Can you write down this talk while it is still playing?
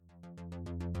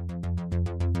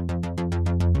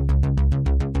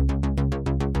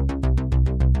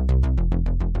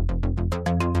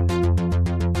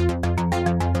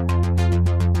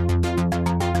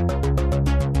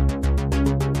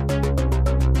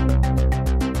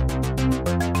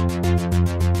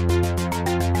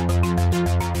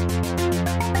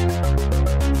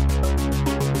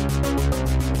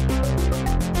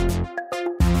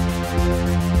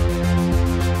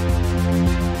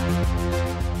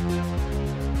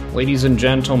Ladies and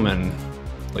gentlemen,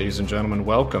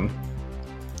 welcome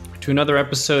to another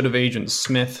episode of Agent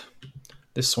Smith.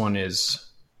 This one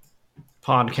is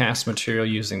podcast material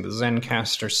using the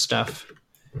Zencastr stuff.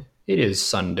 It is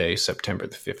Sunday, September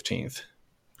the 15th,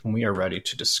 and we are ready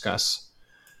to discuss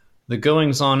the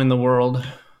goings-on in the world,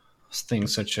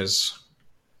 things such as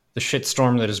the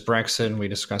shitstorm that is Brexit we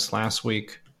discussed last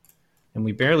week, and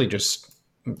we barely just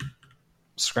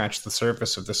scratched the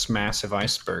surface of this massive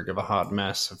iceberg of a hot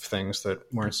mess of things that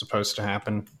weren't supposed to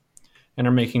happen and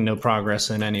are making no progress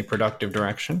in any productive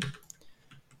direction.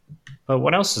 But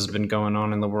what else has been going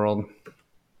on in the world,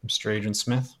 Mr. Agent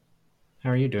Smith?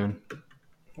 How are you doing?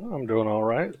 I'm doing all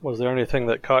right. Was there anything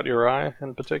that caught your eye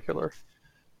in particular?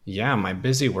 Yeah, my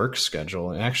busy work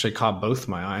schedule. It actually caught both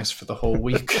my eyes for the whole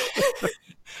week.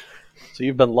 So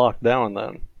you've been locked down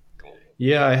then?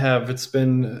 Yeah, I have. It's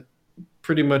been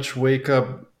pretty much wake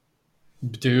up,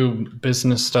 do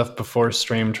business stuff before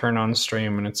stream, turn on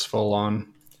stream, and it's full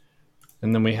on.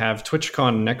 And then we have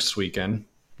TwitchCon next weekend,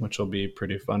 which will be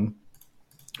pretty fun.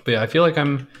 But yeah, I feel like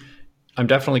I'm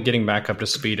definitely getting back up to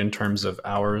speed in terms of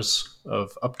hours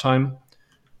of uptime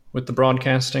with the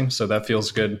broadcasting, so that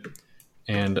feels good.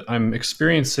 And I'm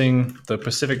experiencing the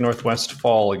Pacific Northwest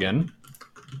fall again,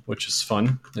 which is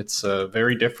fun. It's a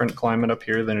very different climate up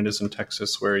here than it is in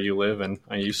Texas, where you live and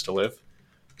I used to live.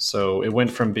 So it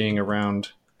went from being around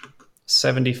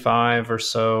 75 or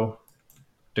so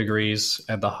degrees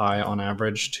at the high on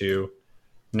average to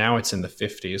now it's in the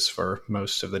 50s for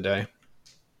most of the day.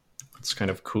 It's kind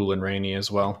of cool and rainy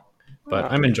as well.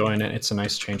 But I'm enjoying it. It's a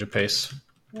nice change of pace.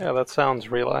 Yeah, that sounds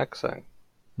relaxing.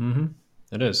 Mm-hmm.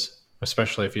 It is.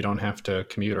 Especially if you don't have to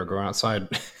commute or go outside.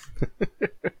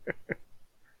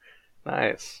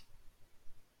 Nice.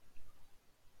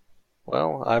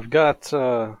 Well, I've got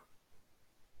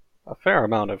a fair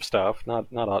amount of stuff.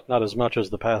 Not as much as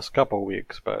the past couple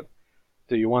weeks, but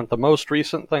do you want the most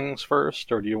recent things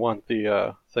first, or do you want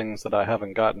the things that I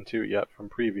haven't gotten to yet from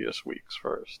previous weeks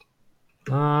first?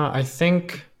 I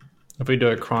think if we do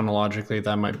it chronologically,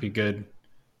 that might be good.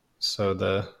 So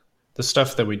the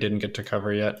stuff that we didn't get to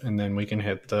cover yet, and then we can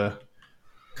hit the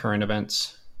current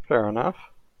events. Fair enough.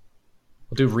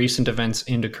 We'll do recent events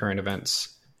into current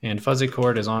events. And Fuzzy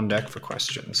Cord is on deck for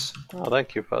questions. Oh,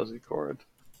 thank you, Fuzzy Cord.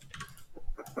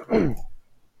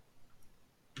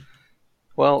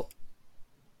 Well,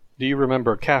 do you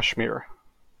remember Kashmir?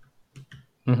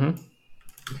 Mm-hmm.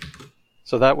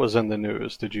 So that was in the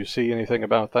news. Did you see anything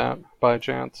about that by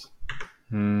chance?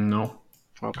 No.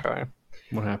 Okay.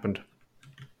 What happened?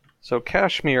 So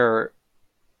Kashmir,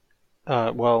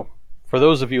 well, for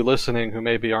those of you listening who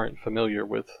maybe aren't familiar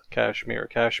with Kashmir,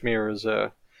 Kashmir is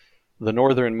the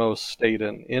northernmost state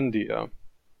in India,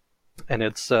 and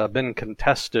it's been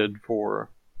contested for,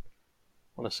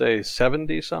 I want to say,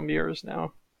 70-some years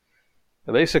now.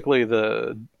 Basically,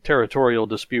 the territorial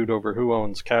dispute over who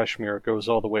owns Kashmir goes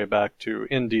all the way back to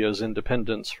India's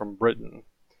independence from Britain.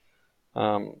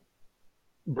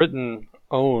 Britain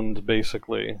owned,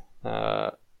 basically,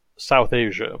 South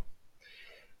Asia,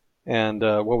 and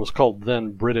what was called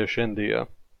then British India.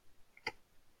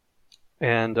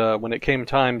 And when it came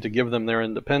time to give them their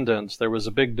independence, there was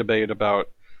a big debate about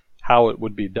how it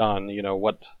would be done. You know,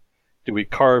 what do we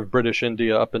carve British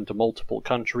India up into multiple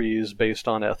countries based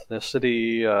on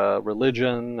ethnicity,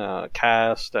 religion,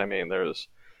 caste? I mean, there's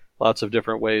lots of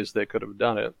different ways they could have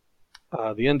done it.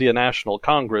 The Indian National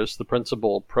Congress, the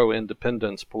principal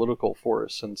pro-independence political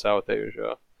force in South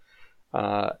Asia,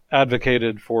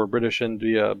 advocated for British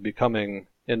India becoming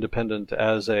independent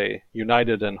as a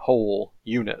united and whole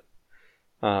unit.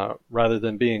 Rather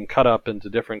than being cut up into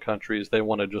different countries, they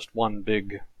wanted just one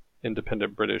big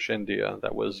independent British India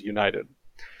that was united.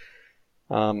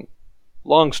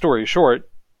 Long story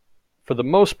short, for the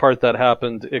most part that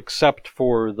happened except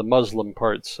for the Muslim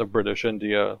parts of British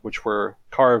India, which were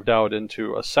carved out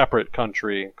into a separate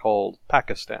country called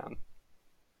Pakistan,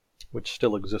 which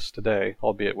still exists today,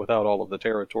 albeit without all of the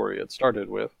territory it started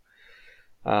with.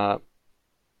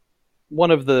 One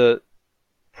of the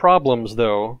problems,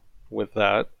 though, with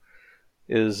that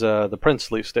is the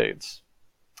princely states.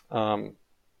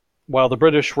 While the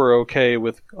British were okay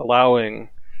with allowing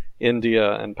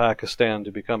India and Pakistan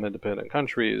to become independent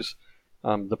countries,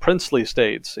 the princely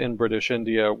states in British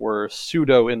India were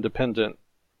pseudo-independent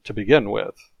to begin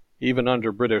with. Even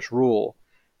under British rule,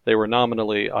 they were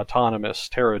nominally autonomous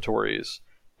territories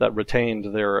that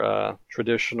retained their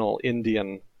traditional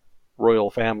Indian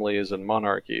royal families and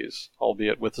monarchies,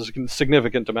 albeit with a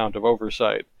significant amount of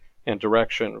oversight and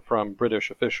direction from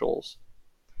British officials.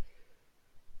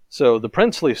 So the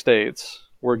princely states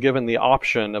were given the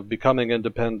option of becoming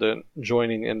independent,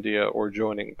 joining India, or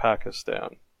joining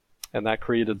Pakistan. and that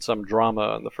created some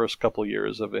drama in the first couple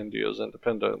years of India's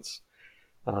independence,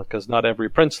 because not every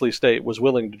princely state was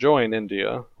willing to join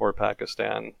India or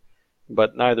Pakistan,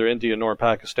 but neither India nor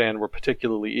Pakistan were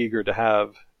particularly eager to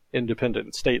have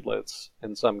independent statelets,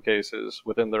 in some cases,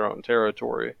 within their own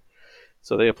territory.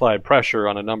 So they applied pressure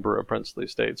on a number of princely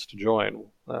states to join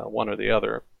one or the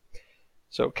other.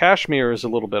 So Kashmir is a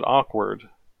little bit awkward,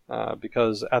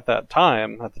 because at the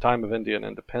time of Indian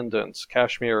independence,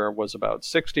 Kashmir was about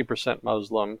 60%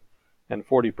 Muslim and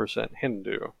 40%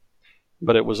 Hindu,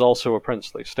 but it was also a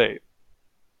princely state.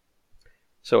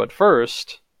 So at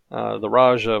first, the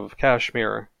Raj of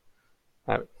Kashmir,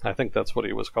 I think that's what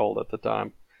he was called at the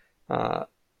time,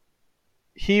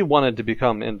 he wanted to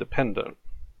become independent.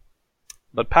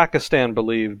 But Pakistan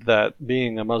believed that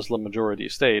being a Muslim-majority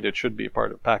state, it should be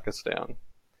part of Pakistan.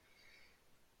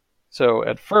 So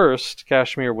at first,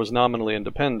 Kashmir was nominally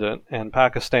independent, and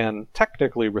Pakistan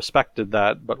technically respected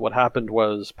that, but what happened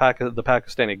was the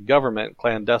Pakistani government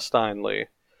clandestinely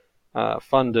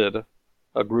funded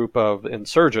a group of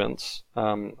insurgents,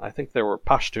 I think they were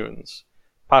Pashtun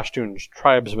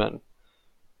tribesmen,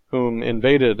 whom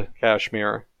invaded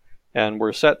Kashmir and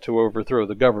were set to overthrow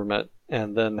the government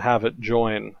and then have it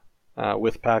join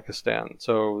with Pakistan.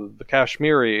 So the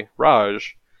Kashmiri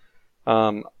Raj,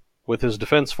 with his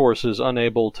defense forces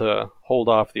unable to hold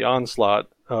off the onslaught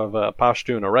of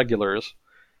Pashtun irregulars,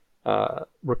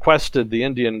 requested the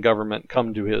Indian government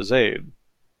come to his aid.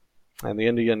 And the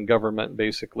Indian government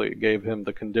basically gave him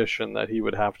the condition that he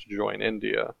would have to join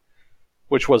India,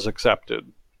 which was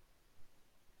accepted.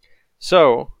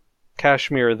 So,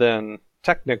 Kashmir then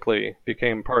technically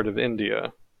became part of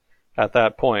India at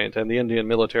that point, and the Indian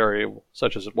military,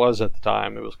 such as it was at the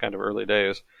time, it was kind of early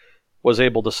days, was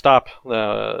able to stop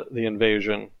the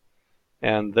invasion,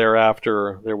 and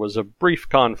thereafter there was a brief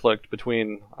conflict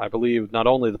between, I believe, not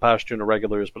only the Pashtun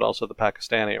irregulars but also the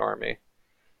Pakistani army.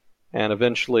 And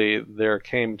eventually there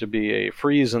came to be a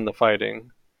freeze in the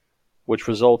fighting, which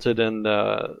resulted in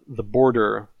the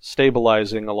border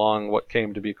stabilizing along what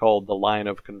came to be called the line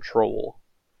of control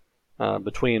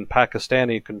between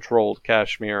Pakistani-controlled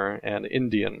Kashmir and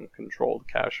Indian-controlled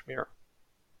Kashmir.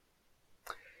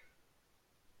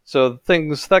 So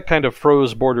that kind of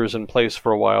froze borders in place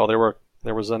for a while.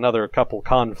 There was another couple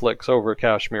conflicts over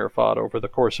Kashmir fought over the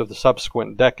course of the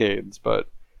subsequent decades, but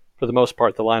for the most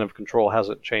part, the line of control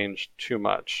hasn't changed too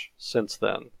much since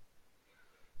then.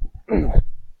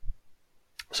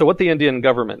 So what the Indian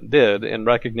government did, in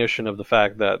recognition of the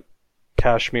fact that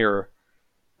Kashmir,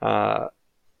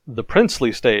 the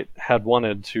princely state, had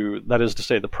wanted to, that is to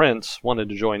say, the prince wanted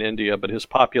to join India, but his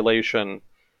population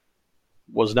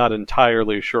was not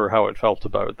entirely sure how it felt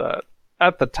about that.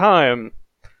 At the time,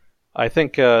 I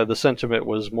think the sentiment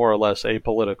was more or less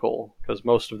apolitical, because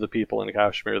most of the people in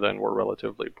Kashmir then were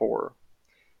relatively poor.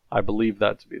 I believe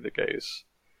that to be the case.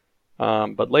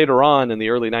 But later on, in the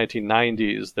early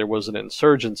 1990s, there was an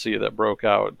insurgency that broke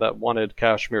out that wanted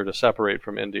Kashmir to separate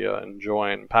from India and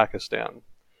join Pakistan.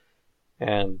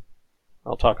 And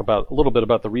I'll talk a little bit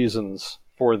about the reasons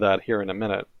for that here in a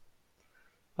minute.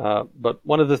 But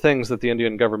one of the things that the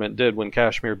Indian government did when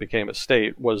Kashmir became a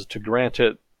state was to grant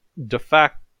it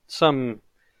some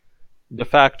de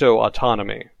facto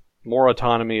autonomy, more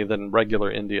autonomy than regular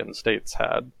Indian states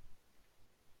had.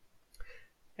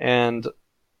 And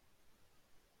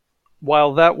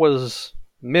while that was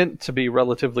meant to be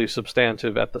relatively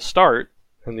substantive at the start,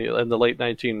 in the late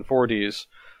 1940s,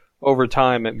 over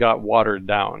time it got watered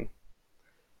down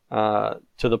to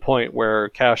the point where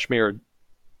Kashmir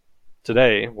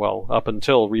today, well, up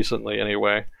until recently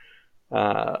anyway,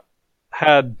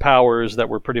 had powers that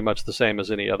were pretty much the same as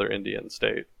any other Indian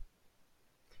state.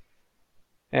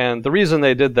 And the reason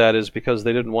they did that is because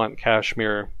they didn't want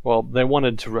Kashmir, well, they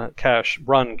wanted to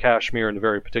run Kashmir in a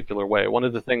very particular way. One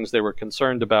of the things they were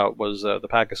concerned about was the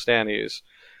Pakistanis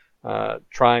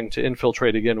trying to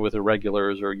infiltrate again with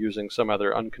irregulars or using some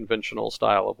other unconventional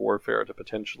style of warfare to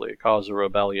potentially cause a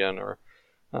rebellion or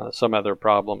some other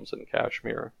problems in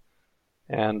Kashmir.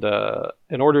 And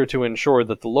in order to ensure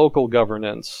that the local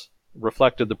governance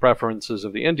reflected the preferences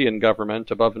of the Indian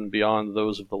government above and beyond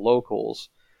those of the locals,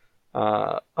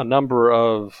 a number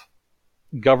of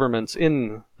governments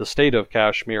in the state of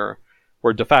Kashmir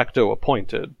were de facto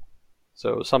appointed.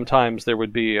 So sometimes there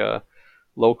would be a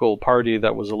local party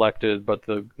that was elected, but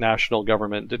the national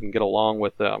government didn't get along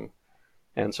with them.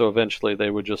 And so eventually they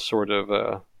would just sort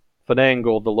of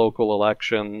finagle the local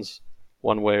elections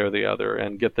one way or the other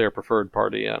and get their preferred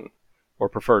party in, or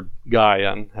preferred guy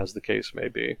in, as the case may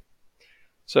be.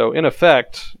 So in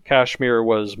effect, Kashmir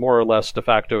was more or less de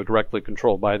facto directly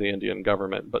controlled by the Indian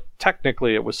government, but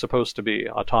technically it was supposed to be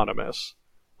autonomous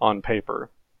on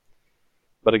paper.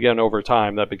 But again, over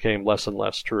time, that became less and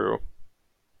less true.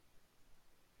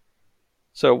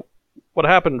 So what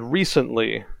happened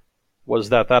recently was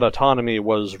that autonomy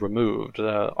was removed.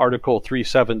 Article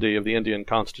 370 of the Indian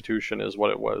Constitution is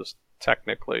what it was,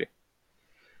 technically.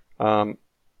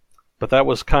 But that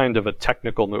was kind of a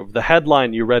technical move. The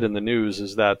headline you read in the news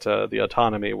is that the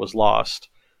autonomy was lost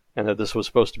and that this was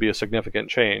supposed to be a significant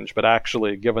change. But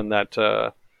actually, given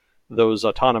that those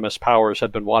autonomous powers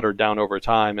had been watered down over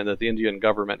time and that the Indian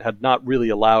government had not really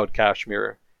allowed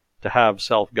Kashmir to have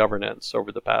self-governance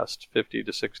over the past 50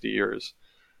 to 60 years,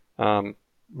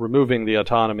 removing the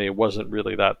autonomy wasn't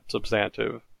really that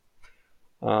substantive.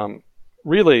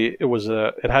 Really,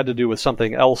 it had to do with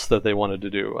something else that they wanted to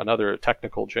do, another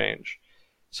technical change.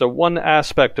 So one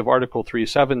aspect of Article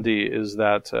 370 is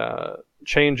that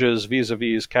changes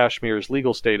vis-a-vis Kashmir's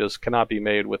legal status cannot be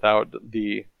made without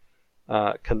the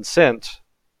consent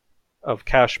of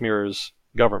Kashmir's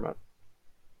government.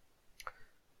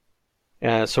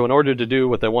 And so in order to do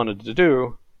what they wanted to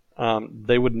do,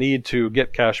 they would need to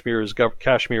get Kashmir's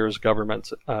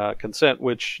government's consent,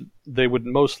 which they would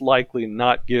most likely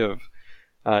not give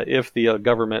if the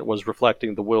government was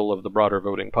reflecting the will of the broader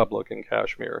voting public in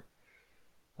Kashmir.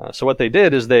 So what they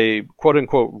did is they,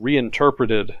 quote-unquote,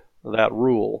 reinterpreted that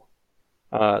rule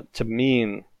to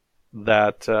mean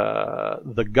that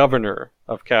the governor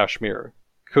of Kashmir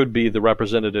could be the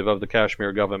representative of the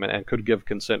Kashmir government and could give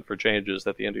consent for changes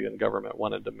that the Indian government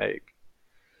wanted to make.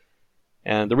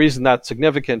 And the reason that's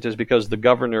significant is because the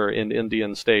governor in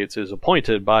Indian states is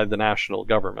appointed by the national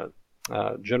government.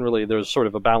 Generally, there's sort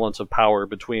of a balance of power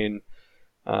between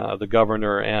the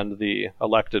governor and the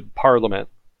elected parliament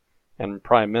and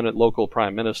local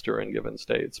prime minister in given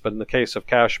states. But in the case of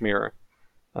Kashmir,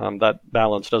 that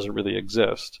balance doesn't really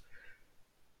exist.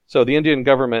 So the Indian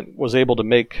government was able to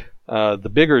make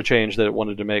the bigger change that it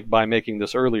wanted to make by making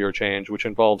this earlier change, which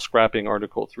involved scrapping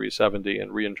Article 370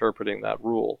 and reinterpreting that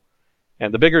rule.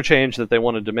 And the bigger change that they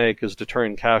wanted to make is to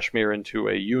turn Kashmir into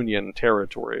a union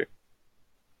territory.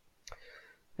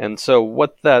 And so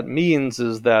what that means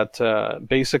is that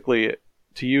basically,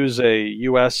 to use a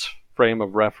U.S. frame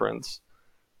of reference,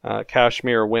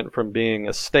 Kashmir went from being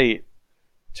a state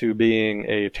to being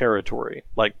a territory,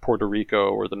 like Puerto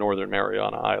Rico or the Northern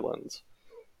Mariana Islands.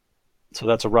 So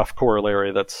that's a rough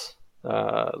corollary that's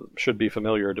should be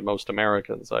familiar to most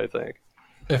Americans, I think.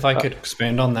 If I could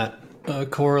expand on that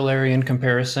corollary in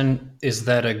comparison, is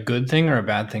that a good thing or a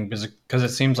bad thing? Because it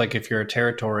seems like if you're a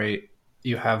territory,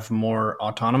 you have more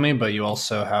autonomy, but you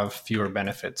also have fewer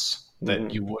benefits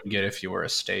that you would get if you were a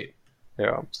state.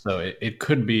 Yeah. So it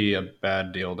could be a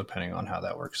bad deal depending on how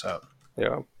that works out.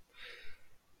 Yeah.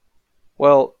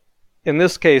 Well, in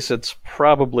this case, it's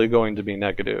probably going to be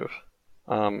negative.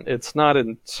 It's not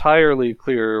entirely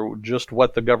clear just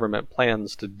what the government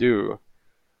plans to do.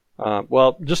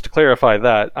 Well, just to clarify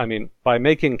that, I mean, by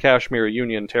making Kashmir a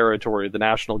union territory, the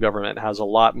national government has a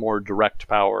lot more direct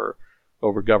power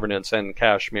over governance in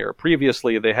Kashmir.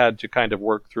 Previously, they had to kind of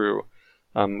work through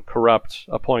corrupt,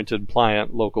 appointed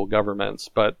pliant local governments,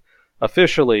 but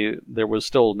officially, there was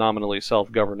still nominally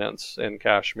self-governance in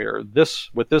Kashmir.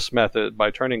 With this method, by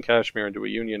turning Kashmir into a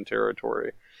union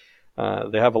territory,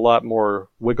 they have a lot more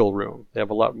wiggle room. They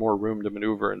have a lot more room to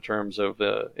maneuver in terms of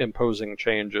imposing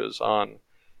changes on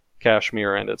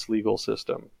Kashmir and its legal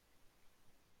system.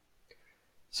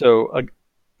 So,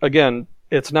 again,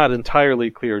 it's not entirely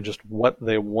clear just what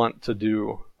they want to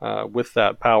do with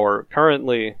that power.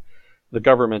 Currently, the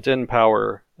government in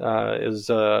power is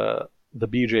the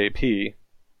BJP,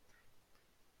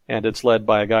 and it's led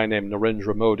by a guy named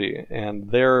Narendra Modi,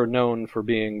 and they're known for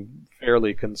being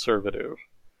fairly conservative.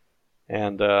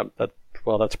 And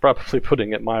that's probably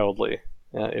putting it mildly,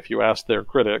 if you ask their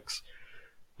critics.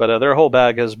 But their whole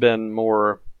bag has been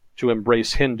more to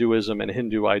embrace Hinduism and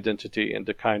Hindu identity and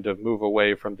to kind of move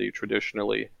away from the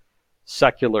traditionally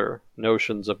secular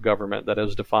notions of government that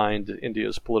has defined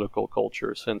India's political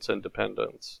culture since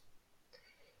independence.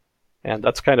 And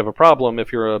that's kind of a problem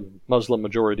if you're a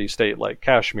Muslim-majority state like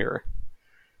Kashmir.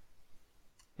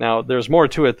 Now, there's more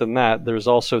to it than that. There's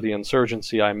also the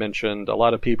insurgency I mentioned. A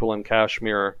lot of people in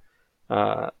Kashmir,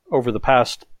 over the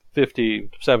past 50,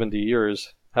 70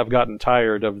 years, have gotten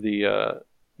tired of the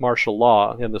martial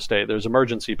law in the state. There's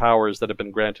emergency powers that have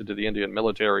been granted to the Indian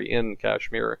military in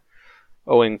Kashmir,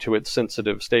 owing to its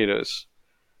sensitive status.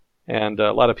 And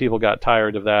a lot of people got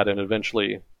tired of that and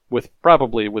eventually,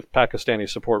 probably with Pakistani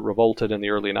support, revolted in the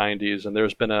early 90s, and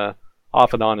there's been a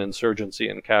off and on insurgency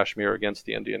in Kashmir against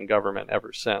the Indian government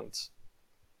ever since.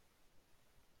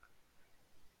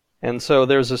 And so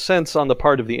there's a sense on the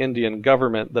part of the Indian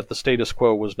government that the status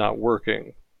quo was not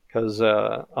working. because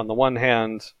on the one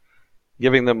hand,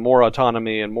 giving them more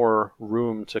autonomy and more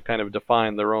room to kind of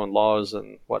define their own laws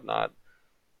and whatnot,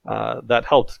 that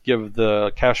helped give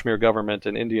the Kashmir government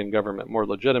and Indian government more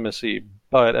legitimacy.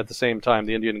 But at the same time,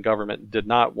 the Indian government did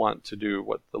not want to do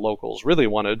what the locals really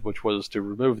wanted, which was to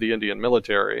remove the Indian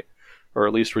military, or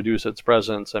at least reduce its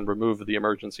presence and remove the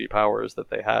emergency powers that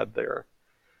they had there.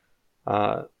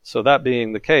 So that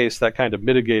being the case, that kind of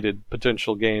mitigated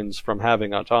potential gains from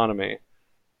having autonomy,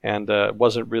 and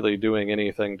wasn't really doing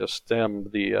anything to stem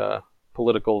the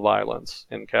political violence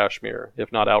in Kashmir,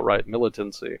 if not outright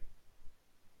militancy.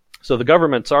 So the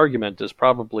government's argument is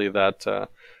probably that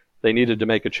they needed to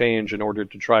make a change in order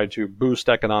to try to boost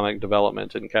economic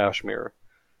development in Kashmir,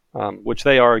 which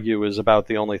they argue is about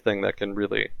the only thing that can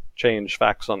really change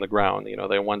facts on the ground. You know,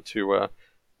 they want to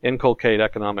inculcate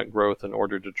economic growth in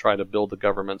order to try to build the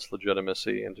government's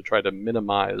legitimacy and to try to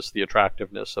minimize the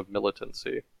attractiveness of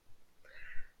militancy.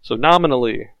 So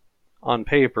nominally, on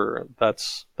paper,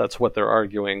 that's what they're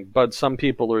arguing, but some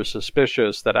people are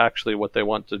suspicious that actually what they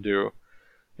want to do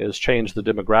is change the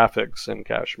demographics in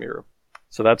Kashmir.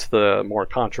 So that's the more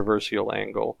controversial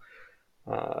angle.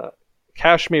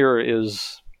 Kashmir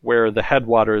is where the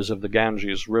headwaters of the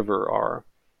Ganges River are,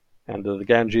 and the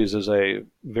Ganges is a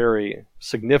very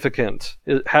significant,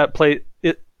 it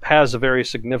has a very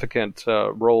significant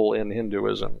role in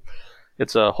Hinduism.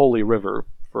 It's a holy river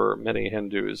for many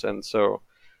Hindus, and so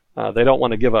they don't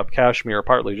want to give up Kashmir,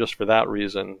 partly just for that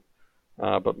reason,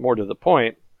 but more to the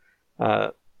point,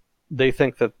 they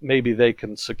think that maybe they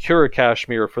can secure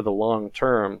Kashmir for the long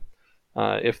term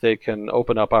if they can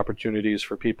open up opportunities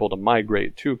for people to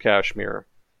migrate to Kashmir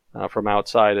from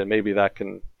outside, and maybe that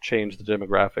can change the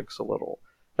demographics a little.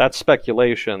 That's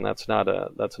speculation. That's not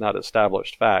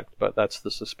established fact, but that's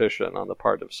the suspicion on the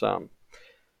part of some.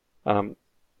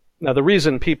 Now, the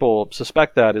reason people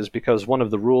suspect that is because one of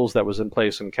the rules that was in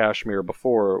place in Kashmir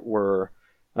before were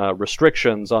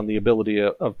restrictions on the ability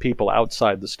of people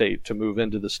outside the state to move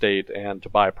into the state and to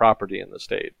buy property in the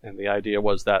state. And the idea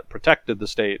was that protected the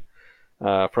state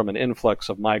from an influx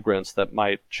of migrants that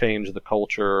might change the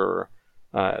culture or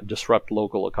disrupt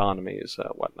local economies,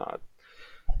 whatnot.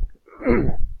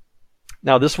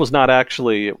 Now, this was not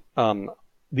actually,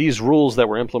 these rules that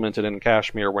were implemented in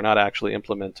Kashmir were not actually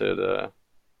implemented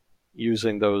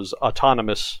using those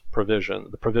autonomous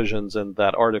provisions, the provisions in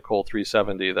that Article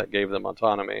 370 that gave them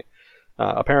autonomy.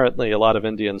 Apparently, a lot of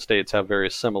Indian states have very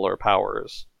similar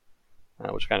powers,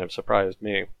 which kind of surprised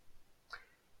me.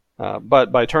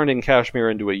 But by turning Kashmir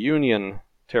into a union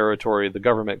territory, the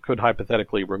government could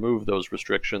hypothetically remove those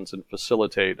restrictions and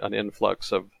facilitate an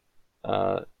influx of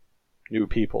new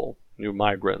people, new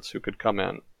migrants who could come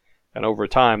in. And over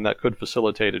time, that could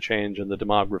facilitate a change in the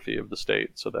demography of the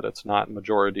state so that it's not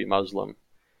majority Muslim.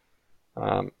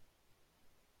 Some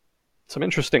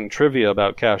interesting trivia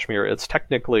about Kashmir. It's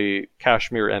technically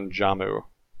Kashmir and Jammu.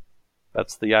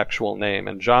 That's the actual name.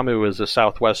 And Jammu is the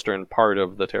southwestern part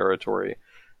of the territory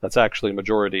that's actually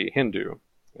majority Hindu.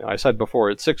 I said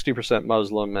before, it's 60%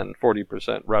 Muslim and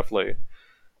 40% roughly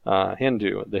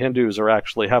Hindu. The Hindus are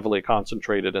actually heavily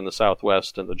concentrated in the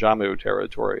southwest and the Jammu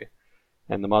territory,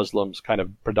 and the Muslims kind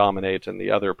of predominate in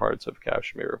the other parts of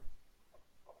Kashmir.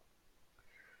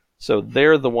 So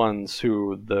they're the ones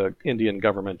who the Indian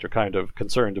government are kind of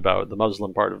concerned about, the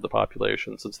Muslim part of the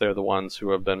population, since they're the ones who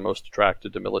have been most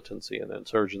attracted to militancy and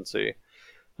insurgency.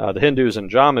 The Hindus in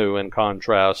Jammu, in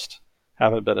contrast,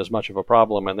 haven't been as much of a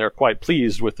problem, and they're quite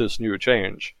pleased with this new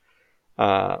change.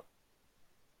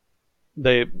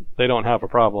 They don't have a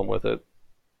problem with it.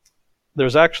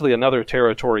 There's actually another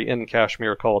territory in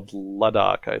Kashmir called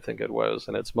Ladakh, I think it was,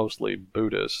 and it's mostly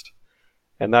Buddhist.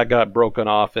 And that got broken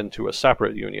off into a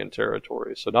separate union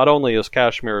territory. So not only has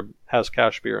Kashmir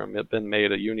been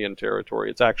made a union territory,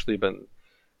 it's actually been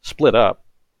split up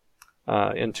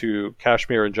into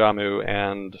Kashmir and Jammu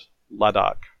and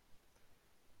Ladakh,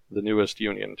 the newest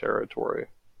union territory.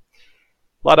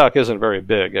 Ladakh isn't very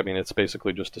big. I mean, it's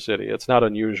basically just a city. It's not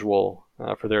unusual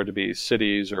for there to be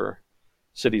cities or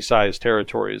city-sized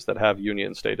territories that have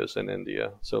union status in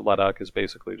India. So Ladakh has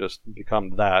basically just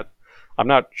become that. I'm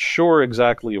not sure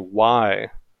exactly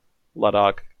why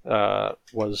Ladakh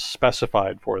was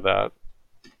specified for that,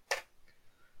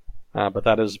 but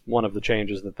that is one of the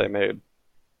changes that they made.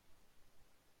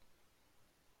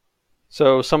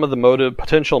 So some of the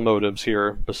potential motives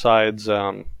here, besides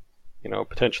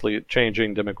potentially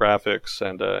changing demographics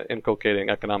and inculcating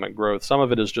economic growth, some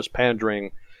of it is just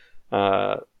pandering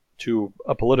to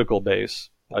a political base.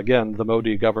 Again, the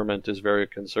Modi government is very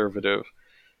conservative,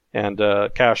 And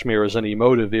Kashmir is an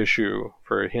emotive issue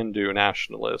for Hindu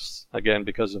nationalists, again,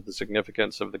 because of the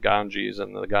significance of the Ganges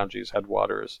and the Ganges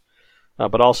headwaters,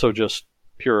 but also just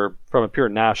from a pure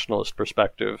nationalist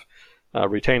perspective,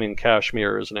 retaining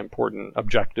Kashmir is an important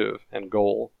objective and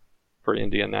goal for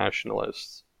Indian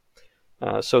nationalists.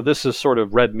 So this is sort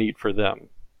of red meat for them,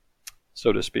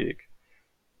 so to speak.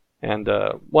 And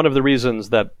one of the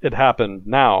reasons that it happened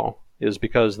now is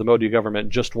because the Modi government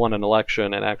just won an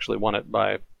election and actually won it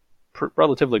by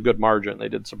relatively good margin. They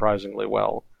did surprisingly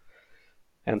well.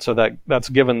 And so that's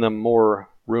given them more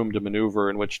room to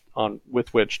maneuver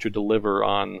with which to deliver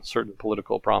on certain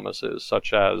political promises,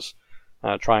 such as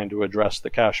trying to address the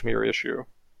Kashmir issue.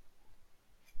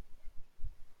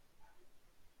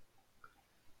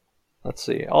 Let's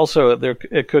see. Also,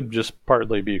 it could just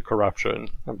partly be corruption.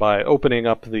 And by opening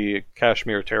up the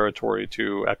Kashmir territory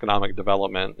to economic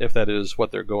development, if that is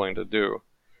what they're going to do,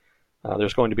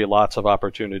 there's going to be lots of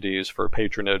opportunities for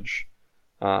patronage,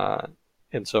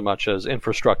 in so much as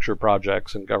infrastructure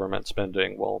projects and government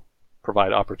spending will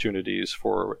provide opportunities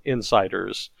for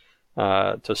insiders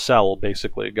to sell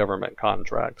basically government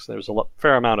contracts. There's a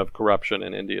fair amount of corruption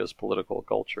in India's political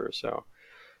culture, so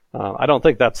I don't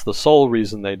think that's the sole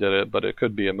reason they did it, but it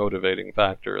could be a motivating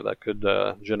factor that could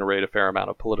generate a fair amount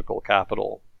of political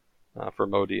capital for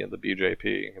Modi and the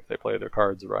BJP if they play their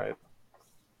cards right.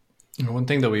 One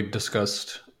thing that we've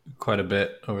discussed quite a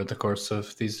bit over the course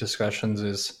of these discussions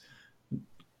is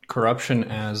corruption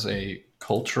as a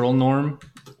cultural norm,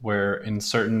 where in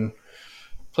certain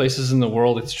places in the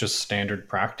world it's just standard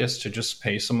practice to just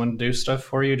pay someone to do stuff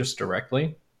for you just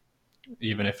directly,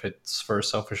 even if it's for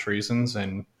selfish reasons,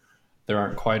 and there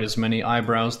aren't quite as many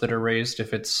eyebrows that are raised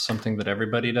if it's something that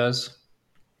everybody does.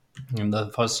 And the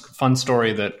fun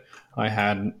story that I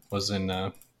had was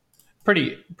in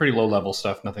pretty low level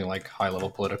stuff, nothing like high level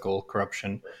political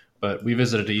corruption. But we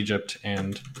visited Egypt,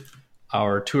 and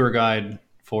our tour guide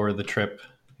for the trip,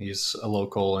 he's a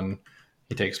local and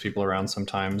he takes people around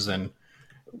sometimes, and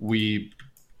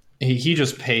he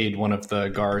just paid one of the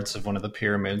guards of one of the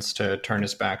pyramids to turn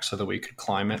his back so that we could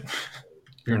climb it.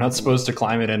 You're not supposed to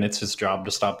climb it, and it's his job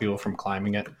to stop people from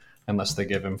climbing it unless they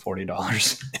give him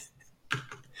 $40.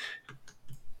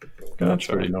 That's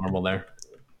pretty normal there.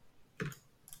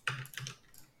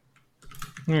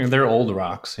 They're old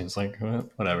rocks. He's like,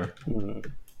 whatever.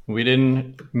 We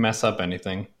didn't mess up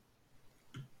anything.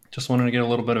 Just wanted to get a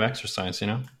little bit of exercise, you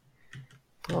know?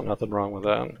 Oh, nothing wrong with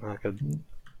that.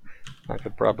 I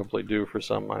could probably do for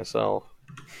some myself.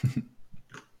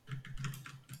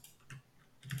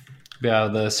 Yeah,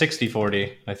 the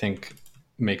 60-40, I think,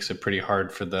 makes it pretty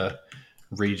hard for the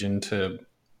region to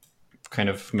kind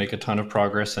of make a ton of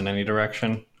progress in any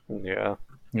direction. Yeah.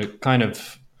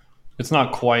 It's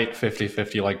not quite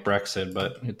 50-50 like Brexit,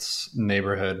 but it's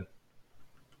neighborhood.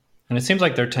 And it seems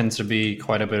like there tends to be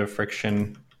quite a bit of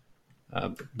friction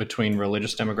between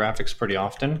religious demographics pretty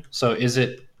often. So is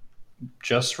it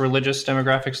just religious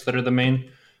demographics that are the main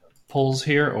pulls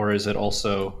here, or is it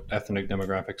also ethnic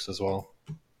demographics as well?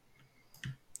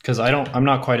 Because I'm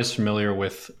not quite as familiar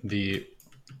with the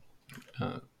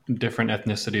different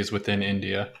ethnicities within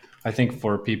India. I think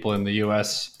for people in the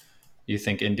US, you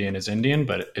think Indian is Indian,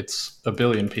 but it's a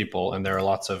billion people, and there are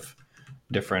lots of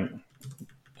different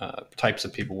types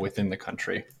of people within the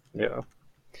country. Yeah.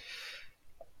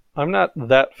 I'm not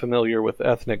that familiar with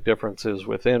ethnic differences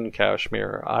within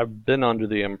Kashmir. I've been under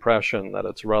the impression that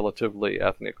it's relatively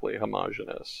ethnically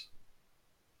homogenous.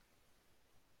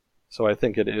 So I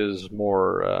think it is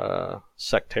more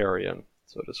sectarian,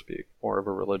 so to speak, more of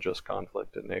a religious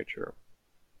conflict in nature.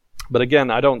 But again,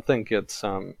 I don't think it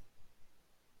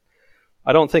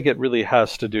really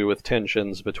has to do with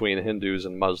tensions between Hindus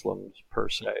and Muslims per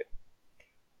se.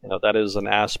 That is an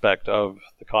aspect of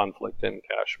the conflict in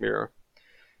Kashmir.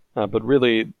 But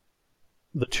really,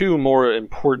 the two more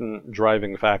important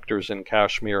driving factors in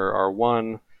Kashmir are,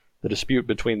 one, the dispute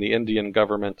between the Indian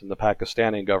government and the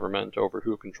Pakistani government over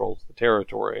who controls the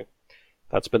territory.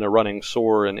 That's been a running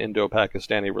sore in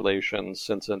Indo-Pakistani relations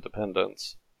since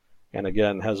independence, and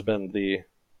again has been the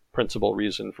principal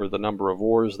reason for the number of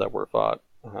wars that were fought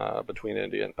between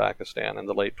India and Pakistan in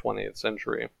the late 20th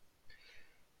century.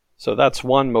 So that's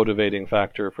one motivating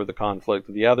factor for the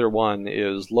conflict. The other one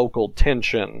is local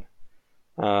tension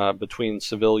between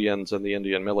civilians and the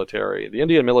Indian military. The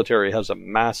Indian military has a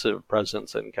massive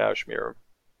presence in Kashmir.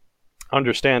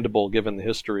 Understandable given the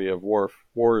history of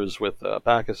wars with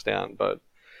Pakistan, but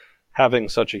having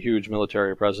such a huge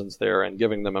military presence there and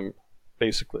giving them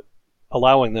basically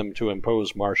allowing them to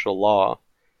impose martial law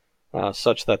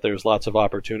such that there's lots of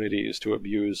opportunities to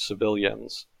abuse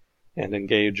civilians and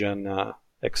engage in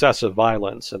excessive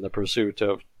violence in the pursuit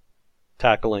of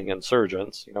tackling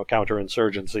insurgents.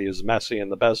 Counterinsurgency is messy in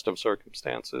the best of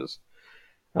circumstances.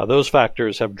 Those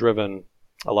factors have driven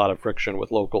a lot of friction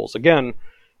with locals. Again,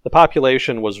 the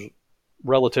population was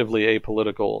relatively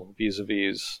apolitical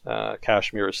vis-a-vis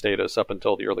Kashmir status up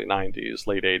until the early 90s,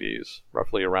 late 80s,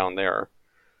 roughly around there.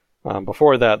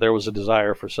 Before that, there was a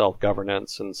desire for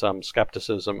self-governance and some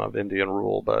skepticism of Indian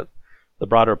rule, but the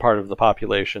broader part of the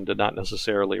population did not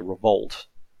necessarily revolt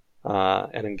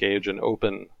and engage in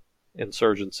open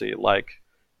insurgency like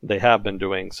they have been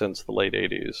doing since the late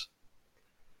 80s.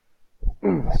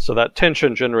 So that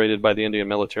tension generated by the Indian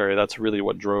military, that's really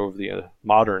what drove the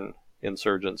modern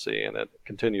insurgency, and it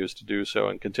continues to do so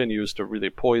and continues to really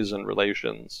poison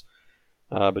relations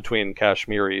between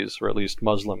Kashmiris, or at least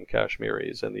Muslim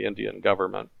Kashmiris, and the Indian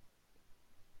government.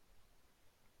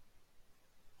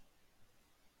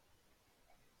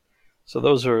 So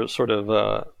those are sort of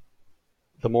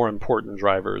the more important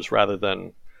drivers rather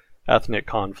than ethnic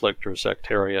conflict or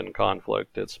sectarian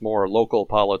conflict. It's more local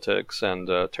politics and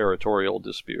territorial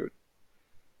dispute.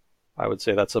 I would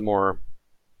say that's a more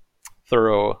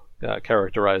thorough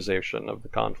characterization of the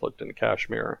conflict in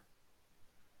Kashmir.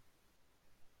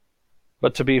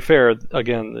 But to be fair,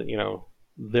 again,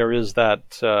 there is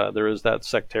that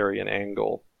sectarian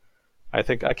angle. I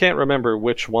can't remember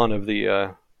which one of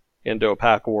the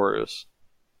Indo-Pak wars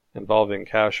involving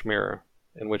Kashmir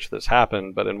in which this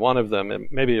happened, but in one of them,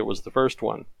 maybe it was the first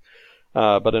one,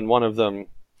 but in one of them,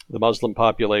 the Muslim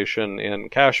population in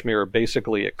Kashmir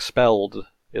basically expelled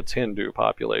its Hindu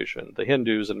population. The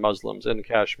Hindus and Muslims in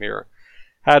Kashmir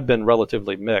had been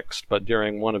relatively mixed, but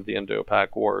during one of the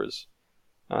Indo-Pak wars,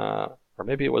 or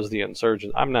maybe it was the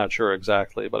insurgents, I'm not sure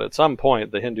exactly, but at some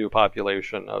point the Hindu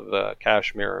population of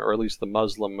Kashmir, or at least the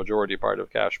Muslim majority part of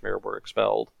Kashmir, were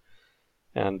expelled.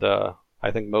 And I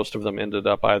think most of them ended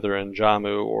up either in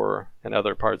Jammu or in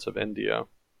other parts of India.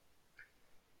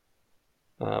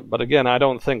 But again, I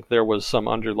don't think there was some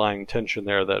underlying tension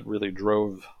there that really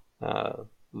drove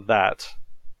that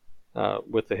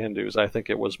with the Hindus. I think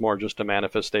it was more just a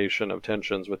manifestation of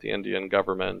tensions with the Indian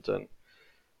government and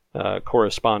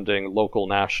corresponding local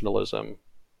nationalism,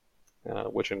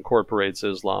 which incorporates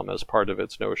Islam as part of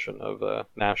its notion of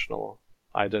national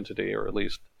identity, or at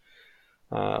least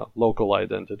local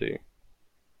identity.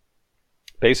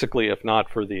 Basically, if not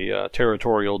for the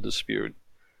territorial dispute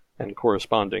and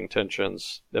corresponding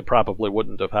tensions, it probably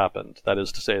wouldn't have happened. That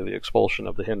is to say, the expulsion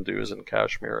of the Hindus in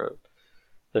Kashmir,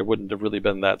 there wouldn't have really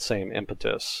been that same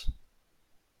impetus.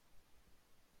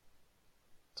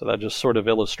 So that just sort of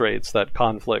illustrates that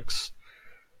conflicts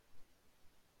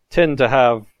tend to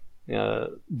have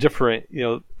different,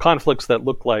 conflicts that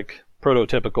look like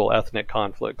prototypical ethnic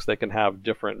conflicts. They can have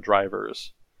different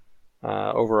drivers,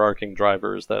 overarching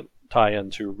drivers that tie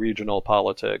into regional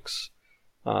politics,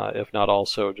 if not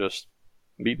also just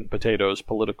meat and potatoes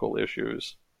political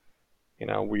issues.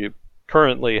 We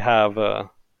currently have a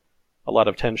lot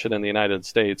of tension in the United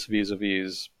States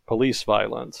vis-a-vis police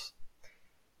violence,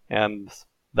 and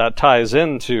that ties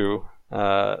into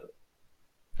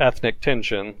ethnic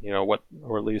tension,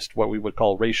 or at least what we would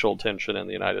call racial tension in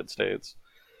the United States.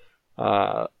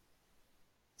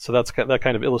 So that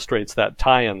kind of illustrates that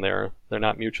tie-in there. They're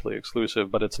not mutually exclusive,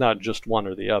 but it's not just one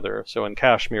or the other. So in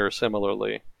Kashmir,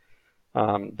 similarly,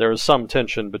 there is some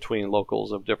tension between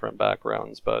locals of different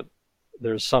backgrounds, but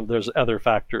there's other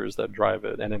factors that drive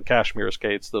it. And in Kashmir's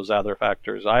case, those other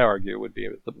factors, I argue, would be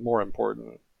the more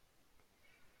important.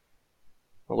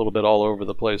 A little bit all over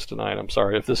the place tonight. I'm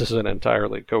sorry if this isn't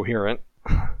entirely coherent.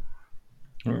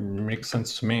 It makes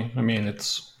sense to me. I mean,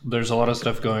 there's a lot of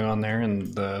stuff going on there,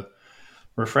 and the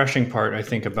refreshing part, I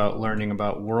think, about learning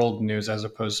about world news as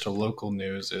opposed to local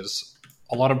news is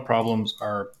a lot of problems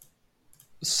are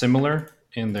similar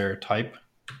in their type.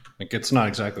 Like, it's not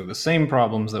exactly the same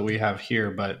problems that we have here,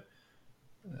 but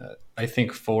I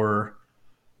think for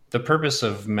the purpose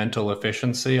of mental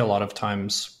efficiency, a lot of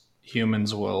times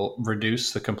humans will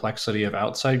reduce the complexity of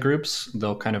outside groups.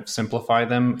 They'll kind of simplify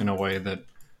them in a way that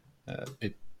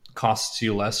it costs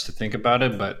you less to think about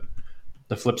it. But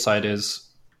the flip side is,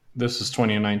 this is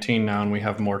 2019 now, and we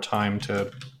have more time to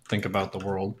think about the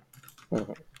world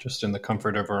just in the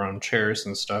comfort of our own chairs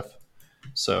and stuff.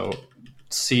 So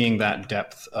seeing that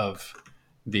depth of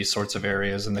these sorts of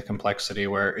areas and the complexity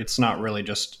where it's not really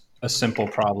just a simple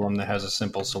problem that has a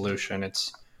simple solution.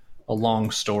 It's a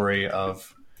long story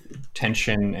of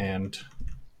tension and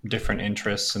different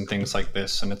interests and things like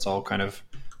this. And it's all kind of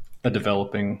a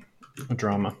developing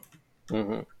drama.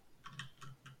 Mm-hmm.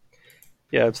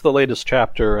 Yeah, it's the latest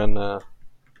chapter in the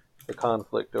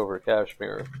conflict over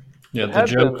Kashmir. Yeah, It had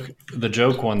been. the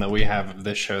joke one that we have of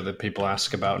this show that people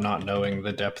ask about not knowing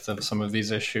the depth of some of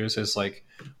these issues is like,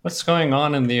 what's going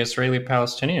on in the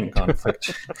Israeli-Palestinian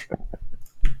conflict?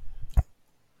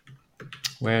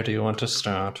 Where do you want to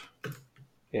start?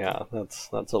 Yeah, that's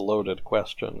a loaded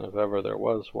question if ever there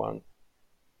was one.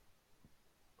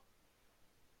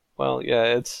 Well, yeah,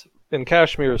 it's in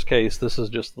Kashmir's case. This is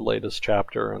just the latest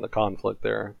chapter in the conflict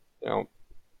there.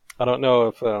 I don't know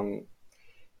if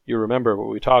you remember, but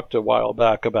we talked a while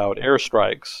back about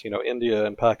airstrikes. India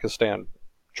and Pakistan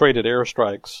traded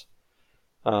airstrikes,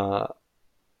 uh,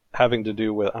 having to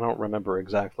do with, I don't remember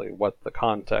exactly what the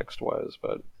context was,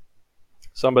 but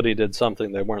somebody did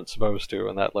something they weren't supposed to,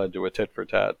 and that led to a tit for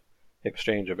tat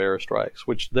exchange of airstrikes,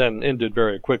 which then ended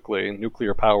very quickly.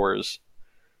 Nuclear powers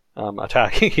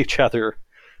attacking each other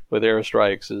with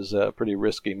airstrikes is a pretty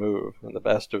risky move in the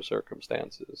best of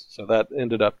circumstances. So that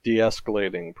ended up de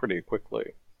escalating pretty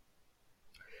quickly.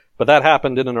 But that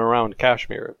happened in and around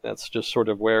Kashmir. That's just sort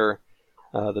of where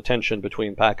the tension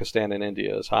between Pakistan and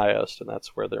India is highest, and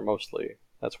that's where they're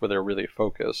really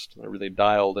focused. They're really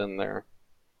dialed in there.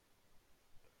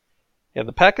 Yeah,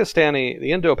 the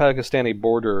Indo-Pakistani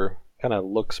border kind of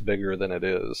looks bigger than it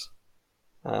is.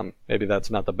 Maybe that's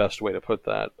not the best way to put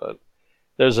that, but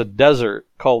there's a desert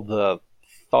called the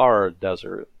Thar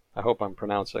Desert. I hope I'm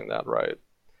pronouncing that right.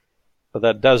 But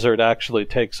that desert actually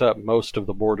takes up most of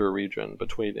the border region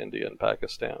between India and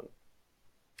Pakistan.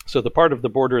 So the part of the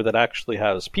border that actually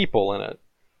has people in it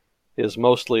is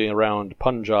mostly around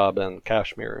Punjab and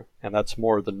Kashmir, and that's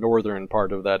more the northern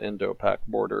part of that Indo-Pak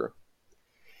border.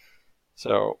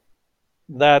 So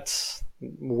that's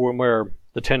where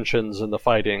the tensions and the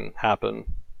fighting happen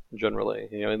generally.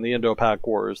 In the Indo-Pak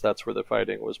wars, that's where the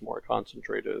fighting was more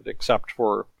concentrated, except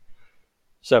for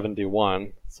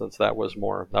 71, since that was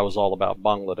all about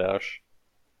Bangladesh.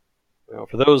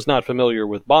 For those not familiar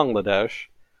with Bangladesh,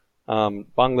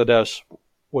 Bangladesh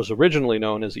was originally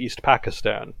known as East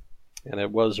Pakistan, and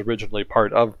it was originally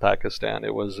part of Pakistan.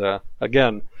 It was,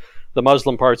 again, the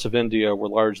Muslim parts of India were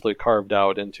largely carved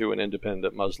out into an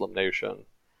independent Muslim nation.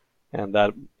 And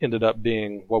that ended up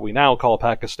being what we now call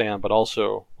Pakistan, but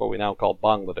also what we now call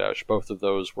Bangladesh. Both of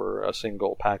those were a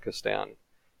single Pakistan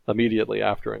immediately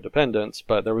after independence,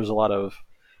 but there was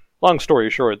long story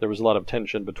short, there was a lot of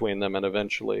tension between them, and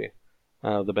eventually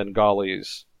the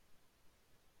Bengalis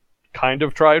kind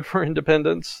of tried for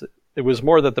independence. It was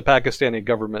more that the Pakistani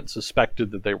government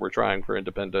suspected that they were trying for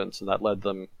independence, and that led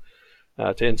them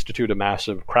to institute a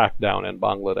massive crackdown in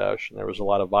Bangladesh, and there was a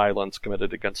lot of violence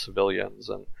committed against civilians,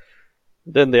 and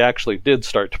then they actually did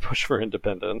start to push for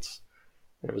independence.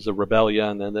 There was a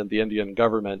rebellion, and then the Indian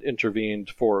government intervened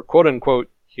for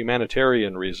quote-unquote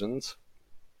humanitarian reasons,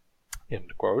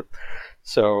 end quote.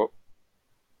 So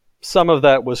some of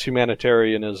that was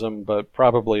humanitarianism, but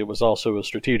probably it was also a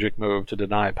strategic move to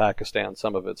deny Pakistan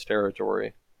some of its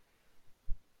territory.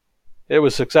 It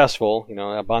was successful.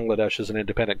 Bangladesh is an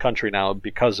independent country now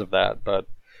because of that, but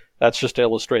that's just to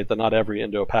illustrate that not every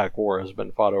Indo-Pak war has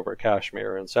been fought over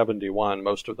Kashmir. In 71,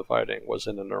 most of the fighting was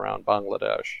in and around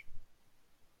Bangladesh.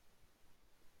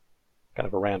 Kind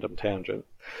of a random tangent.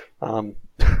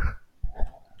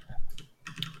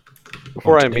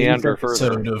 Before I meander further...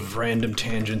 episode of Random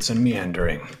Tangents and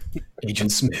Meandering,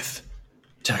 Agent Smith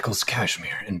tackles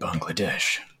Kashmir in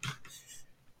Bangladesh.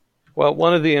 Well,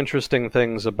 one of the interesting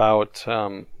things about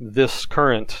this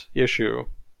current issue,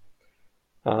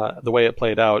 the way it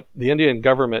played out, the Indian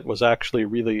government was actually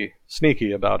really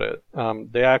sneaky about it.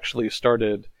 They actually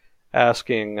started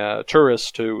asking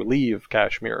tourists to leave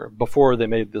Kashmir before they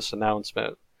made this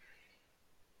announcement,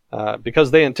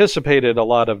 because they anticipated a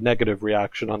lot of negative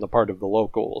reaction on the part of the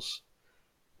locals.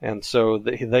 And so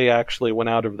they actually went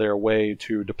out of their way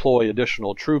to deploy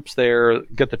additional troops there,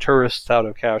 get the tourists out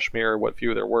of Kashmir, what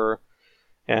few there were,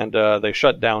 and they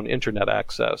shut down internet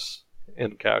access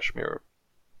in Kashmir.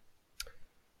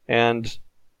 And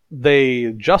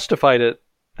they justified it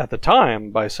at the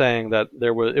time by saying that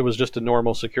it was just a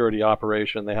normal security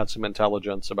operation. They had some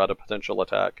intelligence about a potential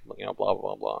attack, blah,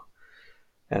 blah, blah.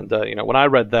 And, when I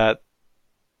read that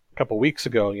a couple weeks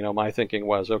ago, my thinking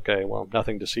was, okay, well,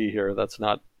 nothing to see here. That's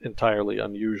not entirely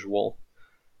unusual.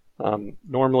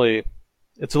 Normally,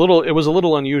 it was a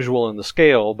little unusual in the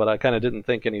scale, but I kind of didn't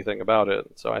think anything about it.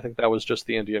 So I think that was just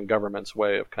the Indian government's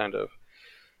way of kind of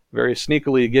very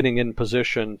sneakily getting in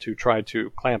position to try to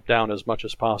clamp down as much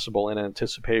as possible in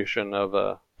anticipation of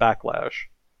a backlash.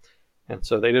 And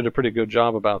so they did a pretty good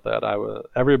job about that.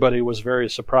 Everybody was very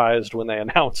surprised when they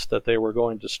announced that they were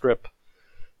going to strip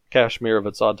Kashmir of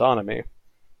its autonomy.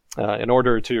 in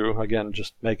order to, again,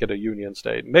 just make it a union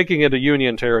state. Making it a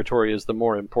union territory is the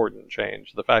more important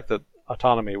change. The fact that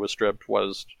autonomy was stripped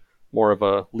was more of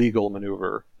a legal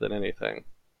maneuver than anything.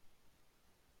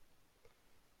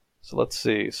 So let's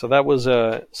see. So that was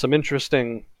some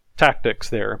interesting tactics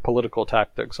there, political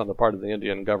tactics on the part of the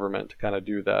Indian government to kind of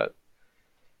do that.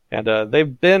 And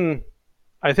they've been,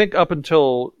 I think, up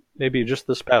until maybe just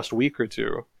this past week or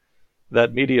two,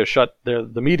 that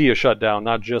the media shutdown,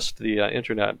 not just the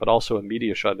internet, but also a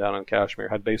media shutdown in Kashmir,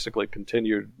 had basically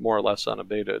continued more or less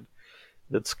unabated.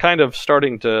 It's kind of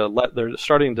they're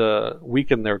starting to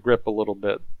weaken their grip a little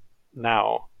bit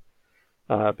now,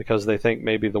 because they think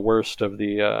maybe the worst of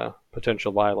the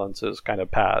potential violence is kind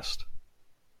of past.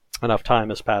 Enough time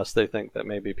has passed, they think that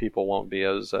maybe people won't be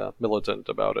as militant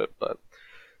about it, but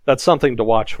that's something to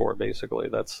watch for, basically.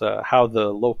 That's how the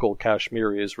local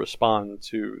Kashmiris respond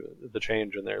to the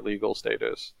change in their legal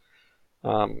status.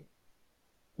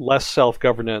 Less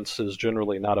self-governance is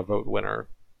generally not a vote winner,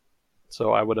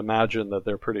 so I would imagine that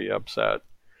they're pretty upset.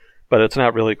 But it's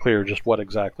not really clear just what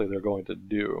exactly they're going to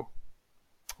do,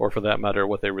 or for that matter,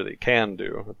 what they really can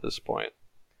do at this point.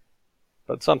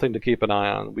 But something to keep an eye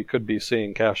on. We could be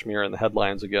seeing Kashmir in the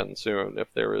headlines again soon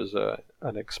if there is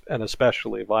an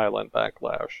especially violent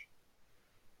backlash.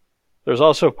 There's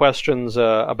also questions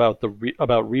about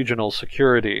regional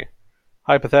security.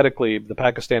 Hypothetically, the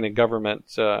Pakistani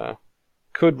government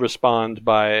could respond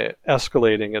by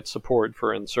escalating its support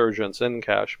for insurgents in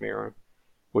Kashmir,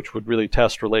 which would really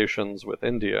test relations with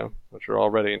India, which are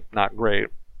already not great.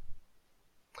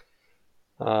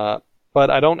 But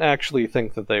I don't actually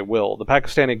think that they will. The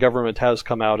Pakistani government has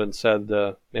come out and said,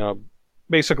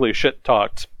 basically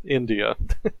shit-talked India,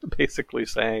 basically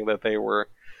saying that they were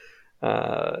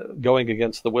going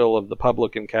against the will of the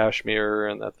public in Kashmir,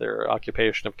 and that their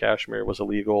occupation of Kashmir was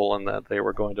illegal, and that they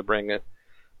were going to bring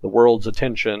the world's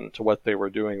attention to what they were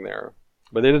doing there.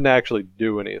 But they didn't actually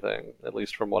do anything, at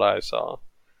least from what I saw.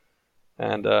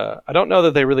 And I don't know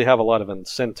that they really have a lot of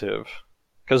incentive,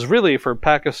 because really for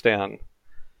Pakistan,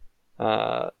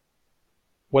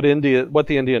 what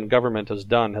the Indian government has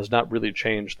done has not really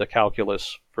changed the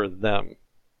calculus for them.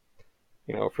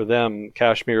 For them,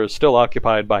 Kashmir is still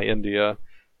occupied by India.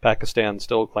 Pakistan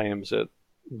still claims it.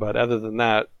 But other than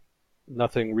that,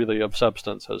 nothing really of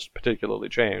substance has particularly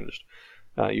changed.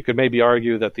 You could maybe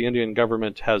argue that the Indian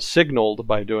government has signaled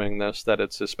by doing this that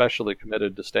it's especially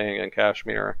committed to staying in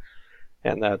Kashmir,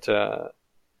 and that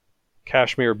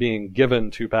Kashmir being given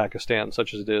to Pakistan,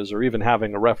 such as it is, or even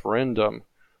having a referendum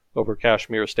over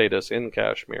Kashmir status in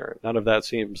Kashmir, none of that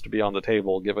seems to be on the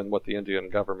table given what the Indian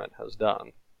government has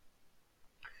done.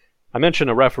 I mention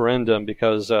a referendum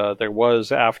because there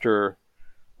was, after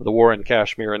the war in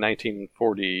Kashmir in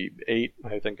 1948,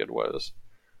 I think it was,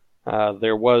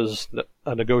 there was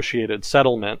a negotiated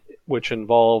settlement which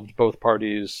involved both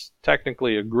parties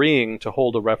technically agreeing to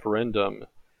hold a referendum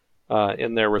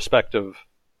in their respective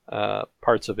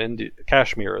parts of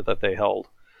Kashmir that they held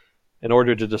in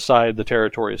order to decide the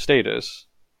territory's status.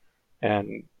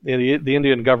 And the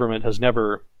Indian government has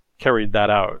never carried that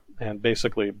out, and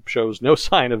basically shows no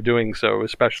sign of doing so,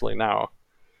 especially now.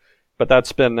 But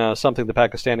that's been something the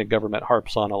Pakistani government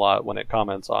harps on a lot when it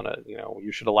comments on it.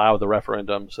 You should allow the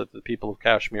referendum so that the people of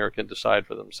Kashmir can decide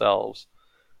for themselves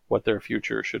what their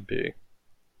future should be.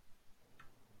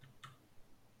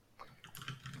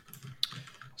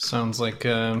 Sounds like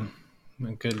a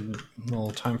good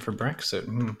little time for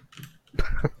Brexit.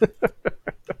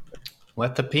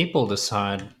 Let the people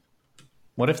decide.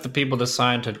 What if the people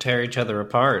decide to tear each other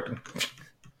apart?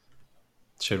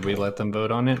 Should we let them vote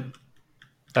on it?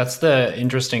 That's the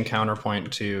interesting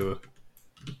counterpoint to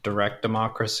direct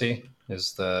democracy,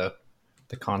 is the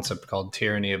concept called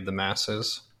tyranny of the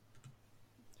masses.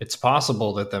 It's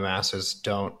possible that the masses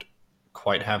don't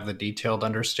quite have the detailed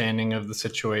understanding of the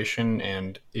situation,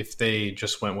 and if they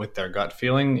just went with their gut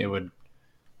feeling, it would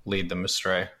lead them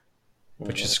astray,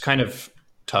 which is kind of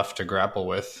tough to grapple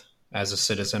with as a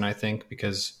citizen, I think,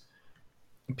 because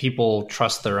people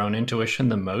trust their own intuition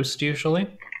the most usually.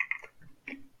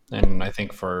 And I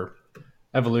think for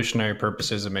evolutionary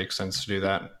purposes, it makes sense to do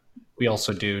that. We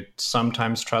also do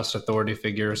sometimes trust authority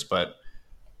figures, but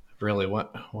really,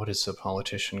 what is a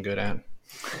politician good at?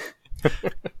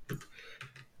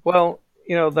 Well,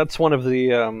 that's one of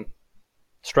the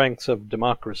strengths of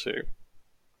democracy,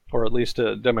 or at least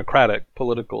a democratic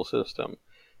political system.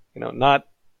 Not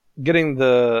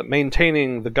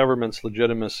maintaining the government's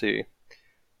legitimacy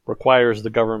requires the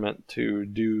government to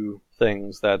do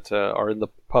things that are in the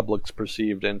public's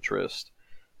perceived interest,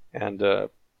 and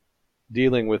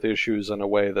dealing with issues in a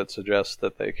way that suggests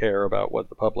that they care about what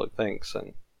the public thinks,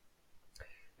 and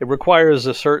it requires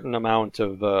a certain amount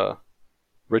of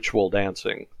ritual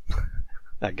dancing,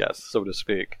 I guess, so to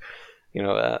speak. You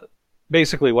know,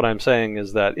 basically what I'm saying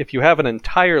is that if you have an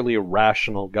entirely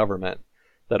rational government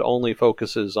that only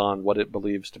focuses on what it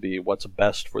believes to be what's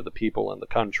best for the people and the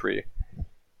country,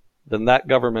 then that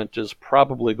government is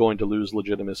probably going to lose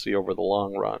legitimacy over the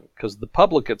long run, because the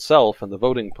public itself and the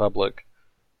voting public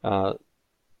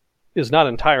is not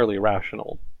entirely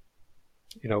rational.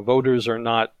 You know, voters are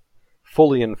not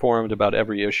fully informed about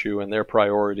every issue, and their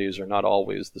priorities are not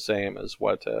always the same as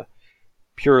what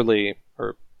purely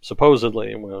or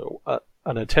supposedly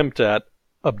an attempt at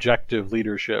objective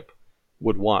leadership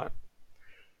would want.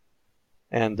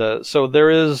 And so there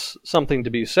is something to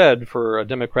be said for a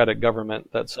democratic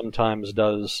government that sometimes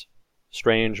does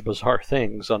strange, bizarre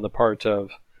things on the part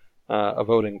of a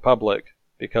voting public,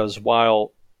 because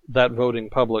while that voting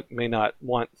public may not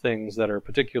want things that are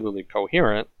particularly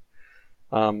coherent,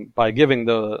 by giving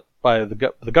the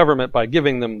government, by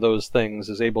giving them those things,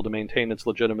 is able to maintain its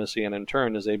legitimacy, and in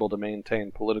turn is able to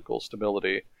maintain political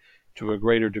stability to a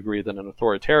greater degree than an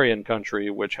authoritarian country,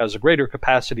 which has a greater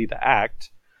capacity to act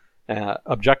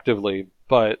objectively,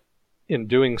 but in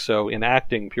doing so, in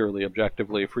acting purely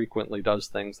objectively, frequently does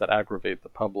things that aggravate the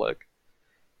public.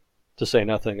 To say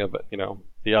nothing of, you know,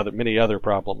 the many other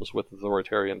problems with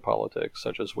authoritarian politics,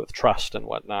 such as with trust and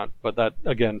whatnot. But that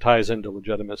again ties into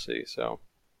legitimacy. So,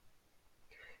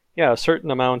 yeah, a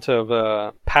certain amount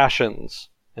of passions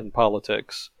in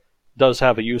politics does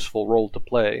have a useful role to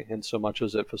play, in so much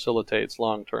as it facilitates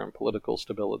long-term political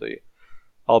stability,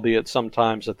 albeit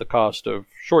sometimes at the cost of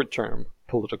short-term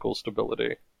political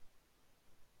stability.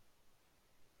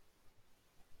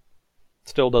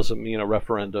 Still doesn't mean a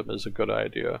referendum is a good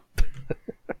idea.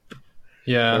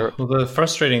 Yeah, well, the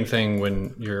frustrating thing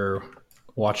when you're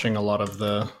watching a lot of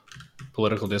the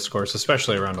political discourse,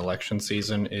 especially around election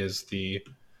season, is the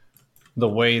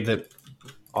way that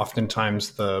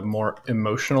oftentimes the more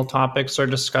emotional topics are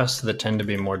discussed that tend to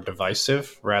be more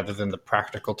divisive, rather than the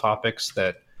practical topics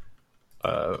that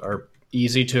are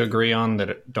easy to agree on,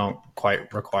 that don't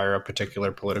quite require a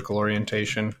particular political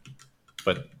orientation.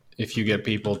 But if you get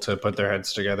people to put their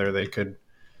heads together, they could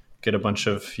get a bunch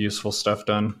of useful stuff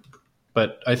done.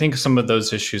 But I think some of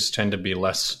those issues tend to be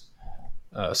less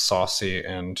saucy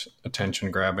and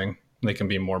attention grabbing. They can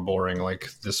be more boring, like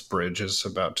this bridge is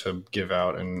about to give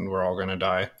out and we're all going to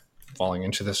die falling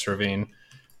into this ravine.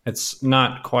 It's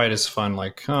not quite as fun,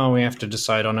 like, oh, we have to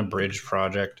decide on a bridge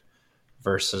project,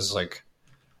 versus, like,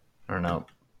 I don't know,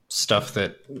 stuff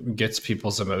that gets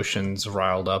people's emotions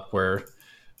riled up, where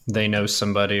they know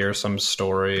somebody or some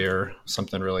story or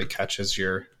something really catches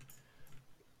your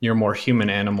more human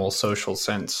animal social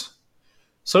sense.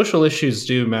 Social issues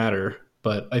do matter,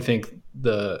 but I think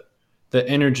the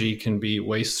energy can be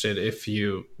wasted if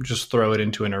you just throw it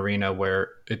into an arena where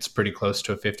it's pretty close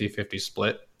to a 50-50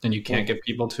 split and you can't get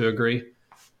people to agree.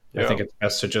 Yeah. I think it's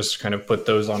best to just kind of put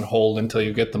those on hold until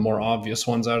you get the more obvious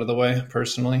ones out of the way,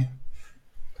 personally.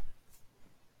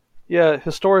 Yeah,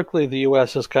 historically the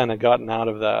US has kind of gotten out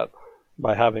of that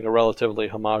by having a relatively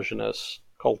homogenous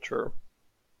culture.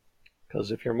 Because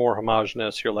if you're more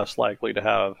homogenous, you're less likely to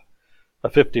have a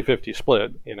 50-50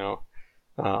 split, you know,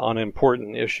 on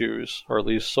important issues, or at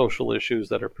least social issues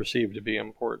that are perceived to be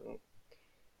important.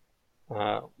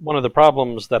 One of the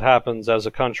problems that happens as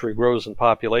a country grows in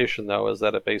population, though, is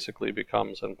that it basically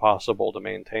becomes impossible to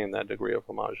maintain that degree of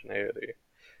homogeneity.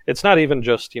 It's not even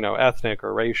just, you know, ethnic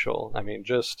or racial. I mean,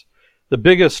 just the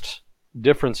biggest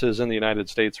differences in the United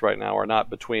States right now are not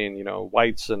between, you know,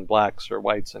 whites and blacks or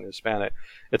whites and Hispanic.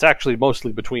 It's actually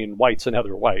mostly between whites and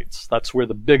other whites. That's where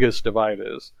the biggest divide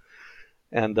is.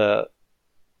 And,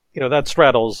 you know, that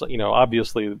straddles, you know,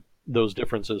 obviously those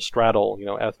differences straddle, you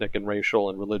know, ethnic and racial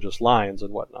and religious lines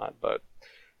and whatnot. But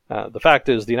the fact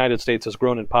is the United States has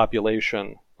grown in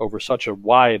population over such a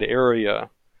wide area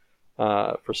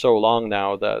for so long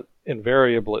now that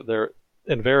invariably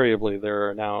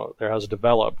there has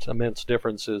developed immense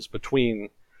differences between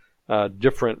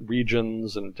different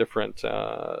regions and different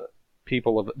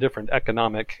people of different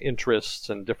economic interests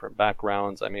and different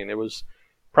backgrounds. I mean, it was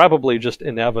probably just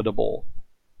inevitable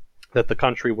that the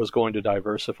country was going to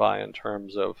diversify in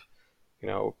terms of, you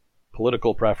know,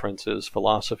 political preferences,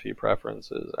 philosophy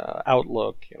preferences,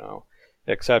 outlook, you know,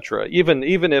 etc. Even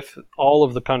if all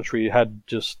of the country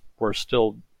were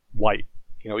still white,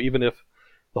 you know, even if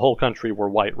the whole country were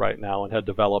white right now and had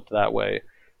developed that way,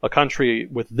 a country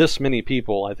with this many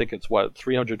people, I think it's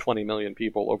 320 million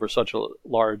people over such a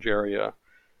large area,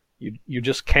 you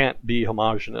just can't be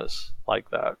homogenous like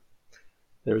that.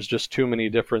 There's just too many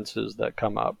differences that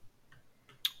come up.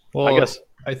 I Well, guess.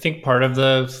 I think part of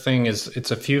the thing is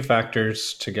it's a few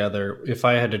factors together. If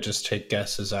I had to just take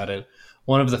guesses at it,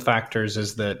 one of the factors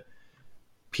is that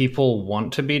people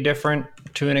want to be different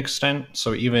to an extent.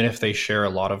 So even if they share a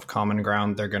lot of common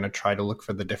ground, they're going to try to look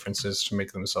for the differences to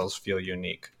make themselves feel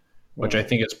unique, which I Mm,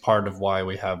 think is part of why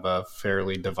we have a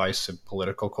fairly divisive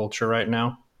political culture right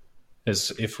now.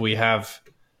 Is if we have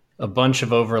a bunch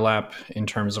of overlap in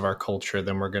terms of our culture,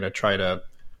 then we're going to try to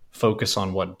focus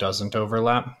on what doesn't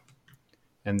overlap.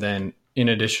 And then, in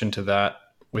addition to that,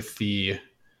 with the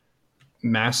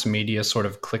mass media sort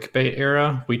of clickbait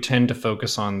era, we tend to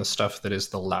focus on the stuff that is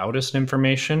the loudest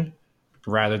information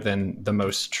rather than the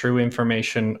most true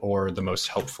information or the most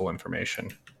helpful information.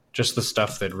 Just the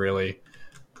stuff that really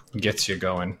gets you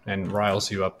going and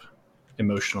riles you up,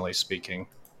 emotionally speaking.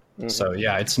 So, hmm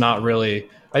yeah, it's not really.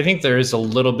 I think there is a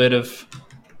little bit of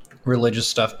religious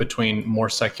stuff between more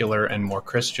secular and more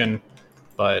Christian,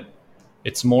 but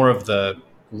it's more of the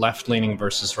left leaning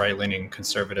versus right leaning,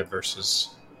 conservative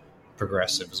versus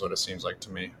progressive, is what it seems like to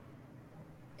me.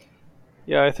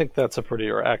 Yeah, I think that's a pretty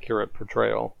accurate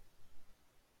portrayal.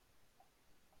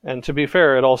 And to be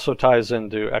fair, it also ties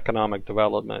into economic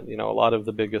development. A lot of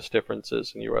the biggest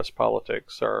differences in U.S.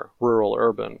 politics are rural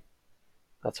urban.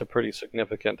 That's a pretty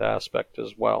significant aspect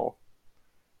as well.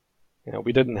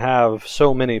 We didn't have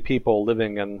so many people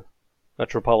living in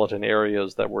metropolitan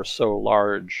areas that were so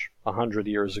large 100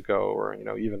 years ago, or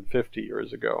even 50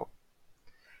 years ago.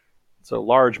 So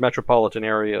large metropolitan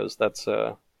areas,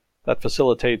 that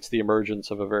facilitates the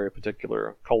emergence of a very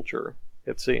particular culture.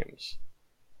 It seems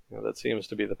that seems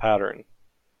to be the pattern,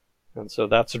 and so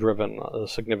that's driven a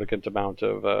significant amount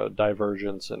of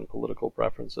divergence in political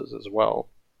preferences as well.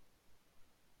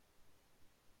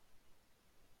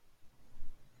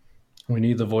 We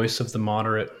need the voice of the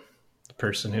moderate, the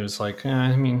person who's like,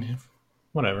 I mean,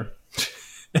 whatever.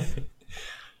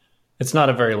 It's not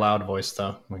a very loud voice,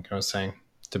 though. Like I was saying,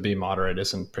 to be moderate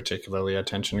isn't particularly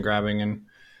attention grabbing and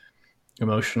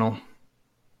emotional.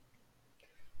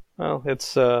 Well,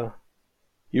 it's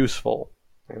useful.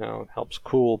 It helps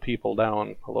cool people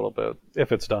down a little bit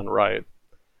if it's done right.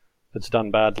 If it's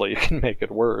done badly, it can make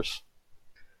it worse.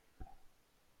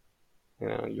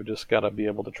 You just got to be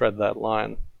able to tread that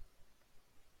line.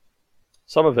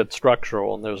 Some of it's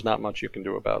structural, and there's not much you can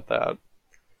do about that.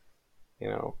 You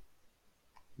know,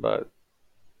 but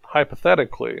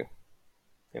hypothetically,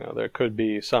 there could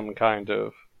be some kind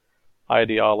of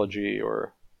ideology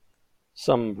or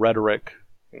some rhetoric,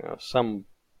 some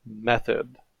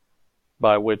method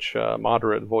by which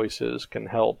moderate voices can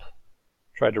help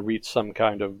try to reach some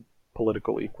kind of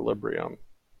political equilibrium,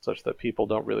 such that people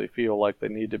don't really feel like they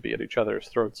need to be at each other's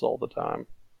throats all the time.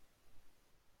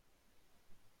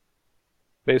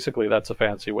 Basically, that's a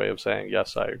fancy way of saying,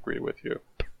 yes, I agree with you.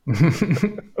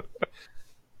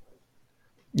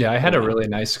 Yeah, I had a really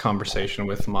nice conversation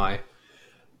with my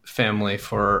family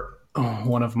for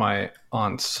one of my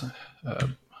aunts. Uh,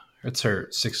 it's her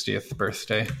 60th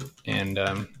birthday, and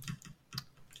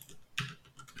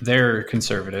they're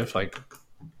conservative, like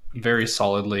very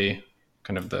solidly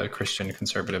kind of the Christian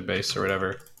conservative base or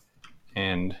whatever.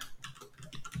 And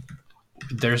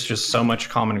there's just so much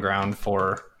common ground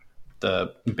for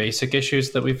the basic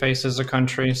issues that we face as a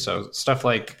country. So stuff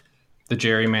like the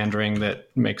gerrymandering that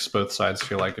makes both sides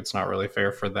feel like it's not really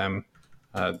fair for them,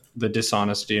 the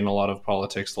dishonesty in a lot of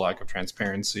politics, the lack of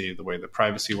transparency, the way that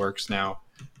privacy works now.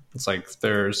 It's like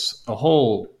there's a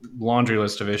whole laundry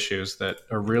list of issues that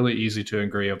are really easy to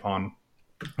agree upon,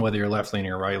 whether you're left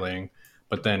leaning or right leaning.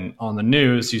 But then on the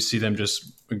news, you see them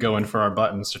just going for our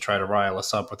buttons to try to rile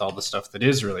us up with all the stuff that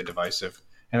is really divisive.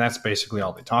 And that's basically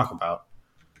all they talk about.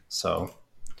 So,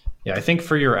 yeah, I think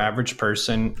for your average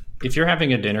person, if you're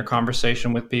having a dinner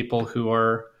conversation with people who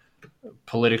are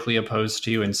politically opposed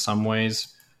to you in some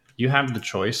ways, you have the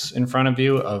choice in front of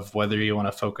you of whether you want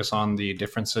to focus on the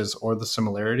differences or the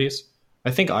similarities.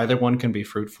 I think either one can be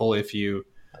fruitful if you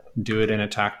do it in a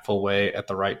tactful way at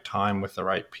the right time with the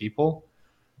right people.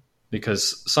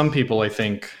 Because some people, I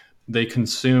think, they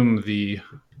consume the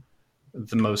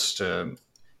most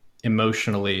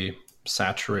emotionally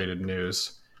saturated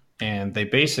news, and they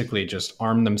basically just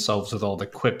arm themselves with all the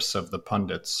quips of the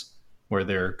pundits, where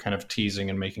they're kind of teasing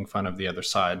and making fun of the other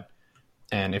side.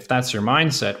 And if that's your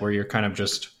mindset, where you're kind of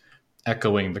just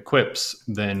echoing the quips,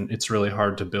 then it's really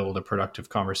hard to build a productive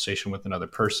conversation with another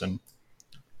person.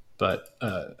 But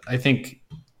I think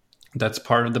that's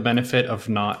part of the benefit of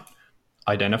not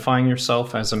identifying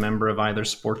yourself as a member of either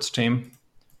sports team,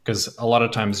 because a lot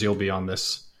of times you'll be on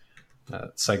this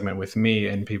segment with me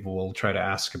and people will try to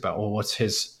ask about, well, what's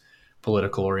his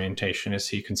political orientation? Is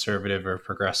he conservative or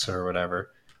progressive or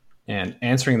whatever? And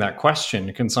answering that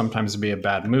question can sometimes be a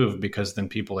bad move because then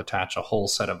people attach a whole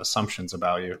set of assumptions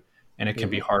about you. And it can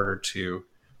be harder to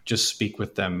just speak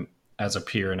with them as a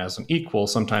peer and as an equal.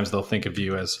 Sometimes they'll think of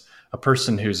you as a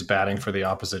person who's batting for the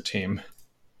opposite team.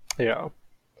 Yeah.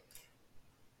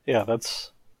 Yeah,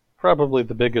 that's probably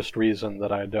the biggest reason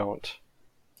that I don't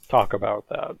talk about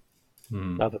that.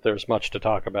 Not that there's much to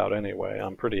talk about anyway.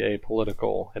 I'm pretty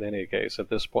apolitical in any case at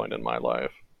this point in my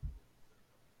life.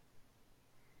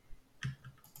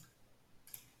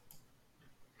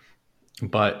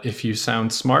 But if you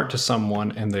sound smart to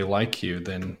someone and they like you,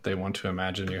 then they want to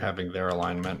imagine you having their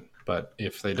alignment. But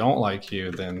if they don't like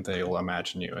you, then they'll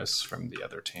imagine you as from the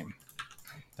other team.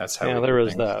 That's how. Yeah, there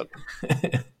is that.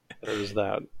 There is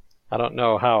that. I don't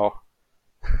know how.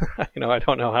 I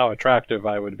don't know how attractive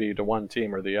I would be to one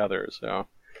team or the other. So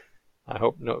I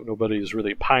hope nobody's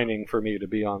really pining for me to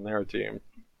be on their team.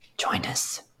 Join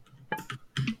us.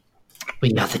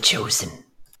 We are the chosen.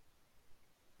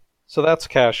 So that's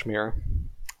Kashmir.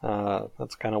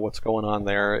 That's kind of what's going on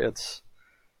there. It's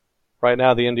right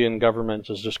now the Indian government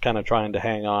is just kind of trying to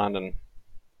hang on and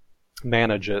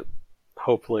manage it.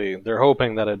 Hopefully, they're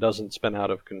hoping that it doesn't spin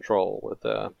out of control with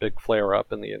a big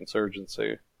flare-up in the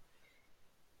insurgency.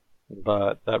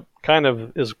 But that kind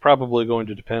of is probably going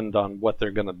to depend on what they're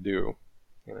going to do.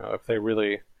 If they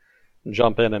really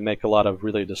jump in and make a lot of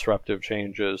really disruptive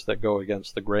changes that go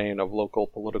against the grain of local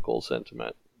political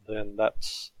sentiment, then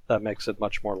that makes it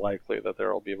much more likely that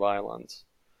there will be violence.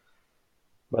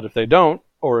 But if they don't,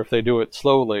 or if they do it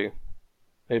slowly,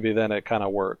 maybe then it kind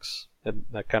of works.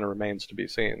 That kind of remains to be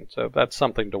seen. So that's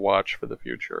something to watch for the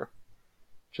future.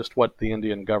 Just what the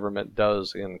Indian government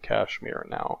does in Kashmir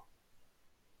now.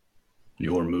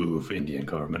 Your move, Indian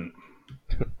government.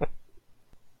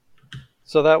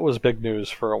 So that was big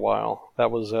news for a while. That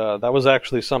was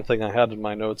actually something I had in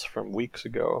my notes from weeks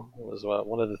ago. It was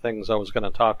one of the things I was going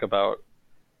to talk about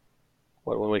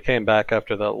when we came back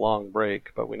after that long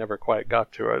break, but we never quite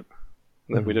got to it.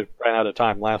 And then we ran out of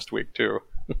time last week too.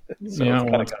 So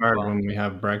it's hard when we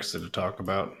have Brexit to talk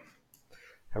about.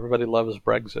 Everybody loves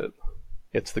Brexit.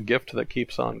 It's the gift that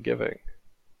keeps on giving.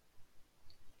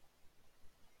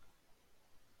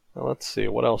 Now let's see,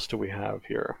 what else do we have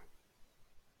here?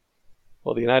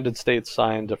 Well, the United States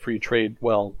signed a free trade,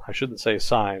 well, I shouldn't say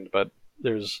signed, but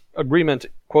there's agreement,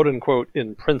 quote unquote,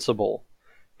 in principle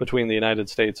between the United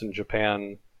States and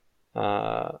Japan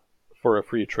for a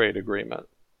free trade agreement.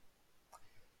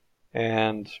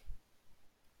 And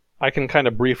I can kind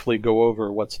of briefly go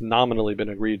over what's nominally been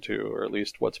agreed to, or at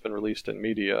least what's been released in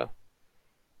media.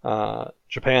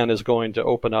 Japan is going to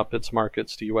open up its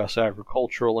markets to U.S.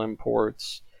 agricultural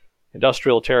imports.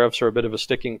 Industrial tariffs are a bit of a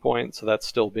sticking point, so that's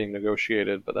still being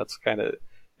negotiated, but that's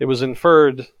it was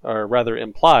inferred, or rather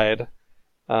implied,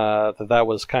 that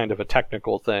was kind of a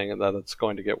technical thing and that it's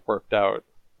going to get worked out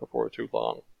before too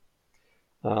long.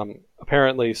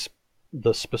 Apparently,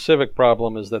 the specific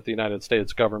problem is that the United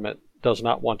States government does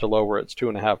not want to lower its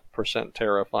 2.5%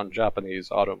 tariff on Japanese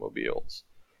automobiles.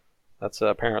 That's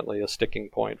apparently a sticking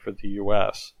point for the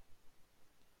U.S.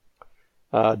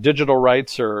 Digital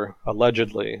rights are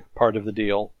allegedly part of the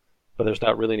deal, but there's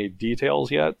not really any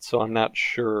details yet, so I'm not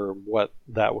sure what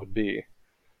that would be.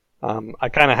 I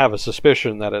kind of have a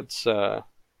suspicion that it's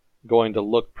going to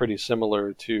look pretty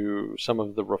similar to some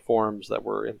of the reforms that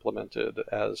were implemented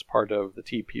as part of the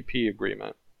TPP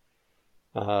agreement.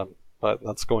 But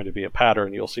that's going to be a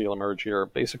pattern you'll see emerge here.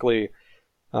 Basically,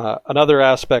 another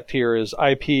aspect here is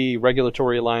IP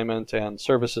regulatory alignment and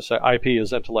services. IP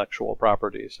is intellectual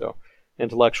property, so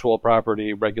intellectual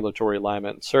property, regulatory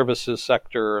alignment, services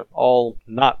sector, all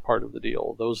not part of the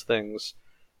deal. Those things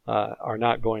are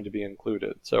not going to be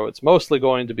included. So it's mostly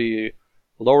going to be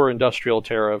lower industrial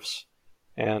tariffs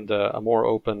and a more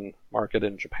open market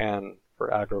in Japan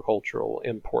for agricultural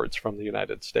imports from the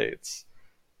United States.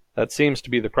 That seems to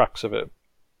be the crux of it.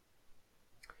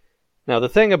 Now, the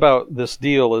thing about this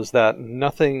deal is that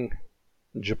nothing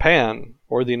Japan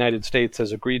or the United States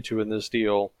has agreed to in this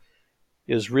deal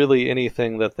is really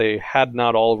anything that they had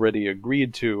not already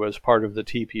agreed to as part of the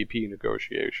TPP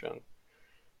negotiation.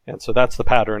 And so that's the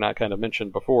pattern I kind of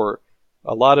mentioned before.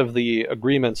 A lot of the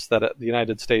agreements that the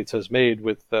United States has made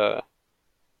with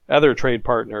other trade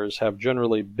partners have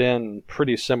generally been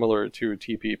pretty similar to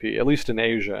TPP, at least in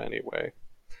Asia anyway.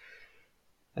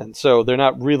 And so they're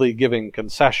not really giving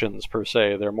concessions per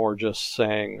se. They're more just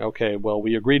saying, okay, well,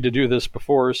 we agreed to do this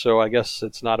before, so I guess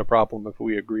it's not a problem if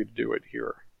we agree to do it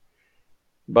here.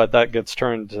 But that gets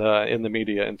turned in the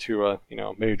media into a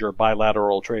major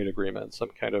bilateral trade agreement, some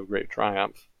kind of great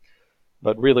triumph.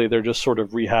 But really, they're just sort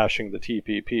of rehashing the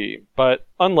TPP. But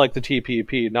unlike the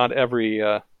TPP, not every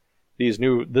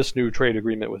this new trade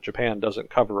agreement with Japan doesn't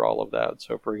cover all of that.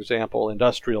 So, for example,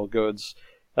 industrial goods,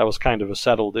 that was kind of a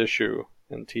settled issue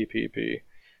in TPP.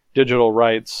 Digital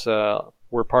rights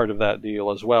were part of that deal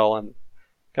as well, and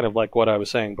kind of like what I was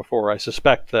saying before, I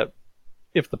suspect that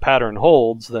if the pattern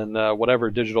holds, then whatever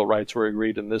digital rights were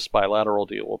agreed in this bilateral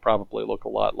deal will probably look a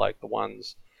lot like the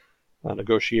ones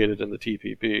negotiated in the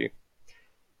TPP.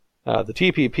 The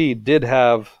TPP did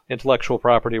have intellectual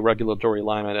property regulatory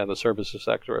alignment and the services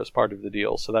sector as part of the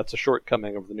deal, so that's a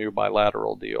shortcoming of the new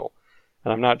bilateral deal.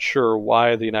 And I'm not sure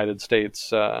why the United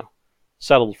States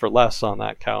settled for less on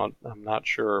that count. I'm not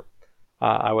sure.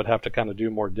 I would have to kind of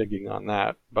do more digging on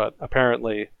that. But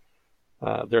apparently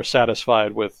they're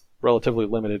satisfied with relatively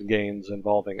limited gains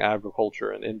involving agriculture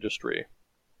and industry.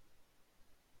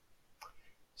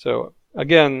 So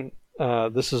again,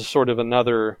 this is sort of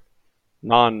another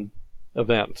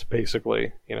non-event,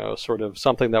 basically. Sort of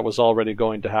something that was already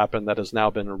going to happen that has now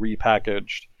been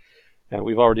repackaged. And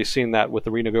we've already seen that with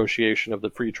the renegotiation of the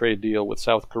free trade deal with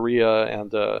South Korea and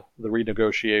the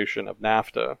renegotiation of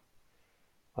NAFTA.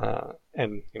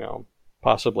 And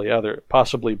possibly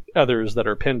others that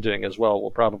are pending as well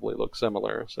will probably look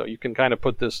similar. So you can kind of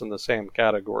put this in the same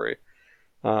category.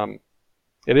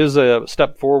 It is a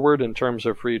step forward in terms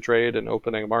of free trade and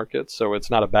opening markets, so it's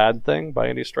not a bad thing by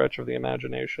any stretch of the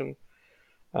imagination.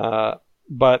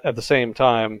 But at the same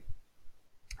time,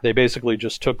 they basically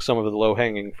just took some of the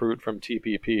low-hanging fruit from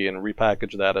TPP and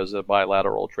repackaged that as a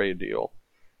bilateral trade deal.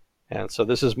 And so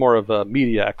this is more of a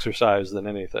media exercise than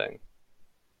anything.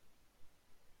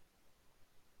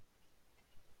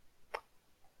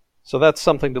 So that's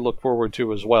something to look forward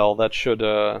to as well. That should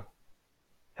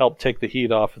help take the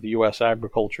heat off of the U.S.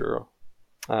 agriculture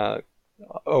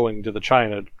owing to the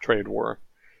China trade war.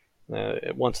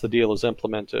 Once the deal is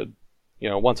implemented,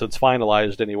 once it's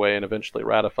finalized anyway and eventually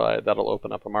ratified, that'll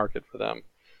open up a market for them.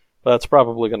 But that's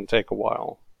probably going to take a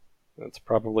while. It's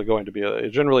probably going to be it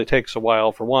generally takes a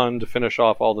while, for one, to finish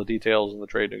off all the details in the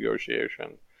trade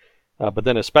negotiation. But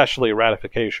then especially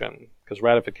ratification, because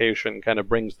ratification kind of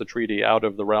brings the treaty out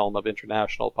of the realm of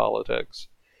international politics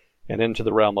and into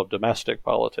the realm of domestic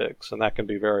politics, and that can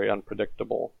be very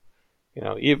unpredictable.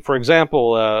 For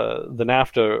example, the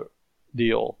NAFTA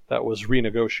deal that was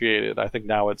renegotiated, I think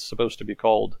now it's supposed to be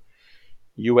called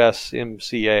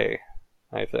USMCA,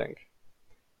 I think.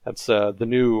 That's the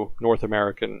new North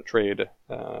American trade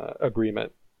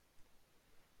agreement.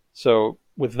 So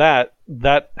with that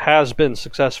has been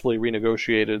successfully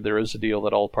renegotiated. There is a deal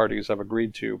that all parties have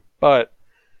agreed to, but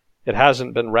it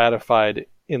hasn't been ratified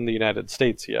in the United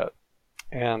States yet.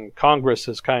 And Congress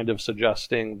is kind of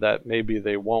suggesting that maybe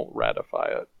they won't ratify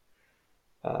it,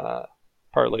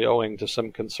 partly owing to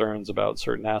some concerns about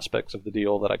certain aspects of the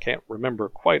deal that I can't remember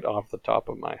quite off the top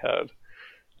of my head.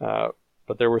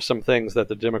 But there were some things that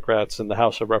the Democrats in the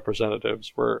House of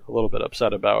Representatives were a little bit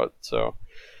upset about. So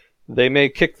they may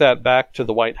kick that back to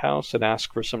the White House and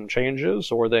ask for some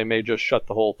changes, or they may just shut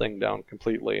the whole thing down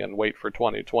completely and wait for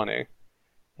 2020,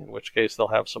 in which case they'll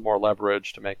have some more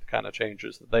leverage to make the kind of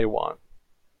changes that they want.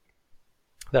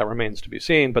 That remains to be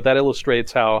seen, but that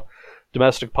illustrates how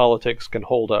domestic politics can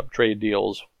hold up trade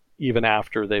deals even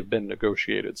after they've been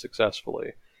negotiated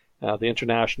successfully. The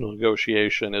international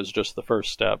negotiation is just the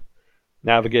first step.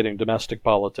 Navigating domestic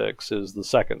politics is the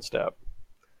second step.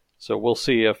 So we'll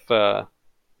see if the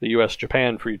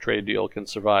U.S.-Japan free trade deal can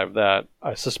survive that.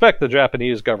 I suspect the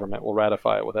Japanese government will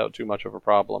ratify it without too much of a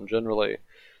problem. Generally,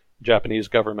 the Japanese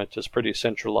government is pretty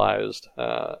centralized,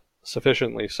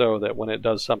 sufficiently so that when it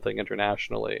does something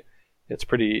internationally, it's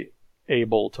pretty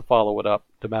able to follow it up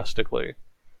domestically.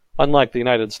 Unlike the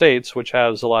United States, which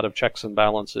has a lot of checks and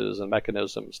balances and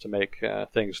mechanisms to make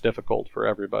things difficult for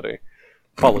everybody.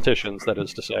 Politicians, that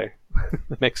is to say.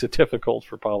 It makes it difficult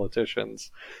for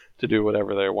politicians to do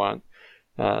whatever they want.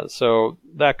 So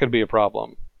that could be a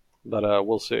problem. But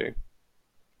we'll see.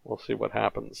 We'll see what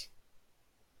happens.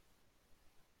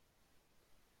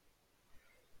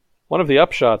 One of the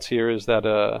upshots here is that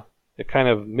it kind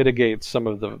of mitigates some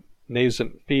of the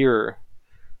nascent fear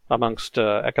amongst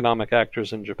economic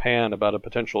actors in Japan about a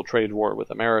potential trade war with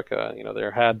America.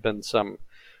 There had been some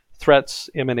threats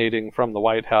emanating from the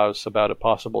White House about a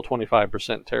possible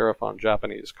 25% tariff on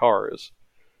Japanese cars.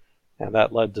 And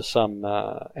that led to some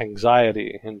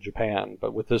anxiety in Japan.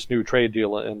 But with this new trade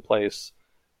deal in place,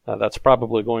 that's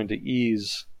probably going to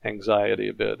ease anxiety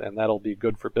a bit, and that'll be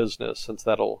good for business since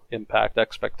that'll impact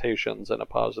expectations in a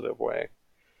positive way.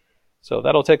 So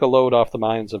that'll take a load off the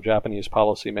minds of Japanese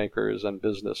policymakers and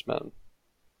businessmen,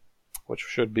 which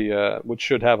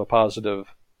should have a positive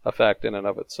effect in and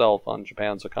of itself on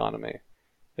Japan's economy,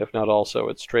 if not also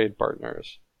its trade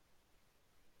partners.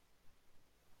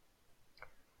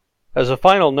 As a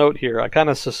final note here, I kind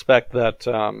of suspect that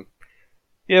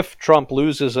if Trump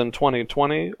loses in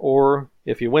 2020, or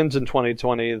if he wins in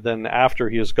 2020, then after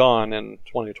he is gone in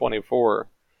 2024,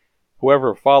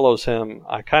 whoever follows him,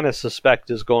 I kind of suspect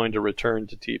is going to return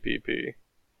to TPP.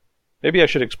 Maybe I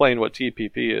should explain what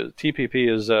TPP is.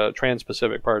 TPP is a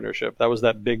Trans-Pacific Partnership. That was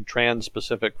that big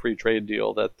Trans-Pacific free trade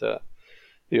deal that the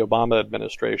Obama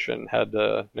administration had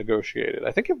negotiated.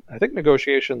 I think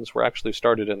negotiations were actually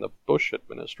started in the Bush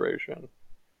administration.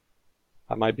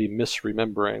 I might be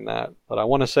misremembering that, but I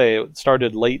want to say it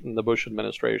started late in the Bush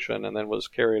administration and then was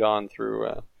carried on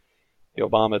through the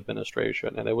Obama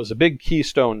administration. And it was a big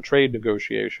keystone trade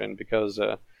negotiation because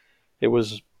it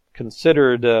was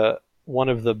considered one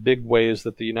of the big ways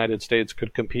that the United States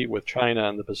could compete with China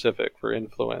in the Pacific for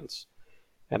influence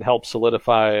and help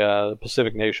solidify the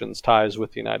Pacific nations' ties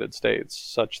with the United States,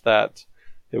 such that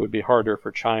it would be harder for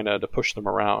China to push them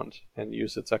around and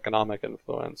use its economic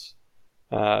influence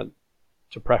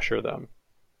to pressure them.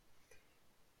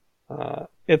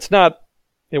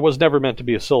 It was never meant to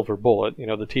be a silver bullet. The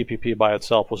TPP by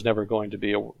itself was never going to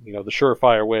be the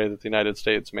surefire way that the United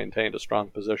States maintained a strong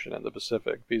position in the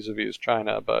Pacific vis-a-vis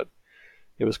China, but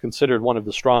it was considered one of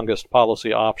the strongest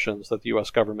policy options that the U.S.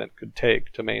 government could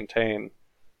take to maintain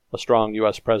a strong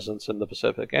U.S. presence in the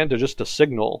Pacific, and to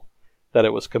signal that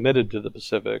it was committed to the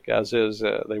Pacific. As is,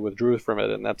 they withdrew from it,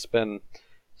 and that's been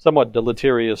somewhat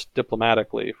deleterious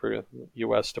diplomatically for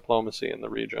U.S. diplomacy in the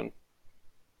region.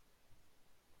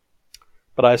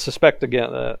 But I suspect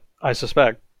that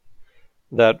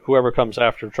whoever comes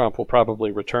after Trump will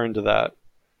probably return to that,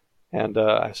 and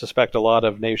I suspect a lot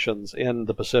of nations in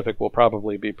the Pacific will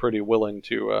probably be pretty willing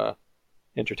to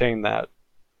entertain that.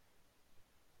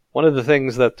 One of the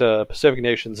things that Pacific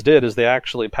nations did is they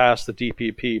actually passed the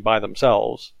TPP by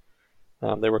themselves.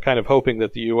 They were kind of hoping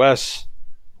that the U.S.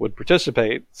 would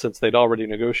participate since they'd already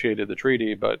negotiated the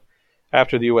treaty, but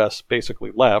after the U.S.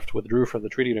 basically withdrew from the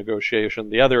treaty negotiation,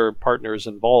 the other partners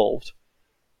involved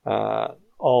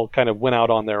all kind of went out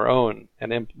on their own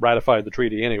and ratified the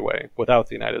treaty anyway, without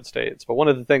the United States. But one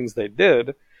of the things they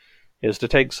did is to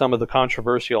take some of the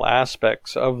controversial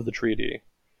aspects of the treaty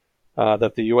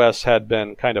that the U.S. had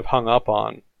been kind of hung up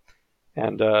on,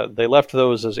 and they left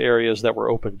those as areas that were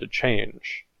open to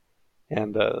change.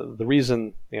 And the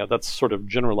reason, that's sort of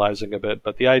generalizing a bit,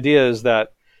 but the idea is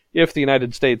that if the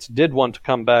United States did want to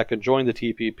come back and join the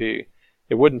TPP,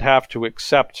 it wouldn't have to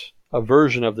accept a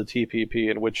version of the TPP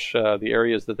in which the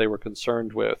areas that they were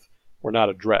concerned with were not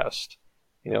addressed.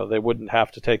 They wouldn't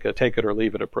have to take a take it or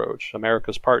leave it approach.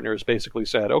 America's partners basically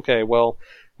said, okay, well,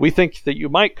 we think that you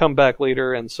might come back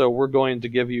later, and so we're going to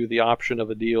give you the option of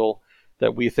a deal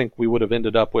that we think we would have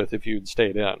ended up with if you'd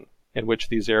stayed in which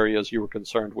these areas you were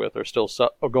concerned with are still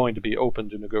are going to be open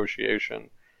to negotiation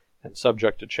and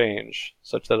subject to change,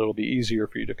 such that it'll be easier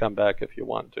for you to come back if you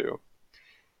want to.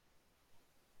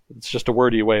 It's just a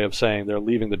wordy way of saying they're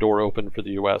leaving the door open for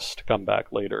the U.S. to come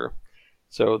back later.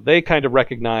 So they kind of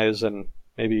recognize and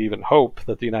maybe even hope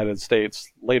that the United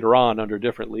States later on under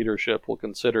different leadership will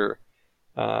consider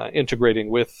integrating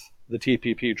with the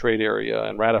TPP trade area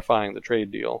and ratifying the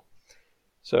trade deal.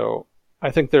 So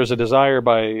I think there's a desire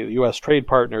by U.S. trade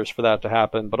partners for that to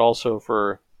happen, but also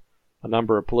for a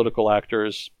number of political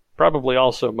actors, probably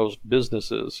also most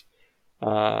businesses,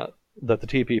 that the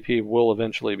TPP will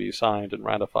eventually be signed and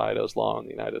ratified as law in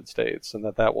the United States, and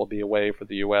that will be a way for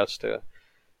the U.S. to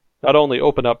not only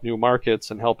open up new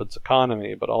markets and help its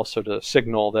economy, but also to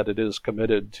signal that it is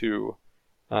committed to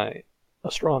a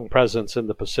strong presence in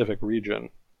the Pacific region.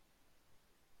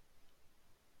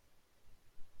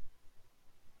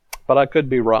 But I could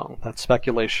be wrong. That's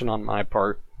speculation on my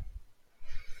part.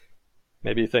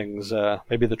 Maybe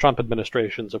maybe the Trump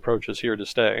administration's approach is here to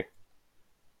stay.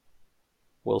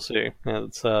 We'll see.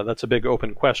 That's a big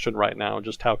open question right now,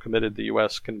 just how committed the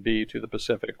U.S. can be to the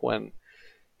Pacific when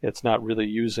it's not really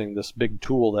using this big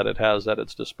tool that it has at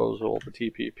its disposal, the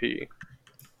TPP.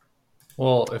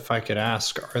 Well, if I could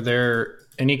ask, are there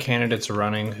any candidates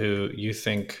running who you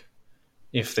think,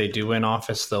 if they do win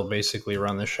office, they'll basically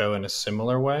run the show in a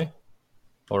similar way?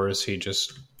 Or is he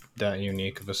just that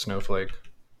unique of a snowflake?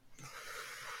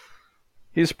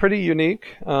 He's pretty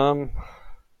unique.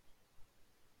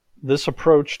 This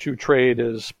approach to trade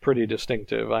is pretty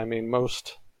distinctive. I mean,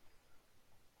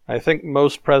 I think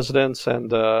most presidents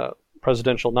and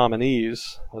presidential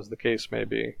nominees, as the case may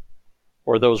be,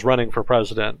 or those running for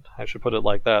president, I should put it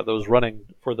like that, those running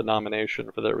for the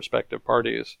nomination for their respective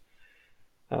parties,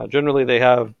 generally they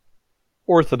have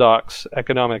orthodox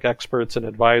economic experts and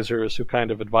advisors who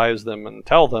kind of advise them and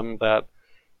tell them that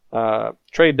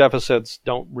trade deficits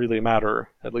don't really matter,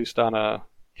 at least on a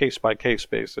case-by-case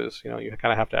basis. You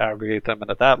kind of have to aggregate them,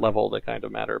 and at that level they kind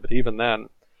of matter. But even then,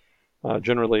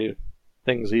 generally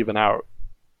things even out.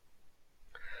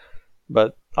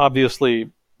 But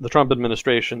obviously the Trump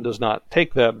administration does not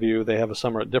take that view. They have a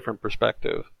somewhat different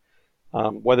perspective.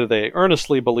 Whether they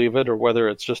earnestly believe it or whether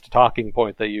it's just a talking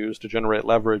point they use to generate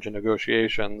leverage in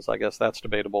negotiations, I guess that's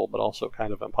debatable, but also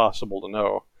kind of impossible to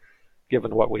know,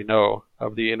 given what we know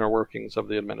of the inner workings of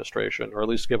the administration, or at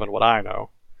least given what I know.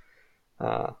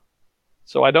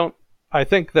 So I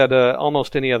think that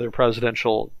almost any other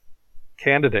presidential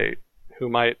candidate who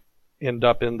might end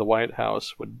up in the White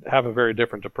House would have a very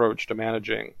different approach to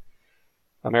managing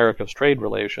America's trade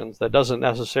relations. That doesn't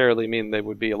necessarily mean they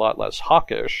would be a lot less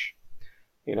hawkish.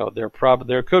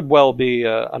 There could well be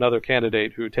another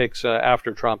candidate who takes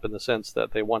after Trump in the sense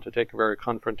that they want to take a very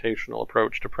confrontational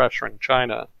approach to pressuring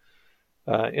China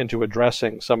into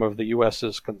addressing some of the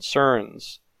U.S.'s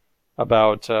concerns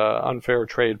about unfair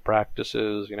trade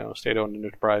practices, state-owned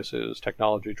enterprises,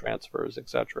 technology transfers,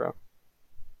 etc.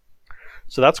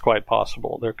 So that's quite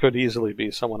possible. There could easily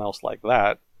be someone else like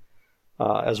that,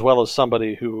 as well as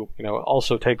somebody who,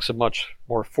 also takes a much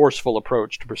more forceful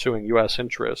approach to pursuing U.S.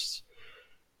 interests.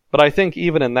 But I think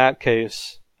even in that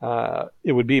case,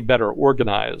 it would be better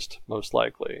organized, most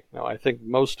likely. I think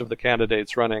most of the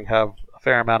candidates running have a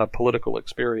fair amount of political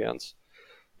experience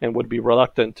and would be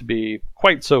reluctant to be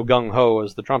quite so gung-ho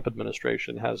as the Trump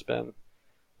administration has been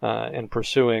in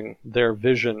pursuing their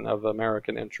vision of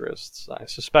American interests. I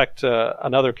suspect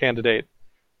another candidate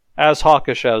as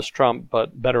hawkish as Trump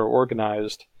but better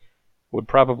organized would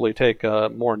probably take a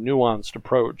more nuanced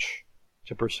approach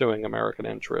to pursuing American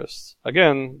interests.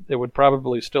 Again, it would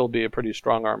probably still be a pretty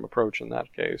strong-arm approach in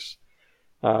that case,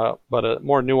 but a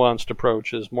more nuanced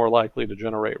approach is more likely to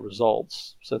generate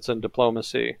results, since in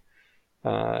diplomacy,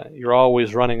 you're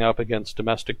always running up against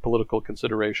domestic political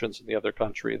considerations in the other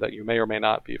country that you may or may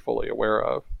not be fully aware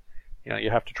of.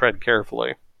 You have to tread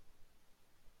carefully.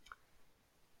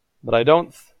 But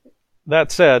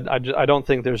that said, I don't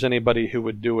think there's anybody who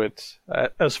would do it.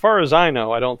 As far as I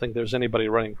know, I don't think there's anybody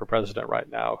running for president right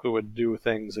now who would do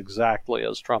things exactly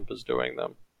as Trump is doing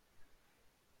them.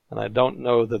 And I don't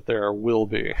know that there will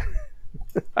be.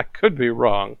 I could be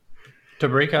wrong. To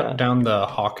break down the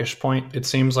hawkish point, it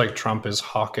seems like Trump is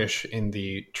hawkish in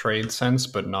the trade sense,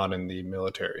 but not in the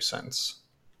military sense.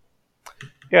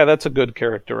 Yeah, that's a good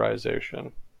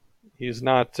characterization. He's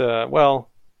not, I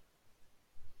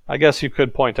guess you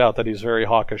could point out that he's very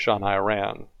hawkish on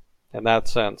Iran. In that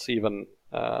sense, even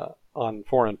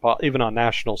even on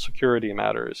national security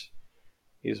matters,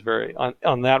 he's very,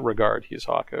 on that regard, he's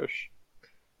hawkish.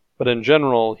 But in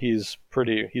general, he's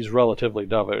relatively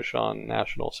dovish on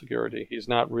national security. He's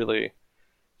not really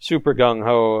super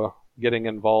gung-ho getting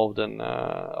involved in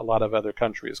a lot of other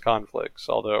countries' conflicts,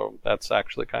 although that's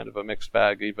actually kind of a mixed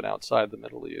bag even outside the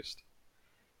Middle East.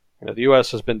 The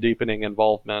U.S. has been deepening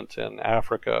involvement in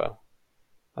Africa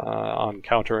on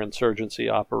counterinsurgency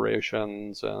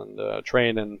operations and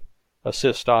train and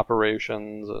assist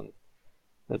operations, and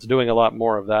it's doing a lot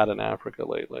more of that in Africa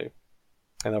lately.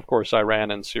 And of course, Iran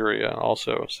and Syria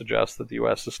also suggest that the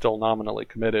U.S. is still nominally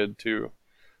committed to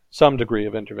some degree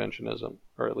of interventionism,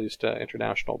 or at least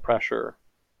international pressure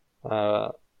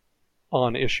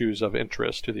on issues of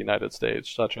interest to the United States,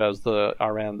 such as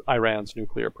Iran's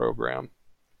nuclear program.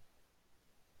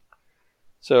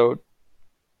 So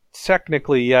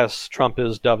technically, yes, Trump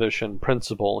is dovish in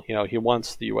principle. He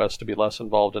wants the U.S. to be less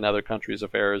involved in other countries'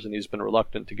 affairs, and he's been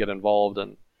reluctant to get involved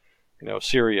in,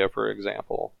 Syria, for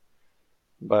example.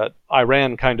 But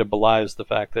Iran kind of belies the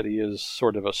fact that he is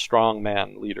sort of a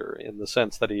strongman leader, in the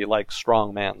sense that he likes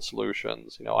strongman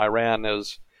solutions. Iran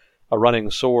is a running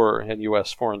sore in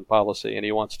U.S. foreign policy, and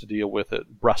he wants to deal with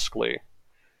it brusquely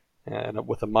and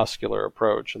with a muscular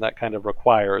approach, and that kind of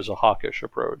requires a hawkish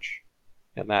approach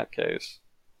in that case.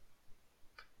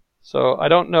 So I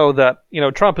don't know that,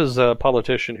 Trump is a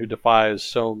politician who defies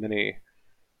so many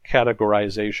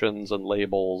categorizations and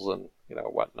labels and,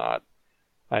 whatnot.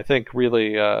 I think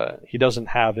really he doesn't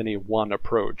have any one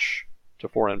approach to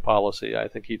foreign policy. I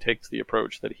think he takes the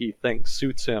approach that he thinks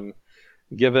suits him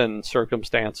given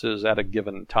circumstances at a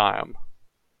given time.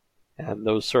 And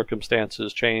those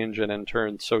circumstances change, and in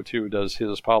turn, so too does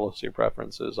his policy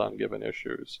preferences on given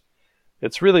issues.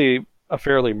 It's really a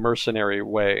fairly mercenary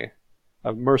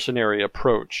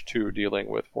approach to dealing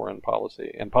with foreign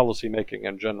policy and policy making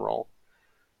in general.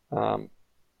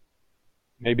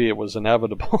 Maybe it was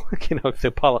inevitable.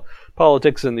 The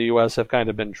politics in the U.S. have kind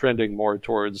of been trending more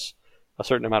towards a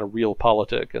certain amount of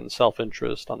realpolitik and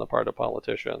self-interest on the part of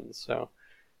politicians. So,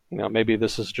 maybe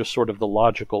this is just sort of the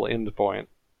logical end point.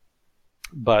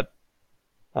 But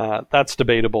That's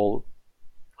debatable,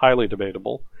 highly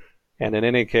debatable. And in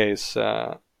any case,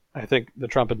 I think the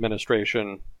Trump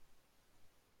administration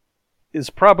is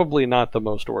probably not the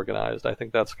most organized. I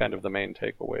think that's kind of the main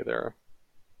takeaway there.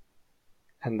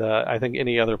 And I think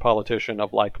any other politician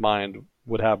of like mind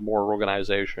would have more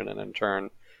organization, and in turn,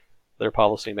 their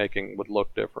policy making would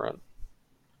look different.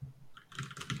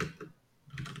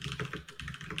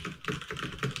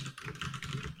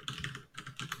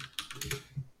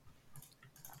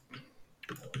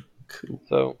 Cool.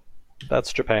 So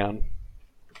that's Japan.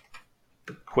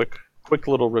 Quick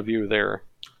little review there.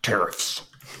 Tariffs.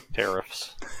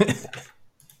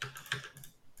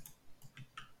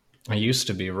 I used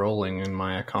to be rolling in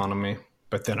my economy,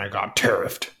 but then I got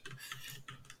tariffed.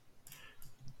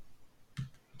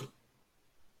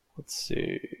 Let's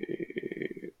see.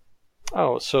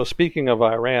 Oh, so speaking of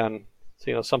Iran,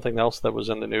 something else that was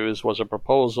in the news was a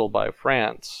proposal by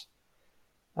France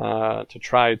to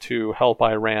try to help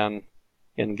Iran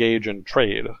engage in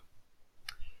trade.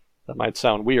 That might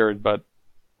sound weird, but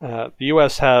the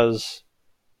U.S. has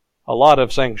a lot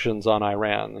of sanctions on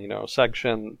Iran.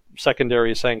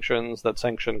 Secondary sanctions that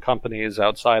sanction companies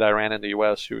outside Iran and the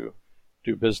U.S. who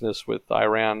do business with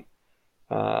Iran.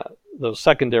 Those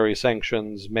secondary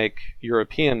sanctions make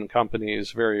European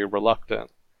companies very reluctant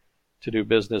to do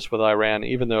business with Iran,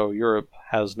 even though Europe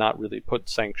has not really put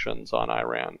sanctions on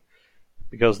Iran,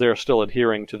 because they're still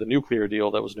adhering to the nuclear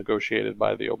deal that was negotiated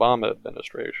by the Obama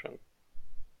administration.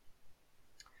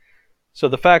 So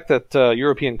the fact that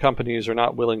European companies are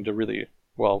not willing to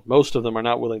most of them are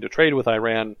not willing to trade with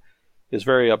Iran is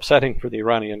very upsetting for the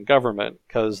Iranian government,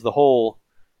 because the whole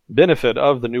benefit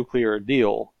of the nuclear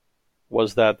deal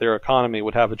was that their economy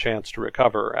would have a chance to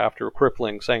recover after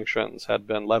crippling sanctions had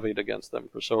been levied against them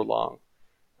for so long,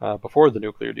 before the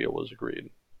nuclear deal was agreed.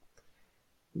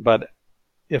 But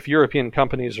if European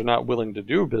companies are not willing to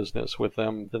do business with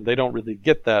them, then they don't really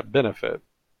get that benefit.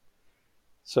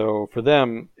 So for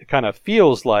them, it kind of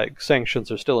feels like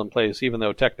sanctions are still in place, even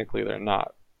though technically they're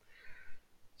not.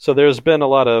 So there's been a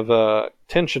lot of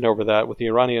tension over that, with the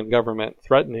Iranian government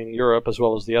threatening Europe as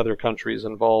well as the other countries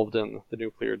involved in the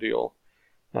nuclear deal,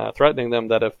 threatening them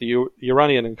that if the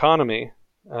Iranian economy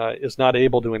is not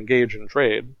able to engage in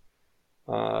trade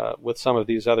with some of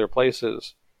these other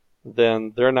places,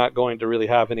 then they're not going to really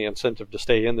have any incentive to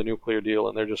stay in the nuclear deal,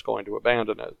 and they're just going to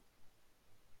abandon it.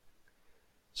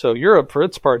 So Europe, for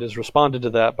its part, has responded to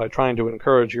that by trying to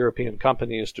encourage European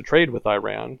companies to trade with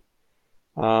Iran,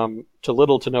 to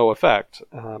little to no effect.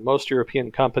 Most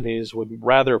European companies would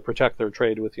rather protect their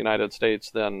trade with the United States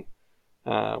than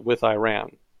with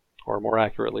Iran, or more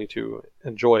accurately, to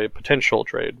enjoy potential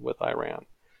trade with Iran.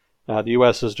 The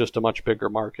U.S. is just a much bigger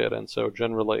market, and so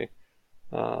generally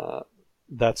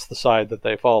that's the side that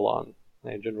they fall on.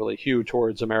 They generally hew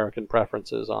towards American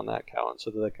preferences on that count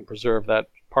so that they can preserve that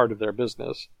part of their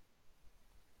business.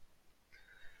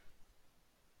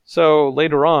 So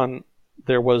later on,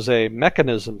 there was a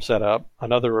mechanism set up,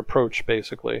 another approach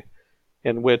basically,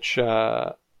 in which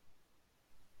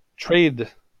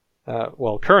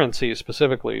currency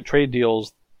specifically, trade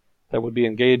deals that would be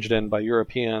engaged in by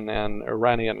European and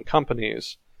Iranian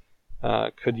companies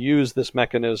could use this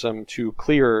mechanism to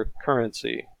clear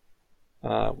currency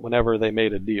whenever they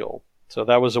made a deal. So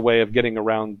that was a way of getting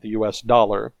around the US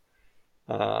dollar.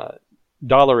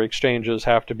 Dollar exchanges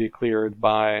have to be cleared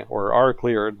by, or are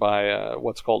cleared by,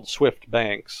 what's called SWIFT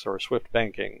banks, or SWIFT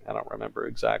banking. I don't remember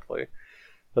exactly.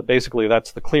 But basically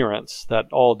that's the clearance that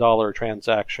all dollar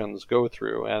transactions go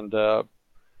through. And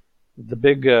the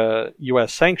big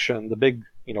U.S. sanction, the big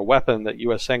weapon that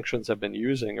U.S. sanctions have been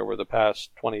using over the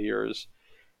past 20 years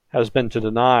has been to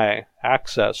deny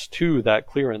access to that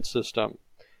clearance system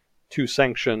to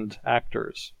sanctioned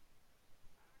actors.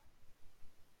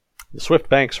 The SWIFT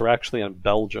banks are actually in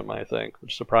Belgium, I think,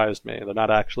 which surprised me. They're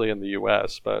not actually in the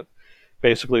U.S., but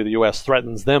basically the U.S.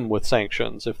 threatens them with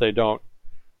sanctions if they don't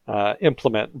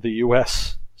implement the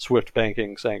U.S. SWIFT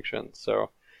banking sanctions.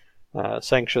 So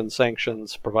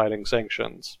sanctions, providing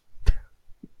sanctions.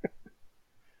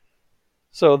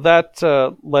 So that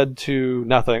led to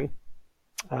nothing.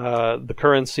 The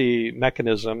currency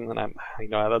mechanism, and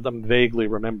I'm vaguely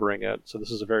remembering it, so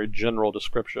this is a very general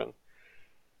description.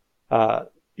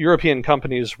 European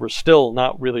companies were still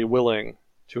not really willing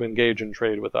to engage in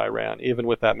trade with Iran, even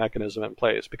with that mechanism in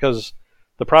place, because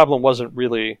the problem wasn't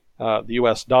really the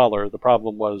U.S. dollar. The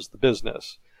problem was the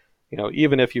business.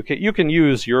 Even if you can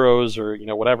use euros or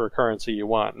whatever currency you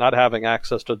want, not having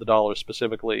access to the dollar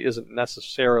specifically isn't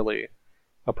necessarily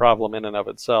a problem in and of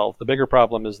itself. The bigger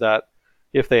problem is that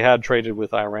if they had traded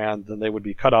with Iran, then they would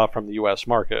be cut off from the U.S.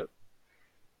 market.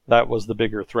 That was the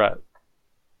bigger threat.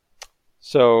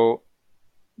 So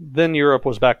then Europe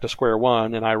was back to square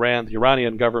one, and the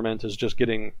Iranian government is just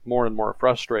getting more and more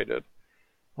frustrated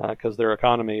because their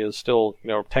economy is still,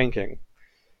 tanking.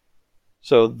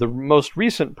 So the most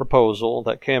recent proposal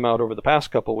that came out over the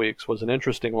past couple of weeks was an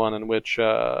interesting one in which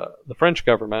the French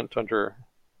government under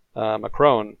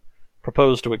Macron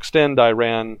proposed to extend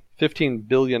Iran $15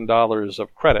 billion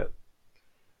of credit.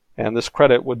 And this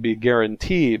credit would be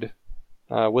guaranteed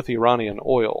with Iranian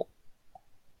oil.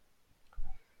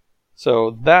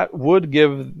 So that would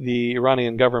give the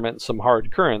Iranian government some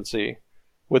hard currency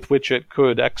with which it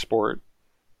could export.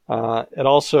 It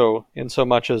also, in so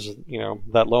much as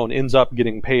that loan ends up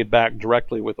getting paid back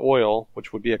directly with oil,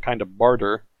 which would be a kind of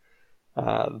barter,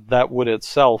 that would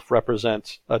itself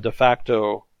represent a de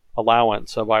facto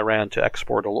allowance of Iran to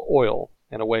export oil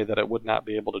in a way that it would not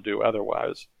be able to do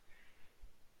otherwise.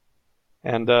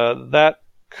 And that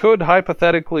could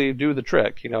hypothetically do the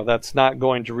trick. That's not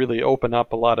going to really open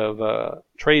up a lot of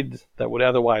trade that would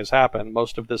otherwise happen.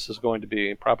 Most of this is going to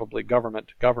be probably government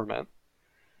to government.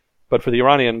 But for the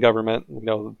Iranian government,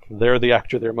 they're the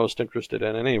actor they're most interested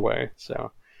in anyway.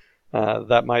 So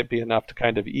that might be enough to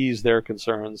kind of ease their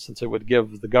concerns, since it would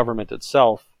give the government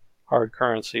itself hard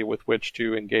currency with which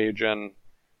to engage in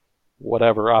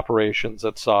whatever operations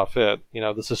it saw fit.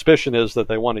 The suspicion is that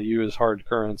they want to use hard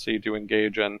currency to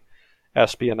engage in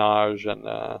espionage and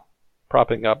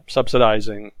propping up,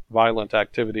 subsidizing violent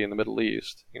activity in the Middle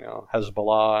East.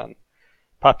 Hezbollah and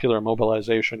popular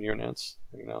mobilization units.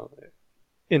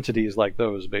 Entities like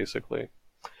those, basically.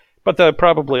 But they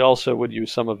probably also would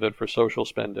use some of it for social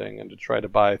spending and to try to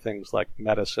buy things like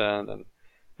medicine and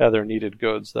other needed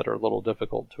goods that are a little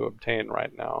difficult to obtain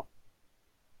right now.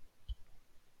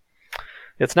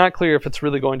 It's not clear if it's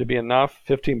really going to be enough.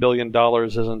 $15 billion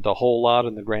isn't a whole lot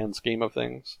in the grand scheme of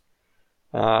things.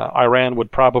 Iran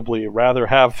would probably rather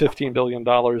have $15 billion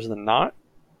than not,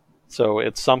 so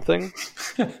it's something.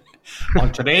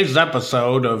 On today's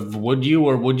episode of Would You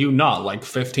or Would You Not Like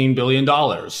 $15 billion?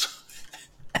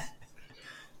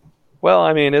 Well,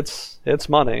 I mean, it's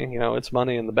money. It's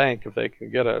money in the bank if they can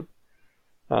get it.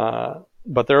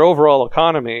 But their overall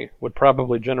economy would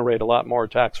probably generate a lot more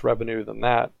tax revenue than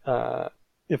that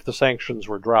if the sanctions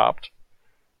were dropped.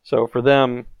 So for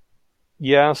them,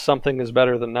 yeah, something is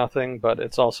better than nothing, but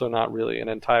it's also not really an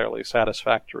entirely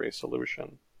satisfactory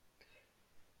solution.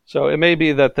 So it may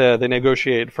be that they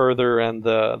negotiate further and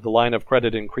the line of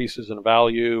credit increases in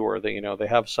value, or they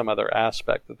have some other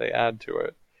aspect that they add to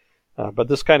it. But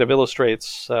this kind of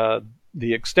illustrates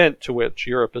the extent to which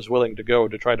Europe is willing to go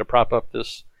to try to prop up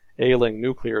this ailing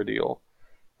nuclear deal.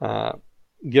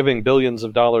 Giving billions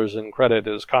of dollars in credit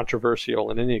is controversial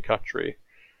in any country.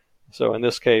 So in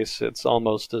this case, it's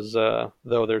almost as though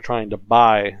they're trying to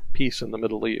buy peace in the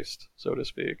Middle East, so to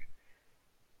speak.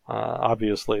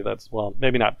 Obviously, that's,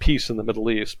 maybe not peace in the Middle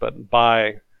East, but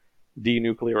buy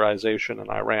denuclearization in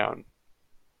Iran.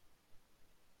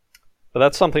 But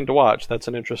that's something to watch. That's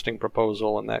an interesting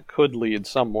proposal, and that could lead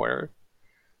somewhere.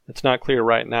 It's not clear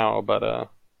right now, but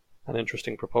an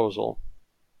interesting proposal.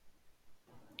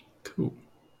 Cool.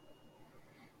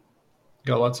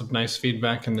 Got lots of nice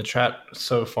feedback in the chat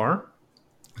so far.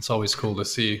 It's always cool to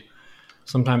see.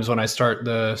 Sometimes when I start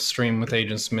the stream with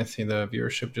Agent Smith, the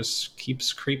viewership just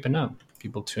keeps creeping up.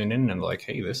 People tune in and like,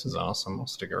 hey, this is awesome. I'll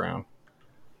stick around.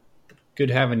 Good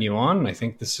having you on. I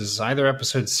think this is either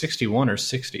episode 61 or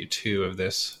 62 of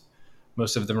this.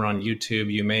 Most of them are on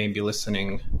YouTube. You may be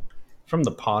listening from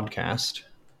the podcast.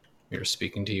 We are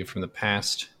speaking to you from the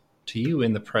past, to you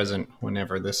in the present,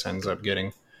 whenever this ends up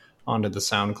getting onto the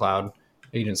SoundCloud.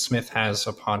 Agent Smith has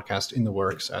a podcast in the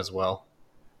works as well.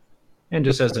 And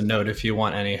just as a note, if you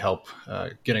want any help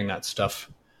getting that stuff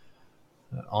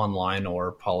online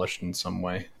or polished in some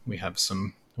way, we have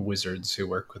some wizards who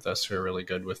work with us who are really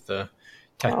good with the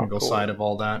technical side of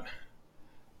all that.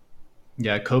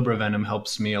 Yeah, Cobra Venom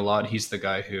helps me a lot. He's the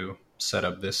guy who set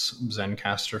up this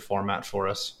Zencaster format for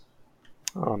us.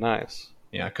 Oh, nice.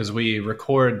 Yeah, because we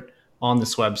record on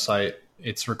this website.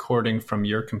 It's recording from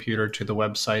your computer to the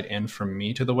website and from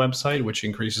me to the website, which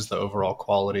increases the overall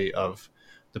quality of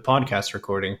the podcast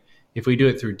recording. If we do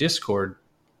it through Discord,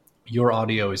 your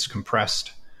audio is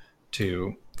compressed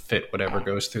to fit whatever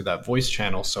goes through that voice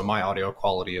channel. So my audio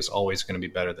quality is always going to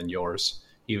be better than yours,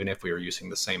 even if we were using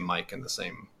the same mic and the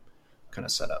same kind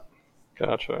of setup.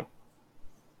 Gotcha.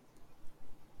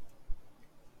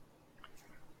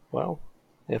 Well,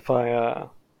 if I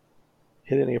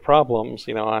hit any problems,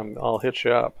 I'll hit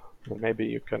you up, and maybe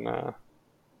you can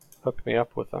hook me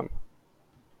up with them.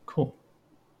 Cool.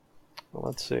 Well,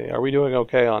 let's see. Are we doing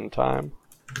okay on time?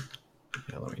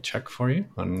 Yeah, let me check for you.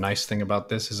 A nice thing about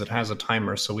this is it has a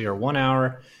timer, so we are 1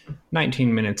 hour,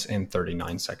 19 minutes, and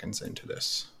 39 seconds into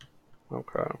this.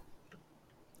 Okay.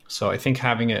 So I think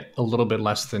having it a little bit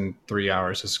less than 3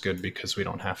 hours is good because we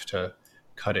don't have to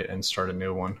cut it and start a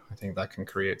new one. I think that can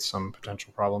create some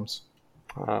potential problems.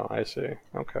 Oh, I see.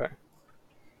 Okay.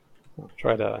 I'll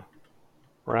try to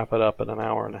wrap it up in an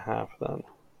hour and a half then.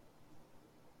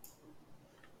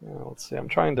 Let's see. I'm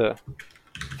trying to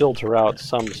filter out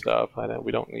some stuff. I know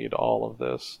we don't need all of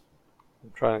this.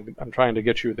 I'm trying to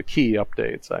get you the key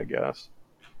updates, I guess.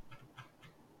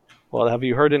 Well, have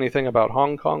you heard anything about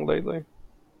Hong Kong lately?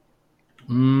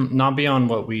 Not beyond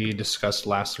what we discussed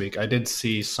last week. I did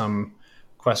see some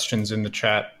questions in the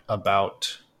chat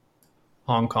about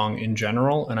Hong Kong in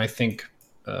general, and I think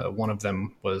one of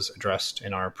them was addressed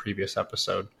in our previous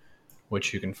episode,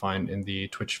 which you can find in the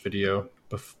Twitch video,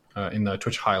 in the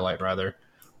Twitch highlight rather,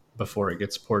 before it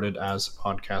gets ported as a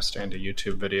podcast and a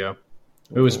YouTube video.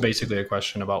 It was basically a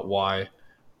question about why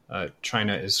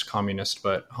China is communist,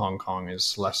 but Hong Kong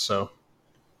is less so.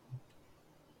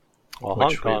 Well,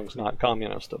 Hong Kong's not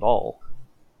communist at all.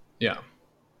 Yeah.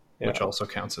 Which also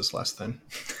counts as less than.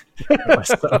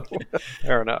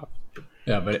 Fair enough.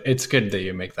 Yeah, but it's good that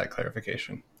you make that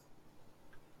clarification.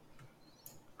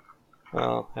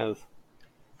 Well,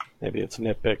 maybe it's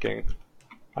nitpicking.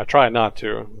 I try not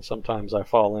to. Sometimes I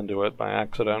fall into it by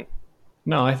accident.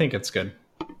 No, I think it's good.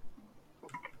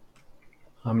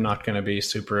 I'm not going to be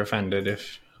super offended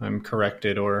if I'm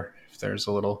corrected or if there's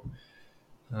a little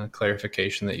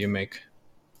clarification that you make.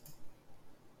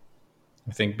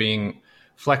 I think being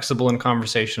flexible in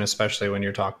conversation, especially when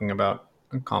you're talking about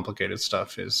complicated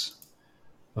stuff, is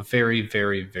a very,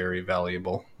 very, very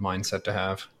valuable mindset to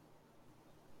have.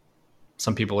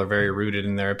 Some people are very rooted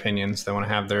in their opinions. They want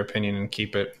to have their opinion and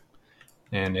keep it.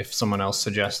 And if someone else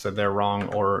suggests that they're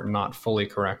wrong or not fully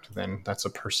correct, then that's a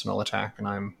personal attack, and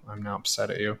I'm now upset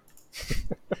at you.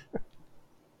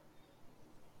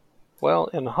 Well,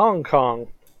 in Hong Kong,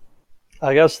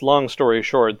 I guess long story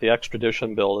short, the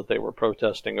extradition bill that they were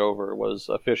protesting over was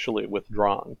officially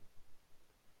withdrawn,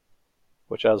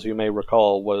 which, as you may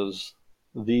recall, was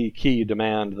the key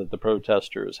demand that the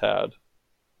protesters had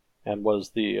and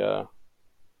was the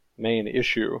main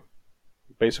issue,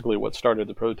 basically what started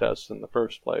the protests in the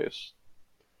first place.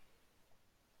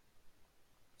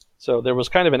 So there was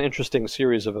kind of an interesting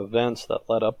series of events that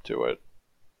led up to it.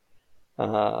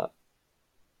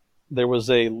 There was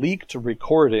a leaked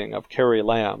recording of Carrie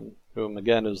Lam, whom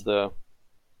again is the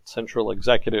central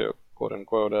executive, quote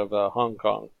unquote, of Hong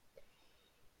Kong.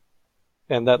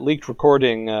 And that leaked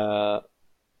recording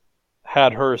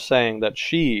had her saying that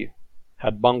she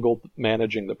had bungled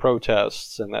managing the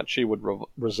protests and that she would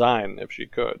resign if she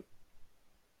could.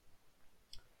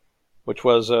 Which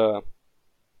was a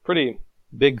pretty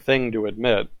big thing to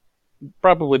admit.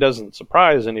 Probably doesn't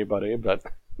surprise anybody, but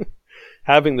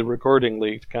having the recording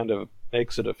leaked kind of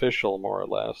makes it official, more or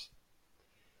less.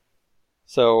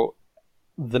 So,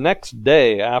 the next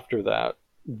day after that,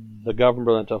 the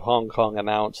government of Hong Kong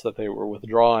announced that they were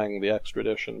withdrawing the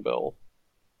extradition bill,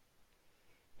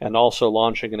 and also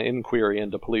launching an inquiry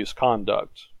into police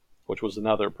conduct, which was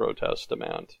another protest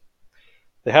demand.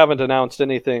 They haven't announced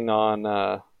anything on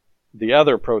the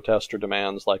other protester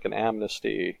demands, like an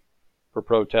amnesty for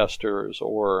protesters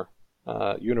or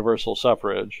universal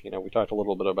suffrage. We talked a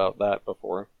little bit about that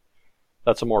before.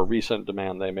 That's a more recent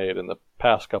demand they made in the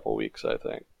past couple weeks, I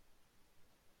think.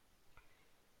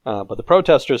 But the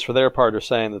protesters, for their part, are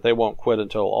saying that they won't quit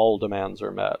until all demands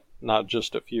are met, not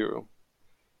just a few.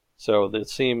 So it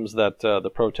seems that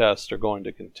the protests are going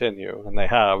to continue, and they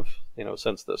have,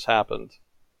 since this happened.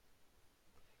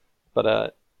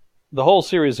 But the whole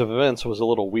series of events was a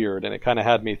little weird, and it kind of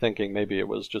had me thinking maybe it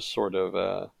was just sort of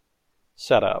a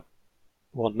setup.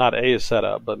 Well, not a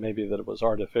setup, but maybe that it was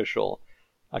artificial.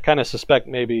 I kind of suspect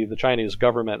maybe the Chinese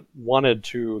government wanted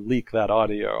to leak that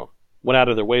audio, went out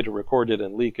of their way to record it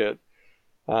and leak it,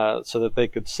 so that they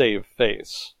could save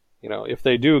face. If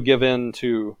they do give in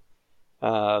to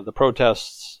the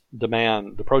protesters'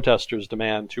 demand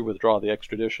to withdraw the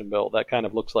extradition bill, that kind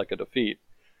of looks like a defeat.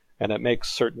 And it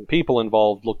makes certain people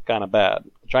involved look kind of bad.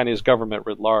 The Chinese government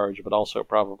writ large, but also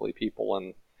probably people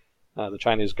in the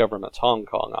Chinese government's Hong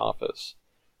Kong office.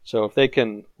 So if they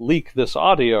can leak this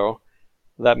audio,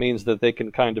 that means that they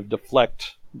can kind of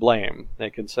deflect blame. They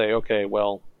can say, okay,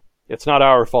 well, it's not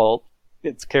our fault,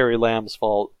 it's Carrie Lam's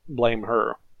fault, blame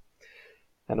her.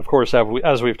 And of course,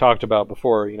 as we've talked about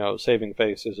before, saving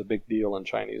face is a big deal in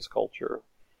Chinese culture.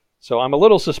 So I'm a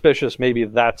little suspicious maybe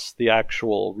that's the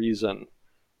actual reason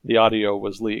the audio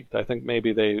was leaked. I think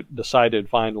maybe they decided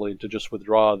finally to just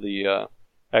withdraw the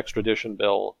extradition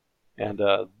bill And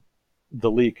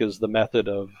the leak is the method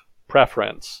of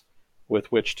preference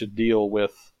with which to deal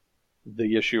with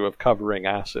the issue of covering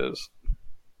asses.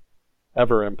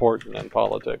 Ever important in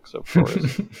politics, of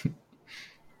course.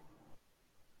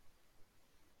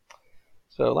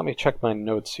 So let me check my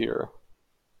notes here.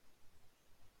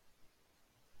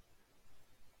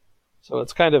 So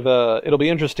it's kind of it'll be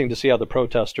interesting to see how the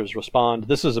protesters respond.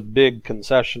 This is a big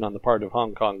concession on the part of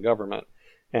Hong Kong government,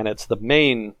 and it's the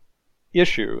main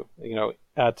issue.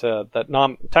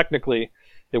 Technically,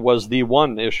 it was the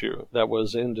one issue that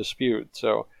was in dispute.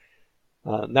 So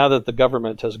now that the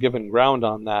government has given ground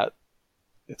on that,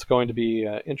 it's going to be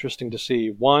interesting to see,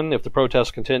 one, if the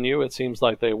protests continue. It seems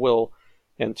like they will,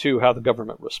 and two, how the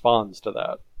government responds to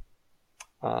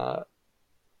that.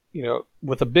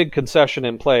 With a big concession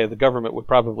in play, the government would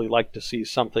probably like to see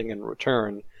something in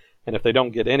return. And if they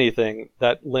don't get anything,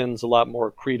 that lends a lot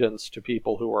more credence to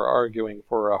people who are arguing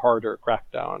for a harder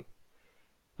crackdown.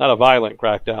 Not a violent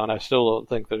crackdown. I still don't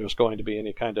think there's going to be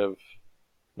any kind of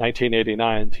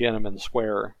 1989 Tiananmen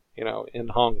Square, in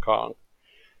Hong Kong.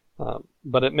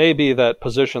 But it may be that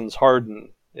positions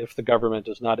harden if the government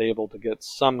is not able to get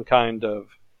some kind of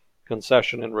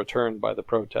concession in return by the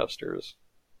protesters.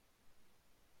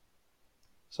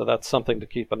 So that's something to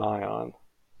keep an eye on.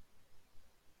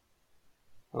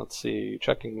 Let's see,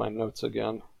 checking my notes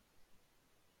again.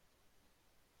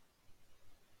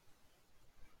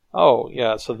 Oh,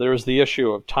 yeah, so there's the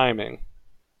issue of timing.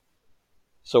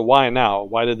 So why now?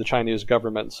 Why did the Chinese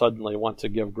government suddenly want to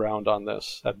give ground on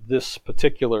this at this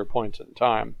particular point in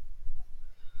time?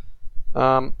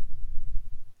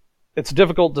 It's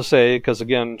difficult to say because,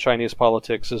 again, Chinese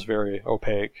politics is very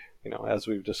opaque, as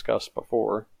we've discussed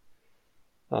before.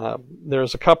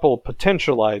 There's a couple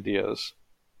potential ideas.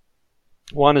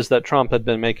 One is that Trump had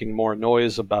been making more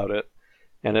noise about it,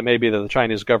 and it may be that the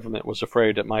Chinese government was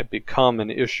afraid it might become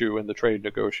an issue in the trade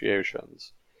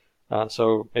negotiations.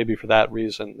 So maybe for that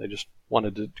reason, they just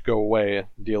wanted to go away and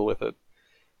deal with it.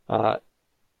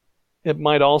 It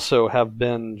might also have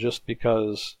been just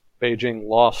because Beijing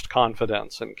lost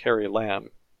confidence in Carrie Lam.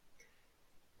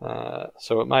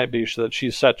 So it might be that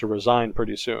she's set to resign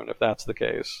pretty soon, if that's the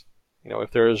case.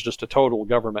 If there is just a total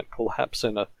government collapse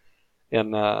in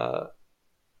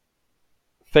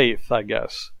faith, I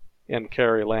guess, in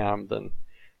Carrie Lam, then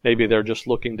maybe they're just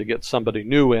looking to get somebody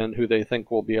new in who they think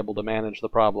will be able to manage the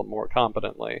problem more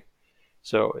competently.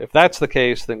 So if that's the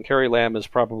case, then Carrie Lam is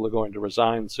probably going to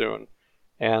resign soon,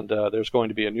 and there's going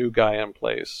to be a new guy in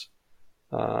place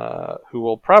who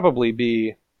will probably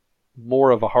be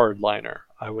more of a hardliner,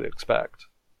 I would expect.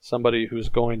 Somebody who's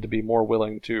going to be more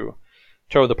willing to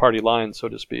toe the party line, so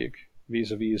to speak,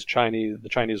 vis-a-vis the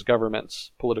Chinese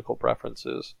government's political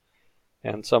preferences,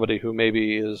 and somebody who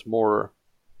maybe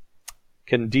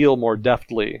can deal more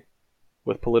deftly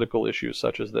with political issues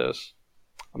such as this.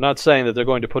 I'm not saying that they're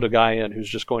going to put a guy in who's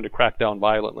just going to crack down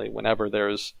violently whenever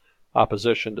there's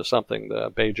opposition to something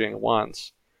that Beijing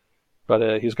wants,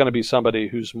 but he's going to be somebody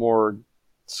who's more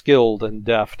skilled and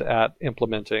deft at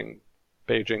implementing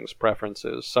Beijing's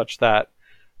preferences, such that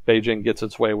Beijing gets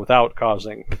its way without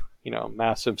causing,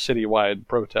 massive citywide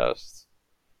protests.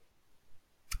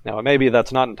 Now, maybe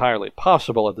that's not entirely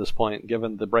possible at this point,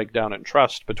 given the breakdown in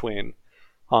trust between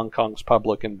Hong Kong's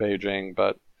public and Beijing,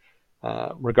 but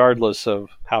regardless of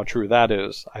how true that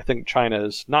is, I think China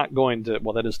is not going to,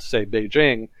 that is to say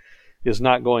Beijing, is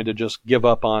not going to just give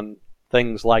up on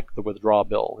things like the withdrawal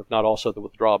bill, if not also the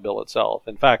withdrawal bill itself.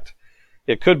 In fact,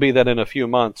 it could be that in a few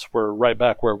months we're right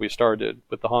back where we started,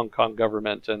 with the Hong Kong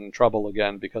government in trouble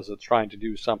again because it's trying to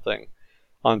do something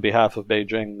on behalf of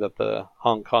Beijing that the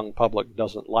Hong Kong public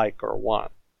doesn't like or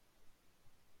want.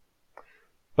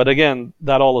 But again,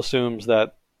 that all assumes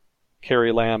that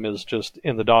Carrie Lam is just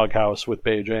in the doghouse with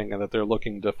Beijing and that they're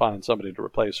looking to find somebody to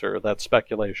replace her. That's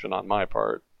speculation on my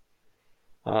part.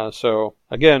 So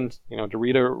again,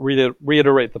 to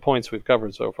reiterate the points we've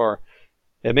covered so far,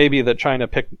 it may be that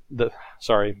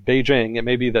Beijing. It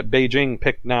may be that Beijing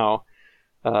picked now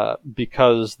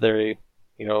because they,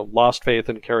 lost faith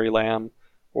in Carrie Lam,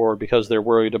 or because they're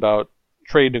worried about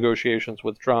trade negotiations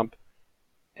with Trump.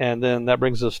 And then that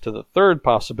brings us to the third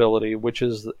possibility, which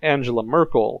is that Angela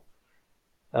Merkel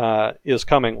is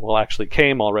coming. Well, actually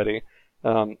came already.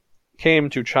 Came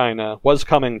to China. Was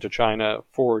coming to China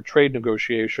for trade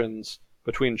negotiations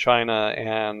between China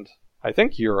and I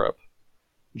think Europe.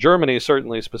 Germany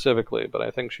certainly specifically, but I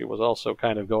think she was also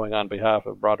kind of going on behalf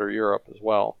of broader Europe as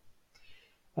well.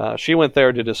 She went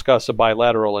there to discuss a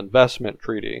bilateral investment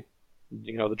treaty.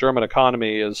 The German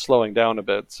economy is slowing down a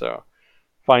bit, so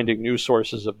finding new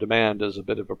sources of demand is a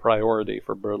bit of a priority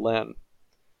for Berlin.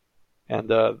 And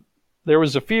there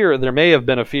was a fear, there may have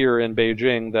been a fear in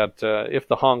Beijing that if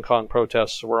the Hong Kong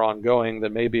protests were ongoing,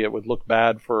 then maybe it would look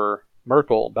bad for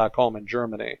Merkel back home in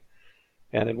Germany.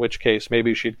 And in which case,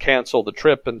 maybe she'd cancel the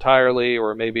trip entirely,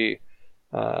 or maybe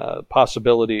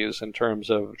possibilities in terms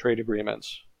of trade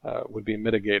agreements would be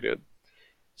mitigated.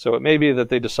 So it may be that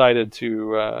they decided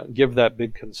to give that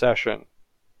big concession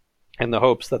in the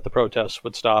hopes that the protests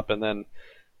would stop, and then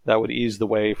that would ease the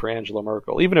way for Angela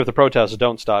Merkel. Even if the protests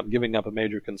don't stop, giving up a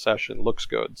major concession looks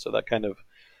good. So that kind of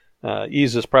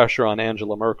eases pressure on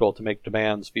Angela Merkel to make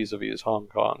demands vis-a-vis Hong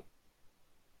Kong.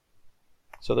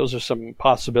 So those are some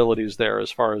possibilities there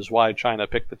as far as why China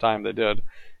picked the time they did.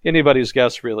 Anybody's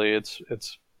guess, really. It's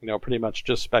pretty much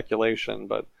just speculation,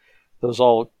 but those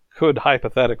all could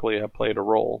hypothetically have played a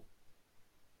role.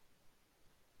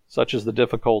 Such is the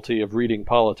difficulty of reading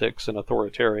politics in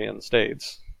authoritarian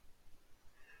states.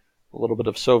 A little bit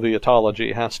of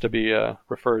Sovietology has to be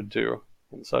referred to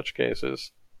in such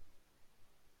cases.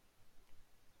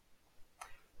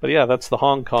 But yeah, that's the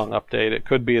Hong Kong update. It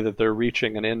could be that they're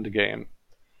reaching an end game,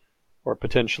 or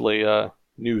potentially a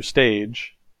new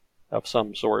stage of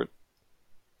some sort.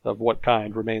 Of what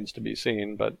kind remains to be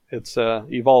seen, but it's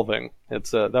evolving.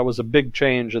 That was a big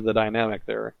change in the dynamic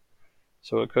there.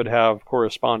 So it could have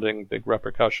corresponding big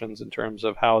repercussions in terms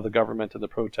of how the government and the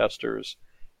protesters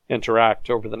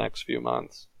interact over the next few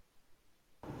months.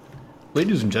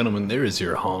 Ladies and gentlemen, there is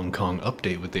your Hong Kong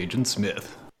update with Agent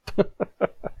Smith.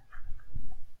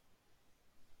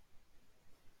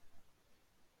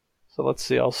 So let's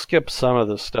see, I'll skip some of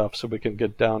this stuff so we can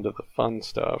get down to the fun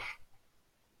stuff.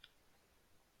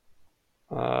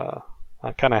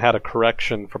 I kind of had a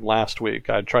correction from last week.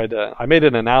 I made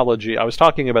an analogy. I was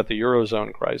talking about the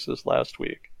Eurozone crisis last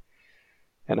week,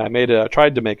 and I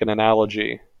tried to make an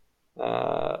analogy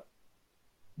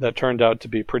that turned out to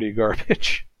be pretty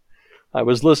garbage. I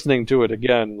was listening to it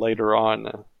again later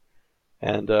on,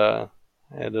 and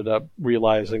ended up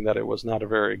realizing that it was not a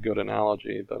very good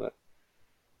analogy, but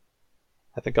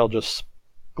I think I'll just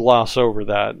gloss over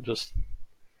that. Just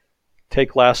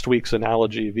take last week's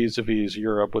analogy vis-a-vis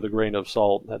Europe with a grain of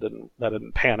salt. That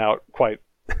didn't pan out quite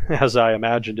as I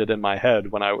imagined it in my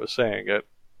head when I was saying it.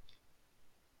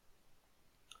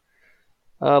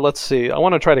 Let's see. I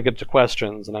want to try to get to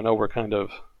questions, and I know we're kind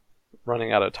of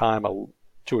running out of time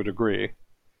to a degree.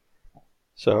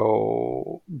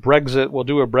 So Brexit, we'll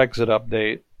do a Brexit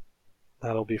update.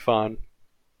 That'll be fun.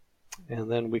 And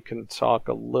then we can talk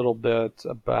a little bit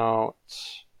about...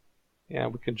 Yeah,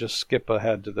 we can just skip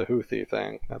ahead to the Houthi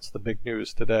thing. That's the big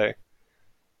news today.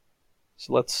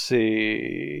 So let's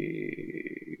see...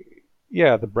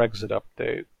 Yeah, the Brexit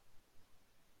update.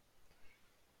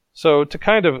 So to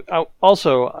kind of...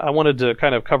 Also, I wanted to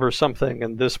kind of cover something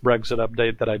in this Brexit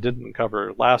update that I didn't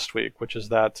cover last week, which is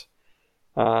that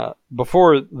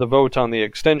before the vote on the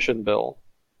extension bill,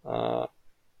 the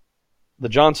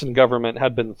Johnson government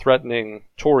had been threatening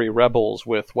Tory rebels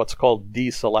with what's called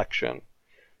deselection,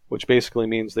 which basically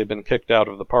means they've been kicked out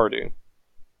of the party.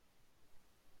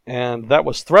 And that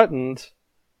was threatened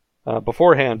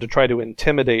beforehand to try to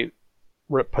intimidate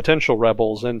potential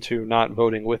rebels into not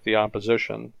voting with the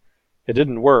opposition. It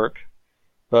didn't work,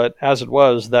 but as it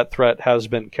was, that threat has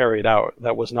been carried out.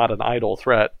 That was not an idle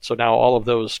threat. So now all of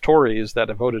those Tories that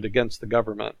have voted against the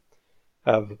government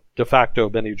have de facto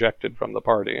been ejected from the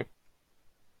party.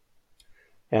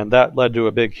 And that led to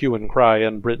a big hue and cry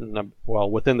in Britain,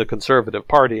 well, within the Conservative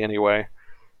Party anyway,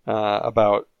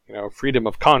 about freedom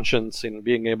of conscience and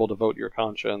being able to vote your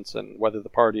conscience, and whether the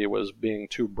party was being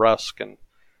too brusque and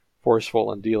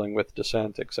forceful in dealing with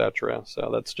dissent, etc. So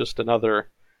that's just another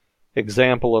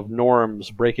example of norms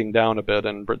breaking down a bit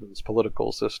in Britain's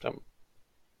political system.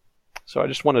 So I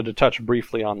just wanted to touch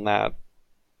briefly on that.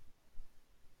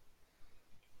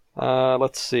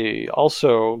 Let's see.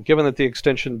 Also, given that the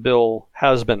extension bill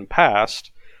has been passed,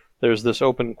 there's this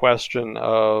open question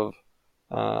of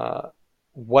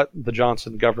what the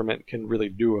Johnson government can really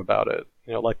do about it.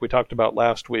 Like we talked about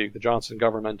last week, the Johnson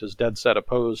government is dead set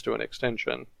opposed to an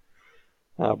extension.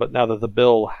 But now that the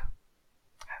bill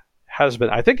has been,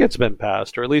 I think it's been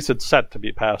passed, or at least it's set to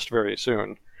be passed very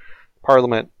soon.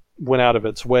 Parliament went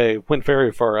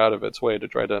very far out of its way to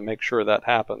try to make sure that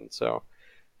happened. So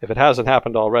if it hasn't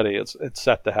happened already, it's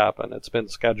set to happen. It's been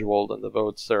scheduled, and the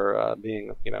votes are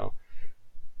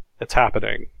it's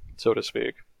happening, so to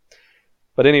speak.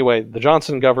 But anyway, the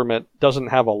Johnson government doesn't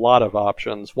have a lot of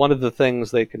options. One of the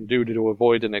things they can do to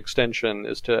avoid an extension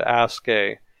is to ask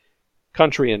a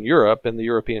country in Europe, in the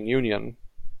European Union,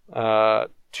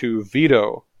 to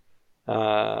veto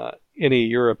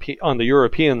any on the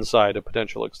European side a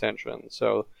potential extension.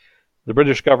 So the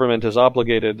British government is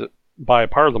obligated by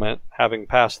Parliament, having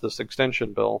passed this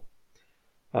extension bill,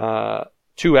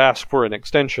 to ask for an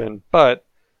extension, but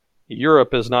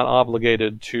Europe is not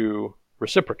obligated to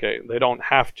reciprocate. They don't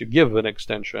have to give an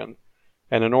extension.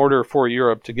 And in order for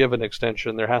Europe to give an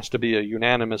extension, there has to be a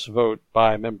unanimous vote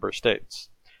by member states.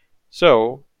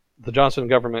 So the Johnson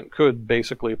government could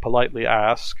basically politely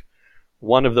ask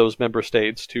one of those member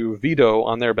states to veto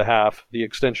on their behalf the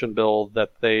extension bill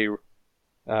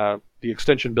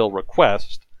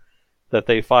request that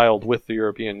they filed with the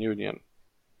European Union.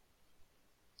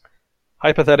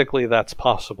 Hypothetically, that's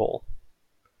possible,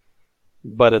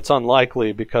 but it's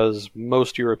unlikely because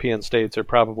most European states are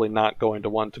probably not going to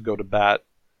want to go to bat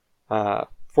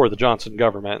for the Johnson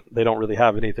government. They don't really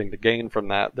have anything to gain from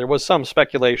that. There was some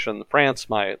speculation France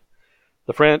might.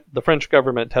 The French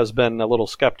government has been a little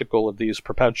skeptical of these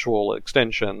perpetual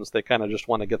extensions. They kind of just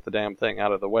want to get the damn thing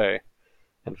out of the way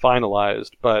and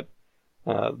finalized, but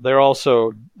they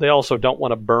also don't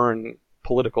want to burn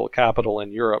political capital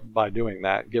in Europe by doing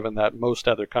that, given that most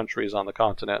other countries on the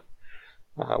continent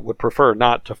would prefer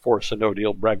not to force a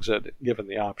no-deal Brexit given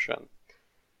the option.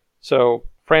 So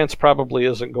France probably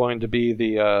isn't going to be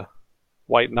the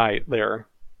white knight there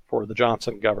for the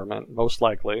Johnson government, most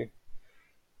likely.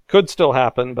 Could still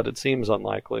happen, but it seems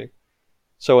unlikely.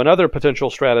 So another potential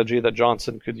strategy that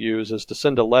Johnson could use is to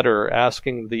send a letter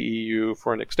asking the EU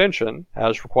for an extension,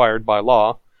 as required by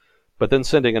law, but then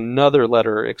sending another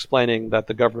letter explaining that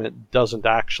the government doesn't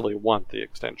actually want the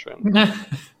extension.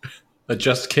 A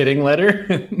just kidding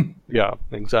letter? Yeah,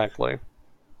 exactly.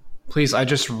 Please, I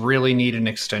just really need an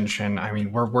extension. I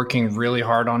mean, we're working really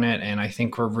hard on it, and I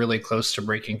think we're really close to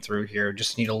breaking through here.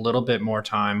 Just need a little bit more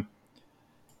time.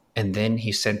 And then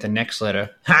he sent the next letter.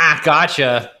 Ha!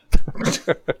 Gotcha!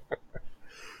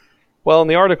 Well, in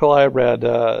the article I read,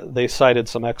 they cited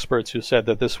some experts who said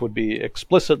that this would be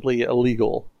explicitly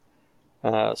illegal.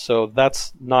 So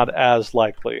that's not as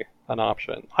likely an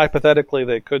option. Hypothetically,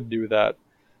 they could do that.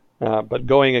 But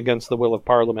going against the will of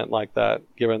Parliament like that,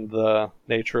 given the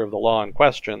nature of the law in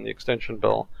question, the extension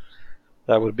bill,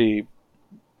 that would be,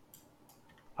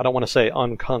 I don't want to say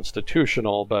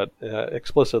unconstitutional, but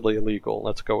explicitly illegal.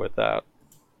 Let's go with that.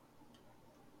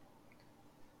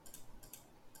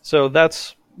 So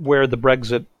that's where the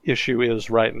Brexit issue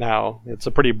is right now. It's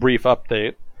a pretty brief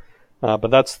update, but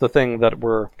that's the thing that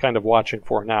we're kind of watching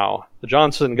for now. The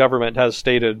Johnson government has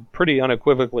stated pretty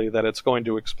unequivocally that it's going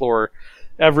to explore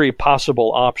every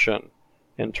possible option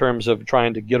in terms of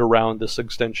trying to get around this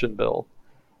extension bill.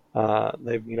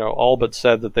 They've all but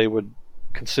said that they would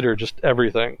consider just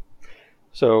everything.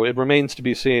 So it remains to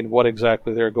be seen what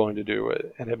exactly they're going to do,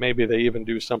 and maybe they even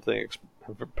do something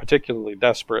particularly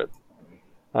desperate.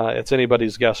 It's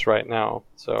anybody's guess right now.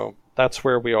 So that's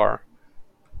where we are.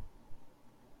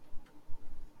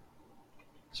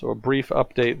 So a brief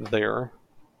update there.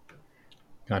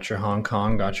 Got your Hong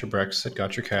Kong, got your Brexit,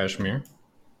 got your Kashmir.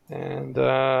 And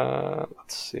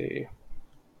let's see.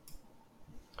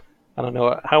 I don't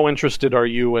know. How interested are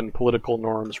you in political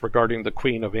norms regarding the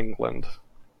Queen of England?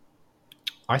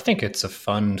 I think it's a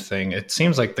fun thing. It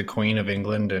seems like the Queen of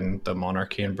England and the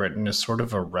monarchy in Britain is sort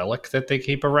of a relic that they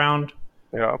keep around.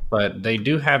 Yeah. But they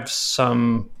do have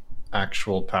some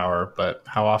actual power, but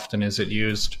how often is it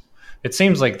used? It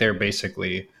seems like they're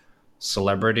basically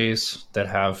celebrities that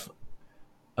have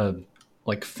a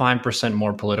 5%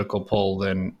 more political pull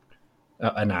than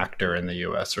an actor in the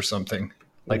US or something.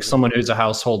 Like someone who's a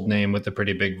household name with a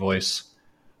pretty big voice.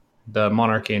 The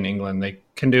monarchy in England, they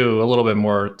can do a little bit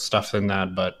more stuff than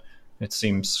that, but it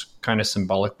seems kind of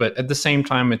symbolic. But at the same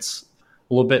time, it's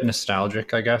a little bit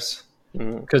nostalgic, I guess.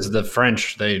 Because the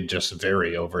French, they just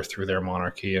very overthrew their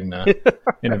monarchy in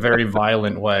a very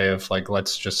violent way of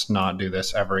let's just not do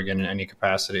this ever again in any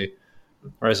capacity.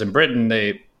 Whereas in Britain,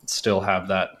 they still have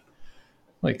that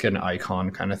an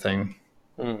icon kind of thing.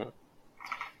 Well,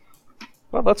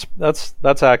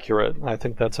 that's accurate. I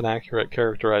think that's an accurate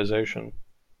characterization.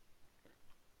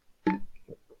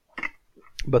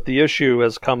 But the issue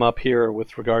has come up here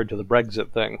with regard to the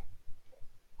Brexit thing.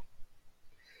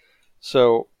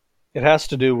 So it has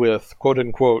to do with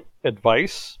quote-unquote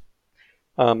advice.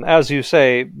 As you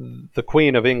say, the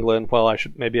Queen of England, well, I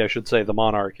should say the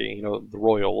monarchy, the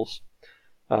royals,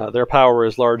 their power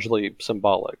is largely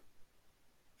symbolic.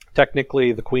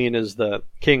 Technically, the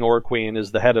king or queen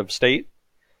is the head of state,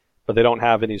 but they don't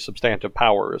have any substantive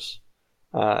powers.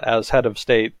 As head of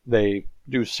state, they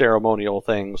do ceremonial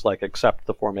things like accept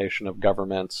the formation of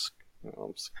governments,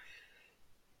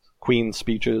 queen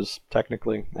speeches,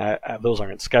 technically. Those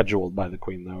aren't scheduled by the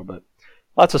queen, though, but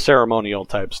lots of ceremonial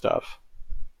type stuff.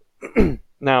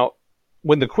 Now,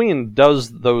 when the queen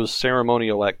does those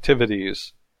ceremonial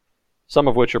activities, some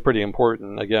of which are pretty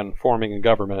important. Again, forming a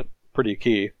government, pretty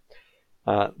key.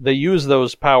 They use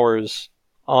those powers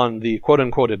on the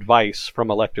quote-unquote advice from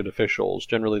elected officials,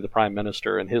 generally the prime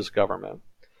minister and his government.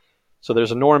 So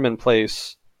there's a norm in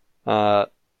place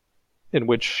in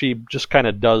which she just kind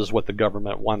of does what the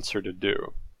government wants her to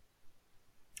do.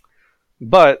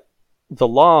 But the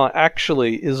law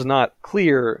actually is not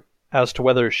clear as to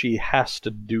whether she has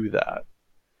to do that.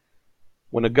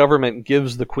 When a government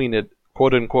gives the queen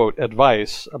quote-unquote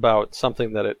advice about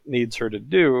something that it needs her to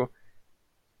do,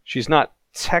 she's not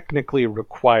technically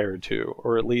required to,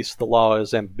 or at least the law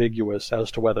is ambiguous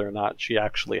as to whether or not she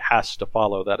actually has to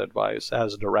follow that advice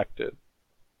as directed.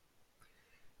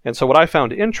 And so what I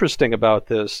found interesting about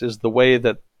this is the way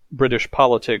that British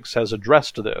politics has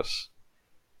addressed this.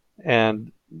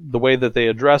 And the way that they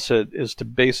address it is to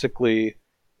basically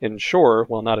ensure,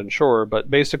 well, not ensure, but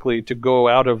basically to go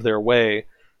out of their way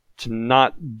to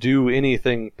not do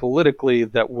anything politically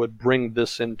that would bring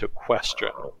this into question.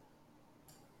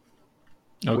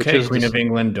 Okay, Queen of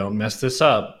England, don't mess this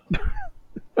up.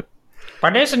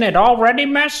 But isn't it already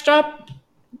messed up?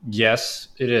 Yes,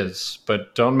 it is,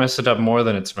 but don't mess it up more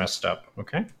than it's messed up,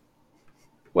 okay?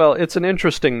 Well, it's an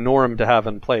interesting norm to have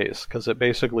in place, because it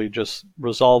basically just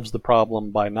resolves the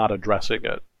problem by not addressing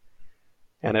it.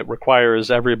 And it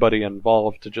requires everybody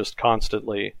involved to just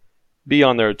constantly be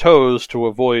on their toes to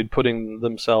avoid putting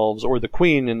themselves or the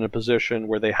Queen in a position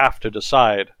where they have to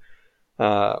decide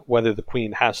whether the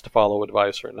Queen has to follow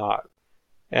advice or not.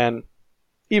 And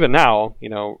even now,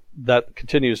 that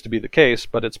continues to be the case,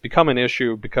 but it's become an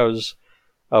issue because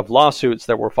of lawsuits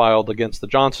that were filed against the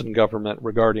Johnson government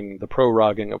regarding the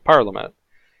proroguing of Parliament.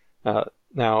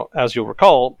 Now, as you'll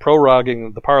recall,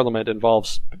 proroguing the Parliament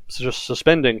involves just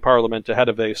suspending Parliament ahead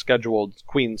of a scheduled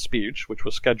Queen's speech, which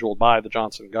was scheduled by the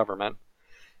Johnson government.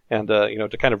 And,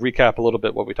 to kind of recap a little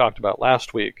bit what we talked about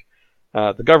last week,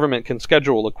 the government can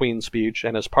schedule a Queen's speech,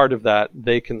 and as part of that,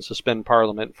 they can suspend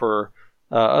Parliament for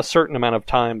a certain amount of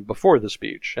time before the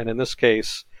speech. And in this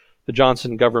case, the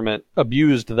Johnson government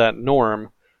abused that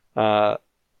norm,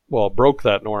 broke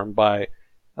that norm by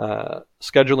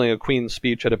scheduling a Queen's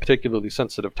speech at a particularly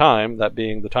sensitive time, that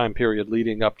being the time period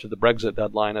leading up to the Brexit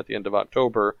deadline at the end of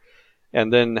October,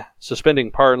 and then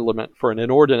suspending Parliament for an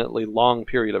inordinately long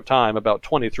period of time, about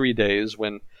 23 days,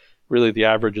 when really the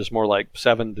average is more like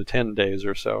 7 to 10 days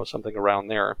or so, something around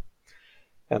there.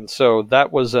 And so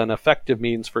that was an effective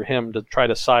means for him to try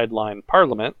to sideline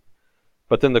Parliament.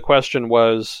 But then the question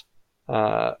was,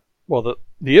 the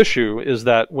issue is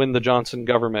that when the Johnson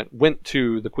government went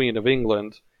to the Queen of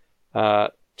England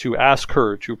to ask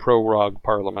her to prorogue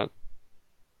Parliament,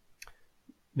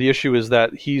 the issue is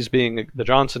that the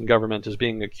Johnson government is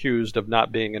being accused of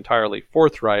not being entirely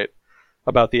forthright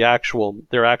about their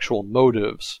actual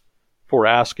motives for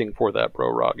asking for that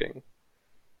proroguing.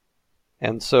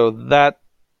 And so that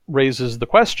raises the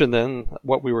question then,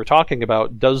 what we were talking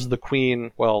about, does the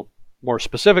Queen, more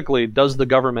specifically, does the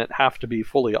government have to be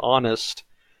fully honest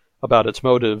about its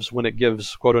motives when it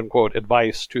gives quote-unquote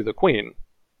advice to the Queen?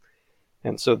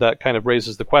 And so that kind of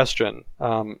raises the question.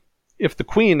 If the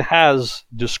Queen has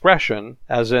discretion,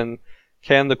 as in,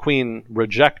 can the Queen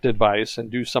reject advice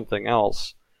and do something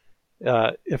else?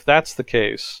 If that's the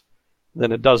case,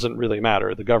 then it doesn't really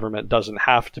matter. The government doesn't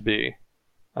have to be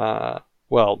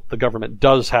the government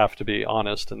does have to be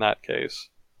honest in that case.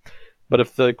 But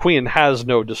if the Queen has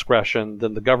no discretion,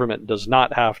 then the government does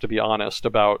not have to be honest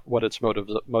about what its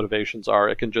motivations are.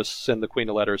 It can just send the Queen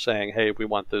a letter saying, hey, we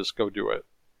want this, go do it.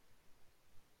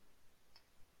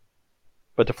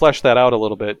 But to flesh that out a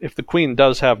little bit, if the Queen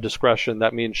does have discretion,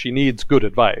 that means she needs good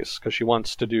advice, because she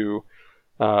wants to do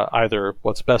either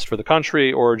what's best for the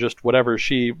country or just whatever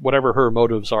her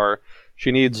motives are.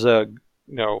 She needs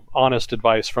honest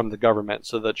advice from the government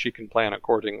so that she can plan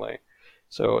accordingly.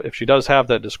 So if she does have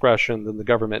that discretion, then the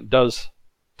government does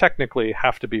technically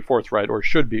have to be forthright, or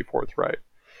should be forthright.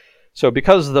 So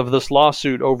because of this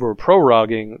lawsuit over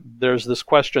proroguing, there's this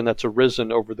question that's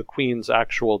arisen over the Queen's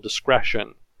actual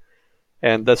discretion.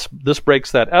 And this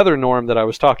breaks that other norm that I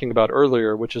was talking about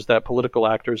earlier, which is that political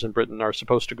actors in Britain are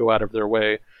supposed to go out of their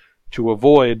way to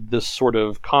avoid this sort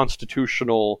of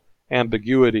constitutional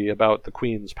ambiguity about the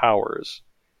Queen's powers.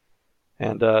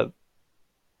 And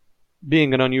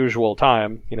being an unusual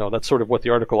time, that's sort of what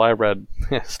the article I read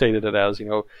stated it as.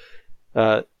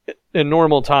 In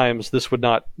normal times, this would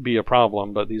not be a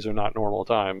problem, but these are not normal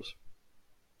times.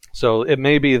 So it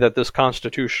may be that this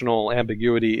constitutional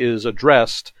ambiguity is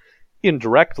addressed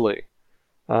indirectly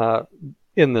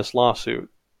in this lawsuit.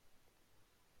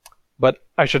 But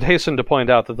I should hasten to point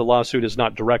out that the lawsuit is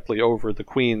not directly over the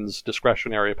Queen's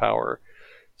discretionary power.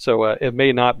 So it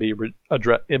may not be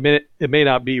it may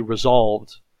not be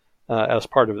resolved as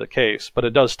part of the case, but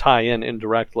it does tie in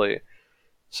indirectly.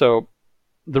 So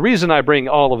the reason I bring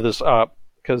all of this up,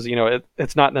 because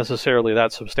it's not necessarily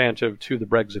that substantive to the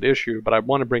Brexit issue, but I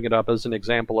want to bring it up as an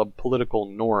example of political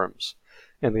norms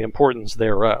and the importance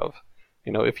thereof.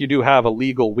 If you do have a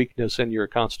legal weakness in your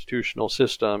constitutional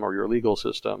system or your legal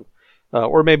system,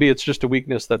 or maybe it's just a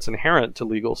weakness that's inherent to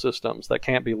legal systems that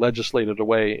can't be legislated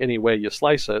away any way you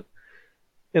slice it,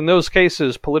 in those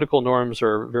cases, political norms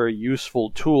are very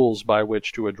useful tools by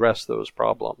which to address those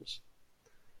problems.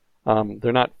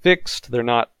 They're not fixed, they're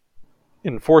not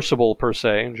enforceable per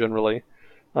se, generally,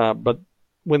 but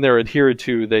when they're adhered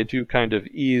to, they do kind of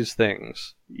ease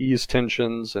things, ease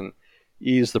tensions, and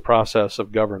ease the process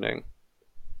of governing.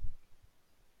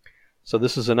 So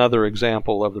this is another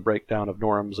example of the breakdown of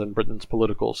norms in Britain's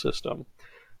political system.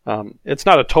 It's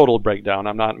not a total breakdown.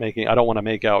 I don't want to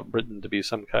make out Britain to be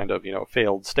some kind of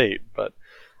failed state, but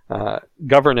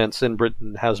governance in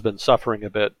Britain has been suffering a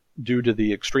bit due to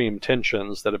the extreme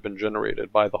tensions that have been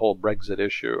generated by the whole Brexit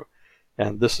issue,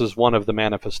 and this is one of the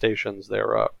manifestations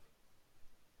thereof.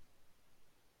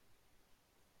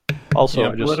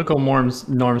 Also, political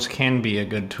norms can be a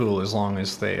good tool as long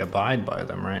as they abide by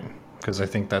them, right? Because I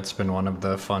think that's been one of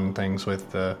the fun things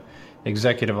with the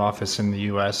executive office in the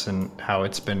U.S. and how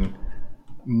it's been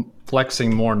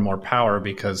flexing more and more power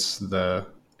because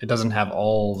it doesn't have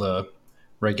all the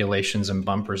regulations and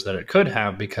bumpers that it could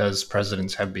have because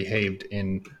presidents have behaved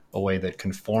in a way that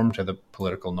conform to the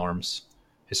political norms,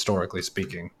 historically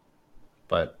speaking.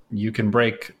 But you can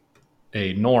break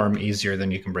a norm easier than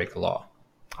you can break a law.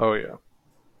 Oh, yeah.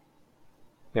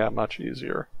 Yeah, much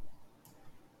easier.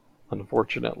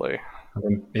 Unfortunately.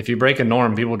 If you break a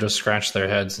norm, people just scratch their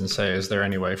heads and say, is there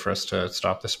any way for us to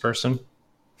stop this person?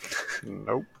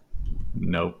 Nope.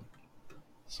 Nope.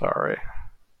 Sorry.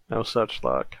 No such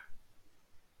luck.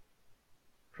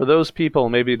 For those people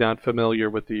maybe not familiar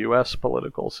with the U.S.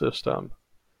 political system,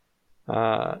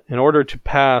 in order to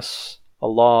pass a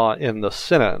law in the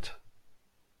Senate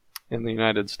in the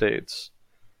United States,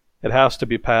 it has to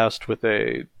be passed with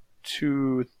a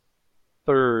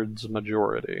 2/3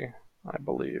 majority, I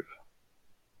believe.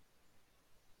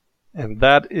 And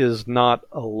that is not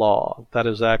a law. That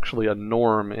is actually a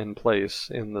norm in place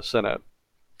in the Senate.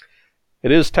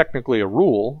 It is technically a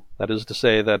rule. That is to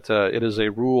say that it is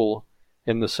a rule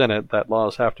in the Senate that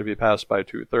laws have to be passed by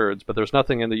 2/3, but there's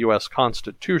nothing in the U.S.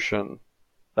 Constitution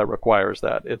that requires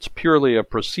that. It's purely a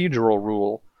procedural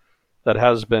rule that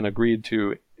has been agreed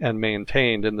to and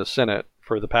maintained in the Senate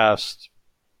for the past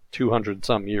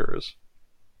 200-some years.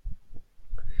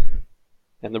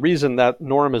 And the reason that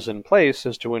norm is in place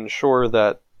is to ensure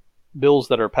that bills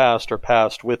that are passed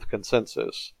with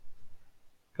consensus.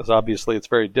 Because obviously it's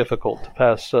very difficult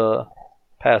to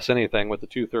pass anything with a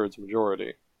 2/3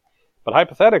 majority. But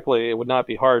hypothetically, it would not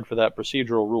be hard for that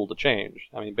procedural rule to change.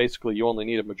 I mean, basically, you only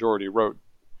need a majority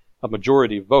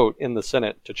vote in the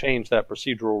Senate to change that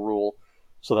procedural rule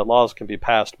so that laws can be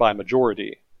passed by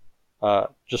majority,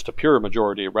 just a pure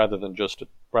majority rather than a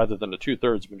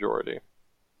 2/3 majority.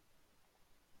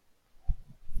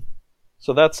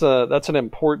 So that's an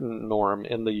important norm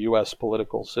in the U.S.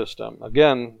 political system.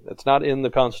 Again, it's not in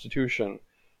the Constitution,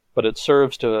 but it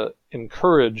serves to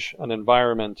encourage an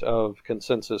environment of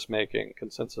consensus making,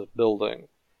 consensus building,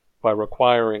 by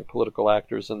requiring political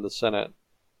actors in the Senate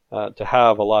to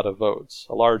have a lot of votes,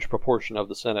 a large proportion of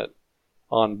the Senate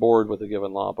on board with a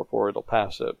given law before it'll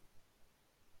pass it.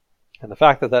 And the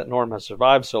fact that that norm has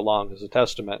survived so long is a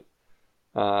testament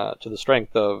to the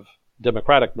strength of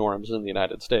democratic norms in the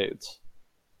United States.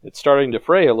 It's starting to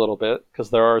fray a little bit because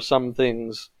there are some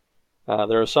votes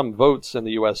in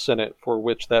the U.S. Senate for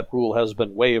which that rule has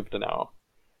been waived now.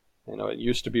 It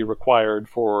used to be required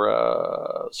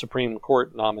for Supreme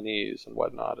Court nominees and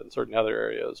whatnot in certain other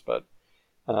areas, but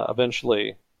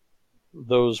eventually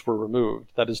those were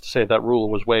removed. That is to say, that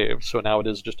rule was waived, so now it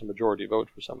is just a majority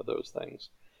vote for some of those things.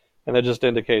 And that just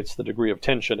indicates the degree of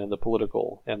tension in the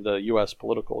political and the U.S.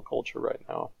 political culture right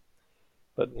now.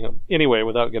 But anyway,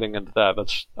 without getting into that,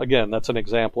 that's an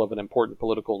example of an important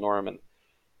political norm, and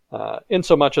in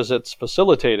so much as it's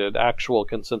facilitated actual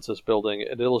consensus building,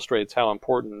 it illustrates how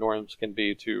important norms can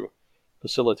be to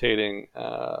facilitating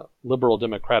liberal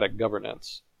democratic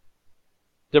governance.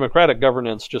 Democratic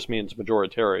governance just means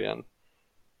majoritarian,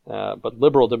 but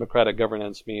liberal democratic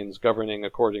governance means governing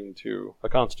according to a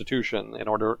constitution. In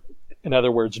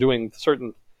other words,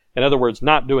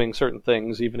 not doing certain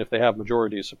things even if they have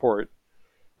majority support,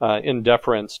 in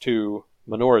deference to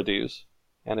minorities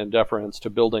and in deference to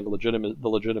building the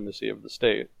legitimacy of the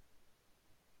state.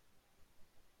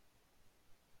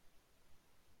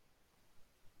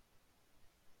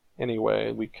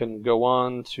 anyway, we can go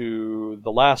on to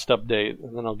the last update,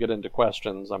 and then I'll get into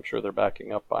questions. I'm sure they're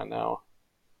backing up by now.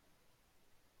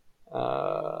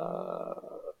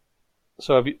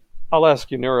 I'll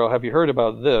ask you, Neuro, have you heard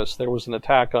about this? There was an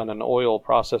attack on an oil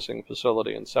processing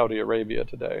facility in Saudi Arabia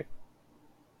today.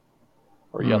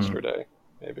 Or yesterday,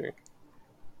 maybe.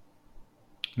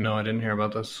 No, I didn't hear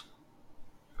about this.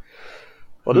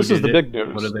 Well, this is the big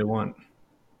news. What do they want?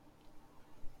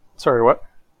 Sorry, what?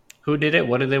 Who did it?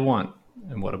 What did they want?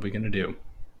 And what are we going to do?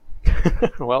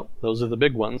 Well, those are the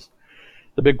big ones.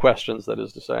 The big questions, that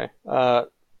is to say.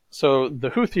 So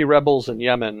the Houthi rebels in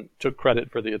Yemen took credit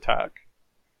for the attack.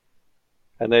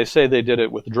 And they say they did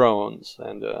it with drones,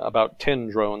 and about 10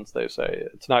 drones, they say.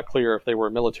 It's not clear if they were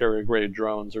military-grade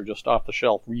drones or just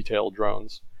off-the-shelf retail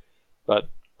drones. But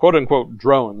quote-unquote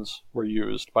drones were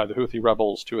used by the Houthi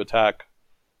rebels to attack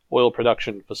oil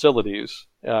production facilities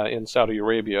in Saudi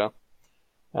Arabia.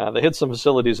 They hit some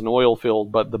facilities in the oil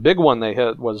field, but the big one they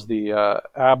hit was the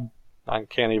I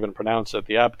can't even pronounce it,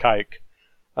 the Abqaiq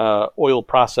oil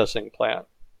processing plant.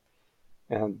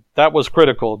 And that was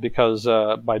critical because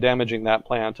by damaging that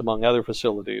plant, among other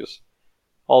facilities,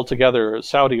 altogether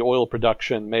Saudi oil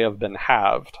production may have been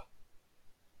halved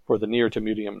for the near to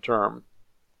medium term.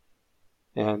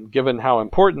 And given how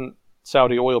important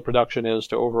Saudi oil production is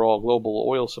to overall global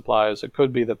oil supplies, it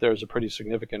could be that there's a pretty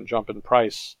significant jump in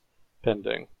price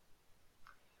pending.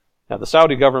 Now, the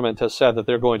Saudi government has said that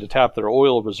they're going to tap their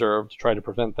oil reserve to try to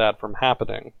prevent that from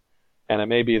happening. And it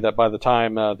may be that by the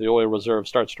time the oil reserve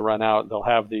starts to run out, they'll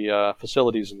have the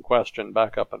facilities in question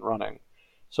back up and running.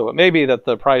 So it may be that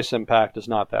the price impact is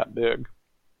not that big.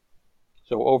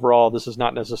 So overall, this is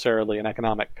not necessarily an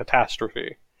economic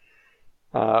catastrophe.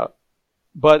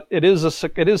 But it is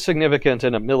significant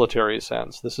in a military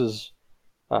sense. This is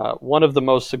one of the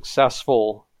most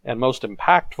successful and most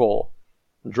impactful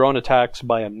drone attacks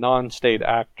by a non-state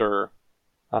actor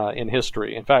in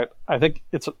history. In fact, I think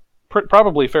it's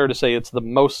probably fair to say it's the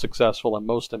most successful and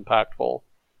most impactful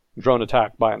drone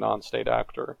attack by a non-state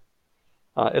actor.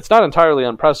 It's not entirely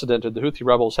unprecedented. The Houthi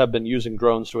rebels have been using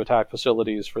drones to attack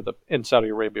facilities in Saudi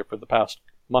Arabia for the past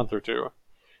month or two.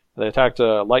 They attacked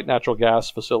a light natural gas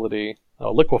facility,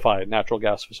 a liquefied natural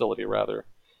gas facility rather,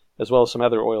 as well as some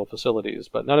other oil facilities.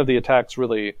 But none of the attacks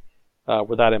really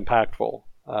were that impactful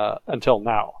until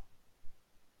now.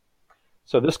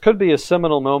 So this could be a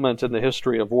seminal moment in the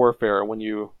history of warfare when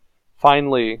you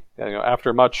finally,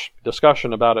 after much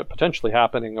discussion about it potentially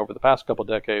happening over the past couple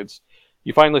decades,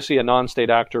 you finally see a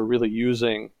non-state actor really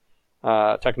using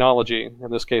technology,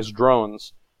 in this case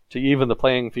drones, to even the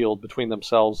playing field between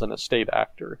themselves and a state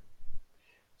actor.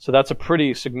 So that's a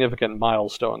pretty significant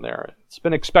milestone there. It's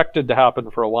been expected to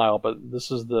happen for a while, but this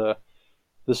is the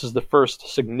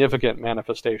first significant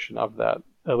manifestation of that,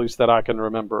 at least that I can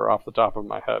remember off the top of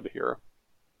my head here.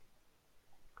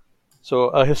 So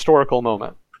a historical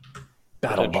moment.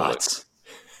 Battle bots.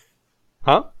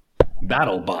 Huh?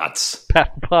 Battle bots.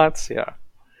 Battle bots, yeah.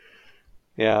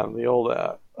 Yeah, the old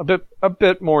a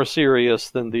bit more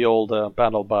serious than the old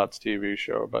BattleBots TV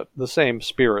show, but the same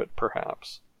spirit,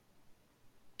 perhaps.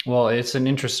 Well, it's an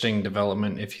interesting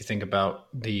development if you think about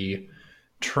the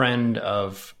trend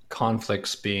of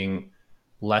conflicts being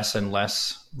less and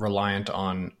less reliant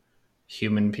on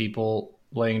human people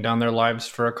laying down their lives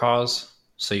for a cause.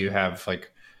 So you have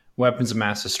like weapons of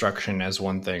mass destruction as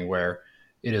one thing where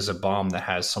it is a bomb that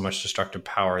has so much destructive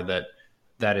power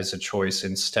that is a choice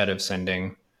instead of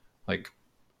sending like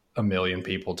 1 million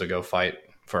people to go fight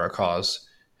for a cause.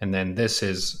 And then this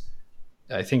is,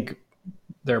 I think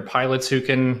there are pilots who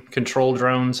can control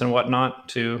drones and whatnot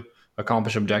to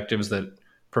accomplish objectives that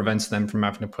prevents them from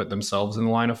having to put themselves in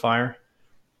the line of fire.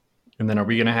 And then are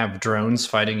we going to have drones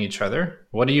fighting each other?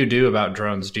 What do you do about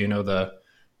drones? Do you know the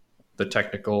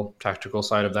tactical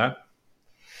side of that?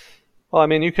 Well, I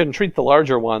mean, you can treat the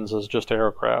larger ones as just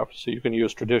aircraft, so you can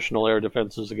use traditional air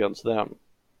defenses against them.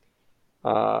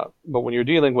 But when you're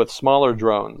dealing with smaller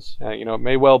drones, it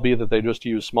may well be that they just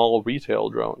use small retail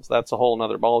drones. That's a whole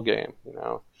other ballgame,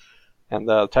 And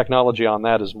the technology on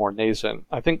that is more nascent.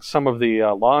 I think some of the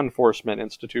law enforcement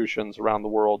institutions around the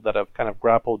world that have kind of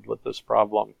grappled with this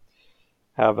problem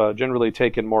have generally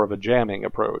taken more of a jamming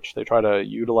approach. They try to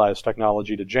utilize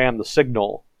technology to jam the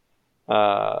signal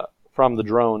from the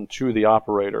drone to the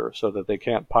operator so that they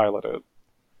can't pilot it.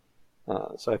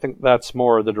 So I think that's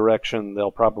more the direction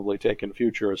they'll probably take in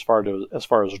future as far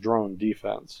as drone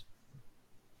defense.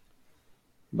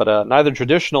 But neither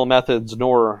traditional methods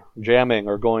nor jamming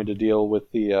are going to deal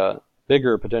with the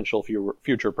bigger potential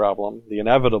future problem, the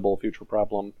inevitable future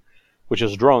problem, which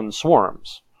is drone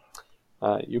swarms.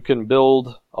 You can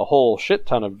build a whole shit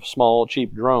ton of small,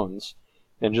 cheap drones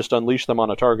and just unleash them on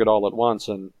a target all at once,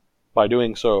 and by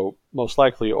doing so, most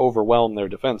likely overwhelm their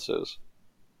defenses.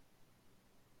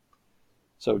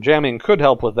 So jamming could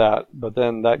help with that, but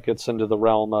then that gets into the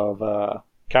realm of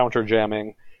counter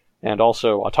jamming and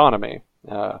also autonomy.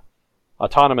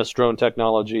 Autonomous drone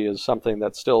technology is something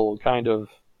that's still kind of,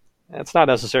 it's not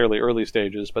necessarily early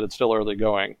stages, but it's still early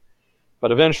going.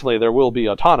 But eventually there will be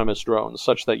autonomous drones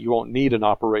such that you won't need an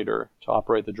operator to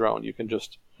operate the drone. You can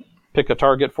just pick a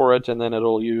target for it, and then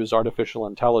it'll use artificial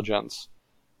intelligence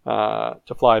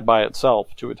to fly by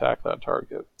itself to attack that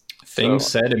target. Things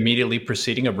said immediately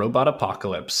preceding a robot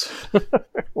apocalypse.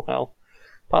 Well,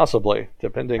 possibly,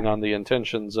 depending on the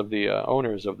intentions of the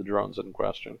owners of the drones in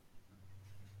question.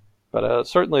 But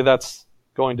certainly that's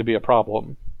going to be a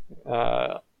problem.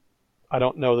 I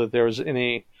don't know that there's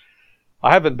any...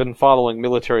 I haven't been following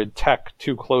military tech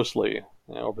too closely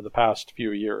over the past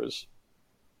few years.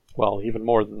 Well, even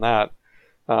more than that.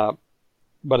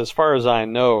 But as far as I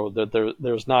know, that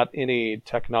there's not any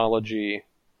technology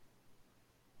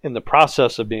in the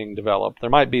process of being developed. There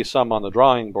might be some on the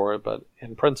drawing board, but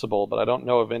in principle, but I don't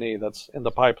know of any that's in the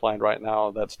pipeline right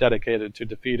now that's dedicated to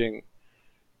defeating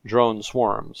drone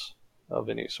swarms of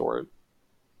any sort.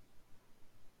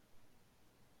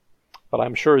 But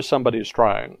I'm sure somebody's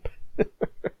trying.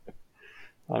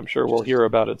 I'm sure we'll hear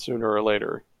about it sooner or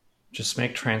later. Just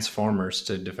make transformers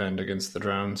to defend against the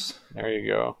drones. There you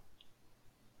go.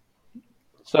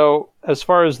 So, as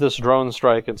far as this drone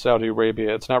strike in Saudi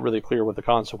Arabia, it's not really clear what the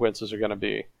consequences are going to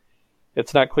be.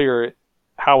 It's not clear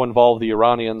how involved the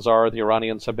Iranians are. The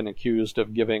Iranians have been accused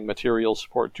of giving material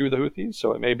support to the Houthis,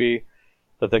 so it may be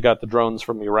that they got the drones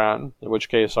from Iran, in which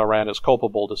case Iran is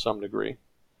culpable to some degree.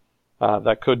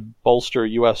 That could bolster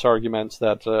U.S. arguments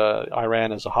that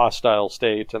Iran is a hostile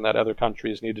state and that other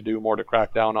countries need to do more to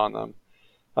crack down on them,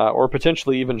 or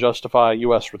potentially even justify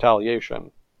U.S.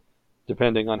 retaliation,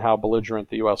 depending on how belligerent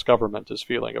the U.S. government is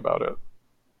feeling about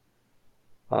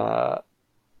it.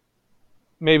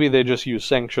 Maybe they just use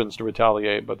sanctions to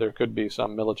retaliate, but there could be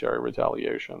some military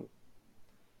retaliation.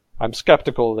 I'm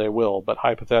skeptical they will, but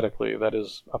hypothetically, that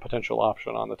is a potential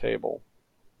option on the table.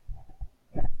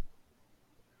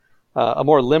 A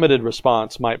more limited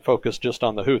response might focus just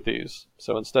on the Houthis.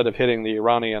 So instead of hitting the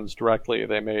Iranians directly,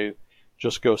 they may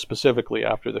just go specifically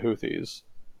after the Houthis.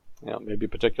 Maybe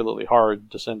particularly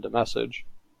hard to send a message.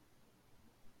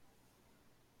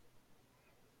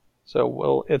 So,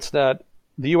 well, it's that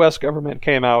the U.S. government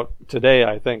came out today,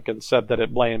 I think, and said that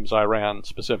it blames Iran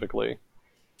specifically.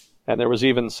 And there was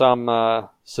even some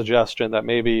suggestion that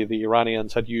maybe the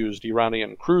Iranians had used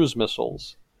Iranian cruise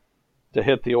missiles to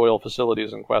hit the oil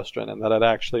facilities in question, and that it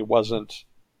actually wasn't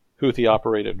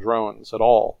Houthi-operated drones at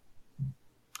all.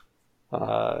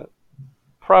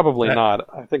 Probably not.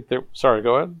 I think they're... Sorry,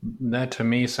 go ahead. That to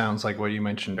me sounds like what you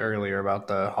mentioned earlier about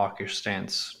the hawkish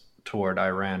stance toward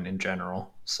Iran in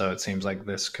general. So it seems like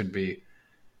this could be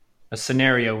a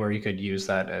scenario where you could use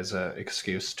that as an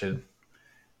excuse to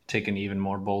take an even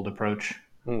more bold approach.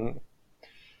 Mm-hmm.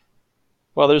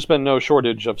 Well, there's been no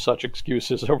shortage of such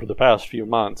excuses over the past few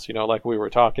months. Like we were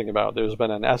talking about, there's been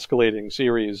an escalating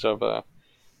series of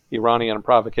Iranian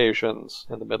provocations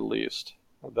in the Middle East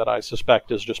that I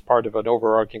suspect is just part of an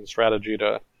overarching strategy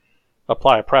to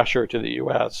apply pressure to the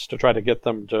U.S. to try to get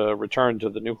them to return to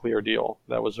the nuclear deal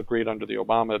that was agreed under the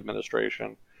Obama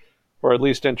administration, or at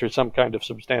least enter some kind of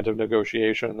substantive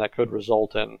negotiation that could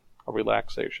result in a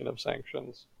relaxation of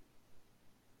sanctions.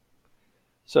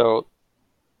 So,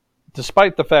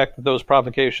 despite the fact that those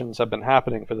provocations have been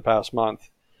happening for the past month,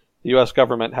 the U.S.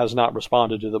 government has not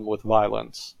responded to them with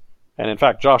violence. And in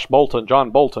fact,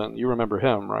 John Bolton, you remember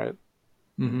him, right?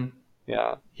 Mm-hmm.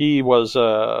 Yeah. He was,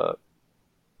 I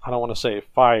don't want to say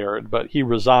fired, but he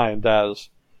resigned as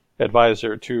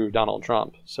advisor to Donald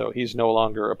Trump. So he's no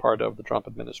longer a part of the Trump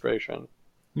administration.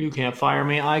 You can't fire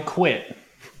me, I quit.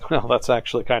 Well, that's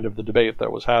actually kind of the debate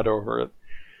that was had over it.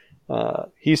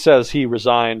 He says he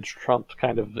resigned. Trump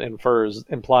kind of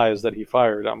implies that he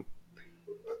fired him.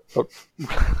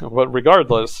 But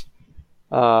regardless,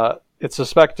 it's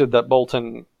suspected that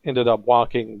Bolton ended up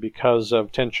walking because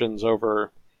of tensions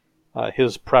over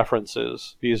his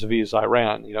preferences vis-a-vis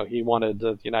Iran. He wanted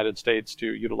the United States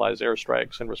to utilize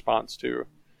airstrikes in response to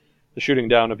the shooting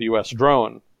down of a U.S.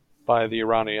 drone by the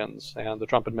Iranians, and the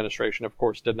Trump administration, of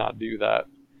course, did not do that.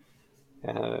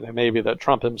 And it may be that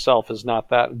Trump himself is not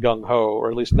that gung-ho,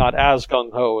 or at least not as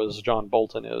gung-ho as John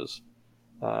Bolton is,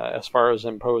 as far as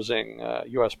imposing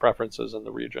U.S. preferences in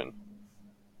the region.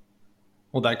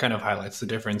 Well, that kind of highlights the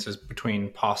differences between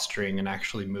posturing and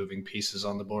actually moving pieces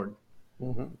on the board.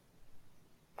 Mm-hmm.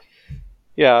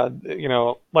 Yeah,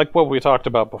 like what we talked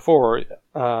about before,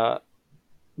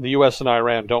 the U.S. and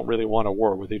Iran don't really want a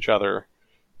war with each other,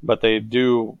 but they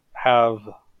do have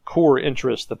core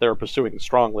interests that they're pursuing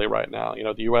strongly right now. You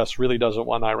know, the U.S. really doesn't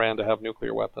want Iran to have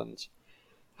nuclear weapons,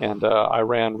 and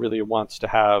Iran really wants to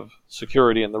have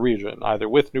security in the region, either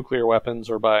with nuclear weapons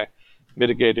or by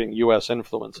mitigating U.S.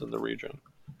 influence in the region.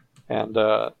 And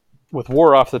with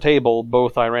war off the table,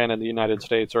 both Iran and the United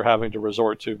States are having to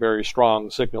resort to very strong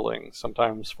signaling,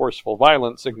 sometimes forceful,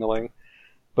 violent signaling,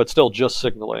 but still just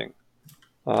signaling.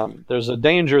 There's a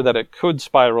danger that it could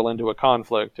spiral into a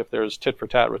conflict if there's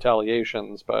tit-for-tat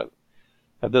retaliations, but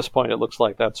at this point it looks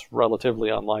like that's relatively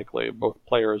unlikely. Both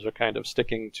players are kind of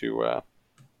sticking to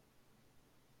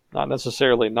not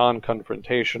necessarily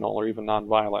non-confrontational or even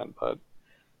non-violent, but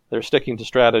they're sticking to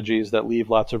strategies that leave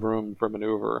lots of room for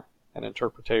maneuver and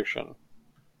interpretation.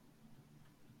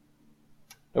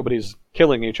 Nobody's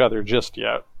killing each other just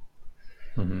yet.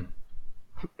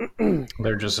 Mm-hmm.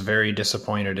 They're just very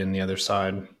disappointed in the other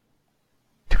side.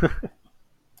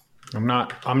 I'm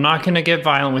not going to get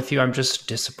violent with you. I'm just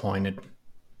disappointed.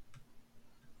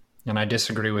 And I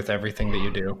disagree with everything that you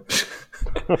do.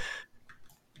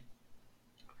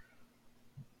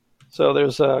 So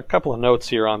there's a couple of notes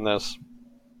here on this.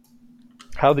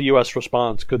 How the U.S.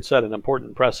 response could set an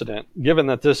important precedent, given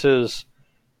that this is,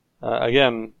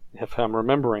 again, if I'm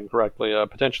remembering correctly, a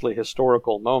potentially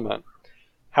historical moment.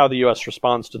 How the U.S.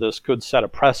 responds to this could set a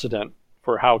precedent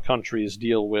for how countries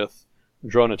deal with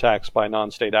drone attacks by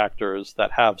non-state actors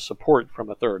that have support from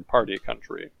a third-party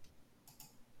country.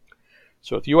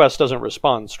 So if the U.S. doesn't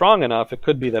respond strong enough, it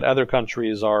could be that other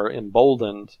countries are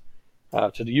emboldened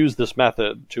to use this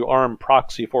method to arm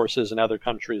proxy forces in other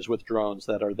countries with drones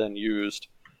that are then used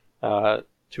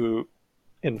to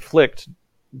inflict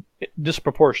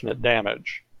disproportionate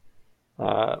damage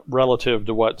relative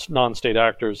to what non-state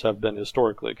actors have been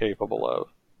historically capable of.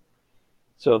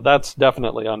 So that's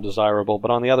definitely undesirable.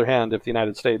 But on the other hand, if the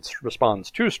United States responds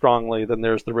too strongly, then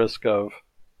there's the risk of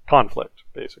conflict,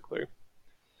 basically.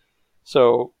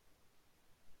 So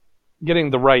getting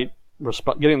the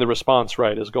response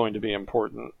right is going to be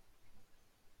important.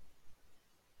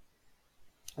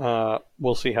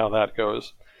 We'll see how that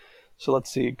goes. So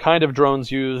let's see. Kind of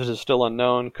drones used is still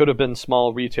unknown. Could have been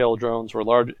small retail drones or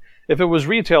large. If it was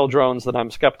retail drones, then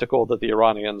I'm skeptical that the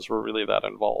Iranians were really that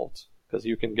involved, because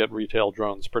you can get retail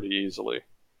drones pretty easily.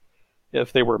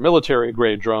 If they were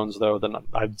military-grade drones, though, then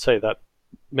I'd say that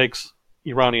makes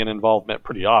Iranian involvement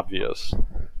pretty obvious.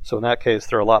 So in that case,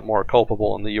 they're a lot more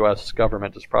culpable, and the U.S.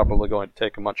 government is probably going to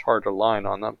take a much harder line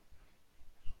on them.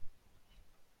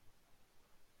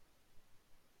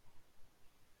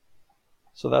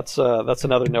 So that's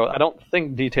another note. I don't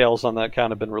think details on that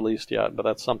kind have been released yet, but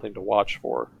that's something to watch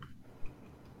for.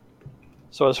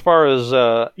 So as far as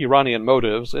Iranian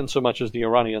motives, in so much as the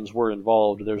Iranians were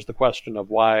involved, there's the question of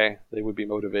why they would be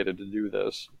motivated to do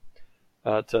this,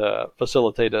 to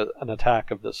facilitate an attack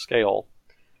of this scale.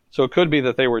 So it could be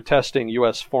that they were testing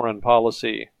U.S. foreign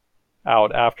policy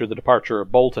out after the departure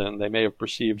of Bolton. They may have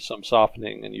perceived some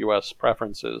softening in U.S.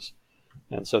 preferences.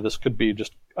 And so this could be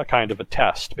just a kind of a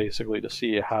test, basically, to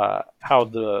see how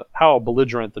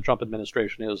belligerent the Trump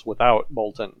administration is without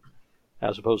Bolton,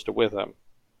 as opposed to with him.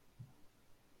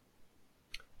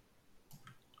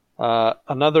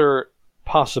 Another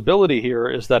possibility here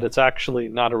is that it's actually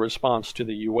not a response to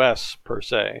the U.S. per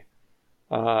se,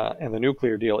 and the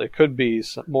nuclear deal. It could be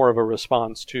more of a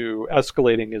response to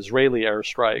escalating Israeli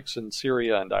airstrikes in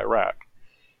Syria and Iraq,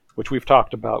 which we've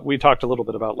talked about. We talked a little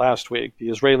bit about last week. The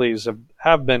Israelis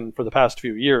have been, for the past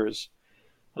few years,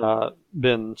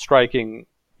 been striking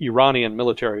Iranian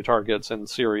military targets in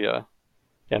Syria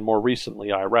and more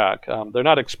recently Iraq. They're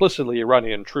not explicitly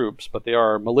Iranian troops, but they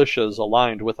are militias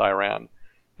aligned with Iran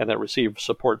and that receive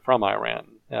support from Iran.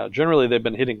 Generally, they've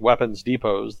been hitting weapons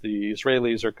depots. The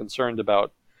Israelis are concerned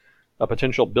about a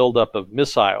potential buildup of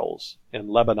missiles in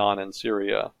Lebanon and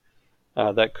Syria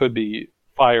that could be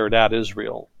fired at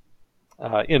Israel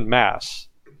in mass,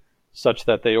 such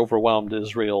that they overwhelmed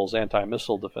Israel's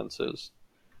anti-missile defenses.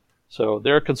 So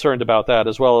they're concerned about that,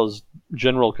 as well as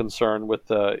general concern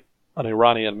with an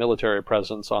Iranian military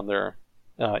presence on their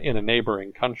in a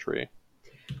neighboring country.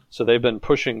 So they've been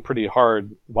pushing pretty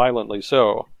hard, violently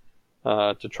so,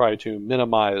 to try to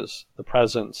minimize the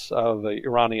presence of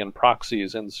Iranian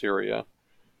proxies in Syria,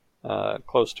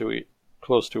 close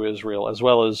to Israel, as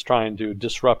well as trying to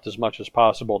disrupt as much as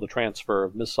possible the transfer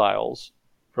of missiles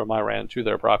from Iran to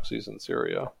their proxies in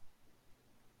Syria.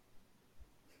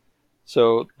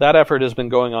 So that effort has been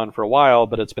going on for a while,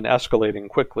 but it's been escalating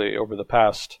quickly over the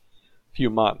past few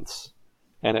months.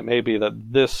 And it may be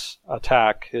that this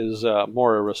attack is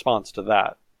more a response to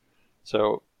that.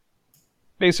 So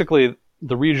basically,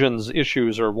 the region's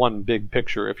issues are one big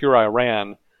picture. If you're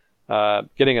Iran,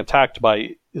 getting attacked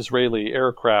by Israeli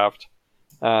aircraft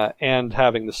and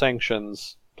having the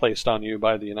sanctions placed on you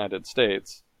by the United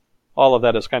States, all of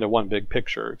that is kind of one big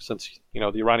picture, since the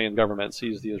Iranian government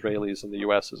sees the Israelis and the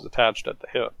U.S. as attached at the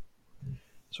hip.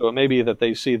 So it may be that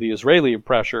they see the Israeli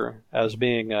pressure as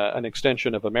being an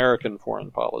extension of American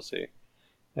foreign policy.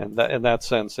 And that, in that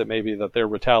sense, it may be that they're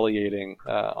retaliating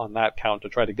on that count to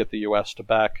try to get the U.S.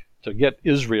 to get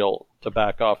Israel to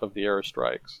back off of the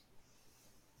airstrikes.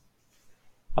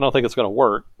 I don't think it's going to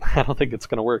work. I don't think it's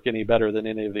going to work any better than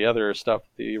any of the other stuff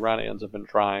the Iranians have been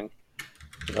trying.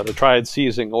 They tried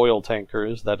seizing oil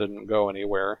tankers. That didn't go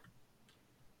anywhere.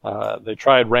 They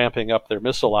tried ramping up their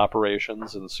missile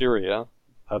operations in Syria.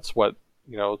 That's what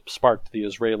sparked the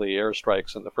Israeli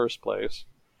airstrikes in the first place.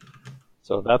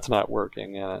 So that's not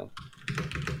working.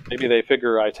 Maybe they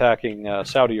figure attacking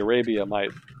Saudi Arabia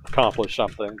might accomplish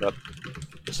something, but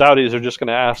the Saudis are just going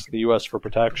to ask the U.S. for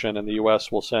protection, and the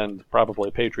U.S. will send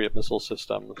probably Patriot missile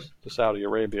systems to Saudi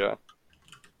Arabia,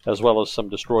 as well as some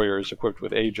destroyers equipped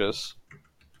with Aegis.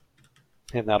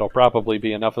 And that'll probably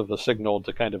be enough of a signal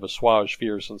to kind of assuage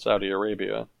fears in Saudi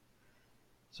Arabia.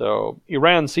 So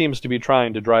Iran seems to be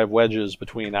trying to drive wedges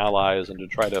between allies and to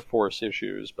try to force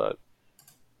issues, but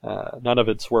none of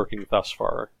it's working thus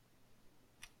far.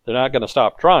 They're not going to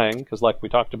stop trying, because like we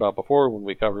talked about before when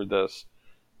we covered this,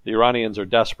 the Iranians are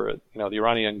desperate. The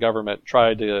Iranian government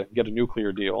tried to get a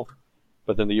nuclear deal,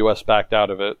 but then the U.S. backed out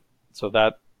of it, so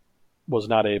that was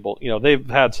not able. They've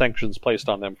had sanctions placed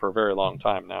on them for a very long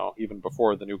time now, even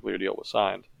before the nuclear deal was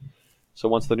signed. So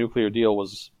once the nuclear deal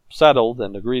was settled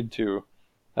and agreed to,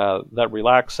 that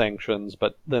relaxed sanctions,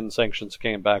 but then sanctions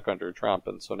came back under Trump,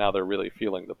 and so now they're really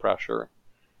feeling the pressure.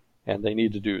 And they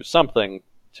need to do something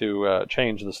to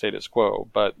change the status quo,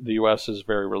 but the U.S. is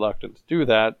very reluctant to do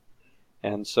that,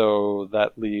 and so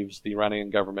that leaves the Iranian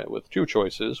government with two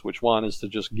choices, which one is to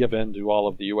just give in to all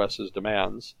of the U.S.'s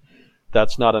demands.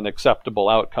 That's not an acceptable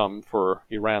outcome for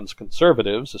Iran's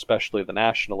conservatives, especially the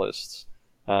nationalists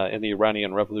in the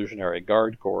Iranian Revolutionary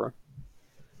Guard Corps.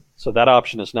 So that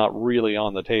option is not really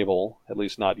on the table, at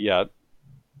least not yet.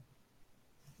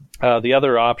 The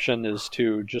other option is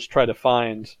to just try to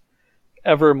find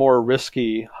ever more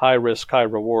risky, high-risk,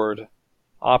 high-reward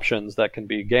options that can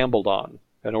be gambled on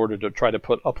in order to try to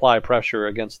apply pressure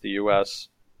against the U.S.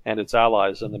 and its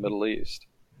allies in the Middle East.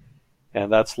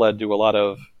 And that's led to a lot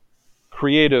of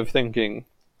creative thinking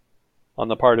on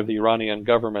the part of the Iranian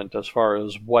government as far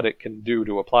as what it can do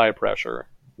to apply pressure.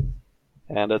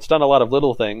 And it's done a lot of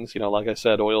little things, like I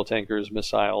said, oil tankers,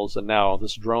 missiles, and now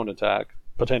this drone attack,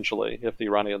 potentially, if the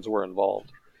Iranians were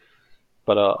involved.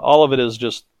 But all of it is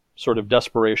just sort of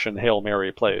desperation Hail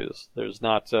Mary plays. There's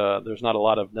not a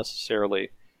lot of necessarily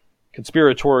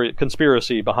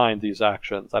conspiracy behind these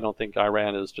actions. I don't think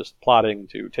Iran is just plotting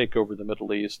to take over the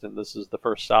Middle East, and this is the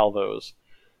first salvos.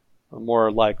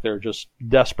 More like they're just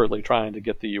desperately trying to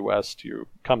get the U.S. to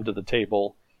come to the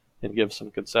table and give some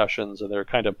concessions, and they're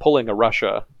kind of pulling a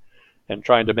Russia and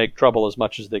trying to make trouble as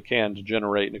much as they can to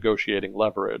generate negotiating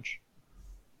leverage.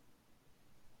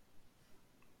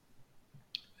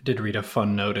 I did read a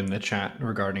fun note in the chat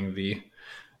regarding the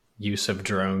use of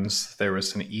drones. There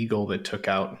was an eagle that took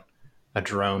out a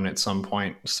drone at some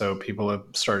point, so people have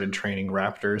started training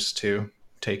raptors to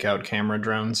take out camera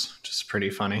drones, which is pretty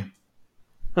funny.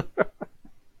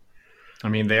 I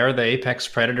mean, they are the apex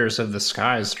predators of the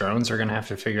skies. Drones are going to have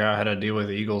to figure out how to deal with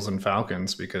eagles and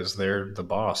falcons because they're the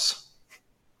boss.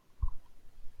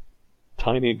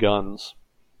 Tiny guns.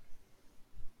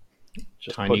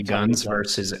 Tiny guns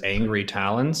versus angry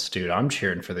talons? Dude, I'm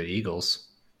cheering for the eagles.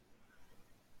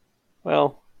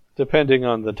 Well, depending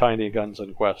on the tiny guns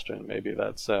in question, maybe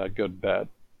that's a good bet.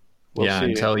 We'll see.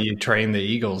 Until you train the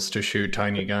eagles to shoot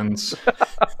tiny guns.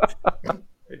 There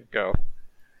you go.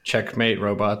 Checkmate,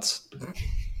 robots.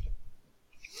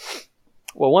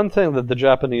 Well, one thing that the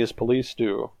Japanese police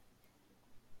do,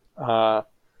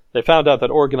 they found out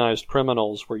that organized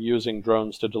criminals were using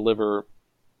drones to deliver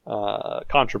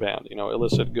contraband,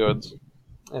 illicit goods.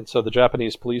 And so the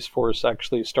Japanese police force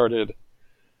actually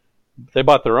they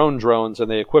bought their own drones and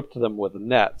they equipped them with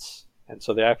nets. And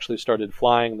so they actually started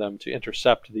flying them to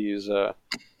intercept these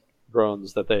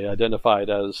drones that they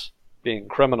identified as being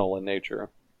criminal in nature.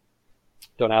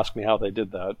 Don't ask me how they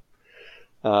did that.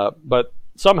 But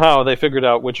somehow they figured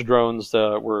out which drones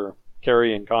were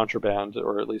carrying contraband,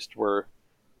 or at least were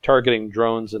targeting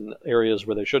drones in areas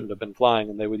where they shouldn't have been flying,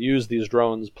 and they would use these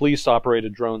drones,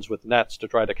 police-operated drones with nets, to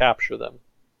try to capture them.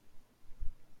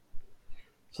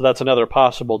 So that's another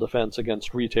possible defense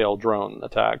against retail drone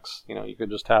attacks. You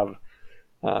could just have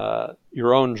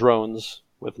your own drones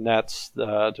with nets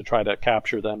to try to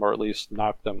capture them, or at least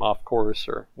knock them off course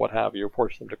or what have you,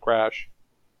 force them to crash.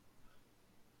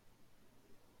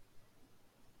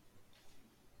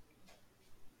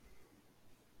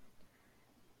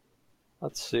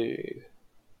 Let's see.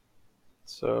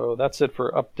 So that's it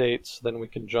for updates. Then we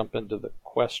can jump into the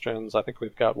questions. I think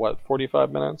we've got,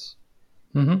 45 minutes?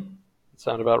 Mm-hmm.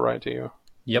 Sound about right to you?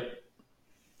 Yep.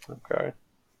 Okay.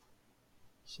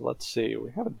 So let's see.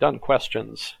 We haven't done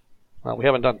questions. Well, we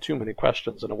haven't done too many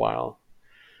questions in a while.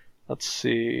 Let's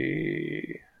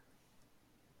see.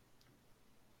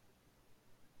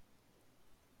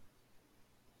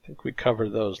 I think we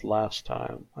covered those last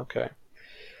time. Okay.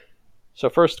 So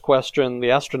first question,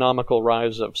 the astronomical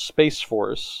rise of Space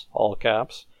Force, all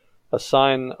caps, a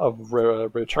sign of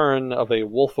return of a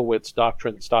Wolfowitz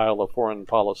doctrine style of foreign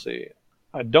policy.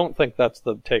 I don't think that's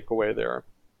the takeaway there.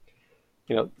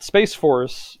 Space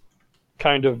Force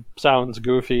kind of sounds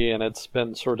goofy, and it's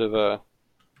been sort of a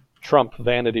Trump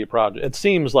vanity project. It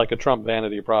seems like a Trump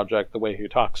vanity project the way he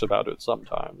talks about it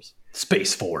sometimes.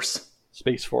 Space Force.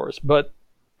 Space Force. But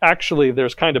actually,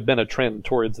 there's kind of been a trend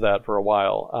towards that for a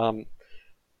while.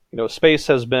 Space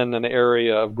has been an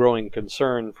area of growing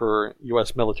concern for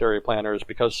U.S. military planners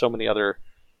because so many other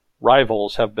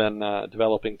rivals have been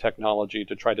developing technology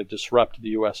to try to disrupt the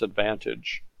U.S.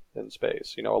 advantage in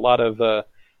space. A lot of the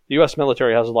U.S.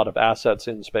 military has a lot of assets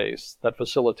in space that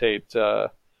facilitate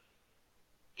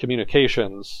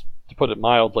communications, to put it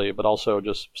mildly, but also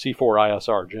just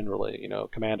C4ISR generally.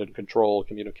 Command and control,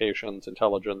 communications,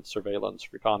 intelligence,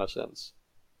 surveillance, reconnaissance,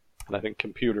 and I think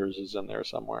computers is in there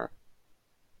somewhere.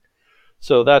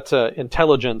 So that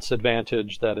intelligence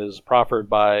advantage that is proffered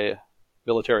by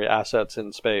military assets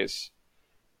in space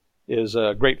is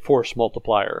a great force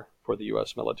multiplier for the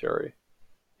U.S. military.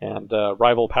 And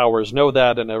rival powers know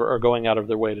that and are going out of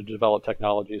their way to develop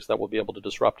technologies that will be able to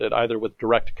disrupt it, either with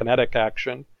direct kinetic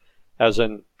action, as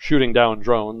in shooting down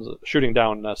drones, shooting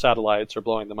down satellites or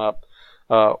blowing them up,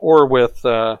 or with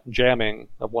jamming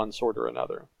of one sort or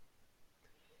another.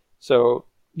 So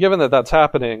given that that's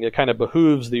happening, it kind of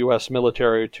behooves the U.S.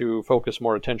 military to focus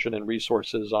more attention and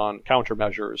resources on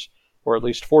countermeasures, or at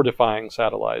least fortifying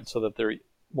satellites so that they're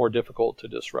more difficult to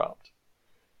disrupt.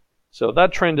 So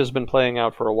that trend has been playing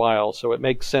out for a while, so it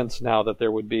makes sense now that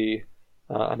there would be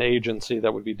an agency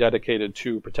that would be dedicated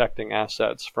to protecting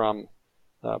assets from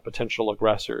potential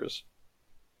aggressors.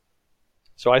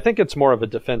 So I think it's more of a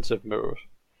defensive move,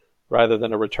 rather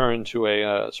than a return to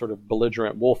a sort of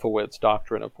belligerent Wolfowitz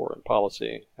doctrine of foreign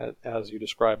policy, as you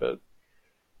describe it.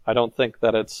 I don't think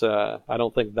that I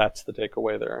don't think that's the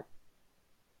takeaway there.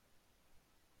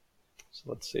 So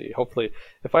let's see. Hopefully,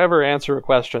 if I ever answer a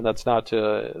question that's not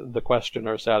to the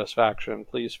questioner's satisfaction,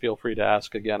 please feel free to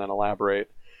ask again and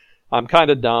elaborate. I'm kind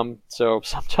of dumb, so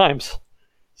sometimes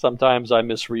I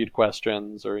misread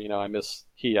questions, or I miss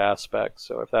key aspects.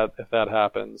 So if that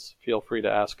happens, feel free to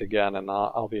ask again, and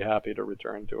I'll be happy to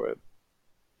return to it.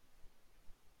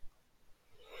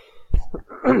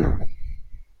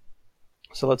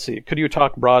 So let's see.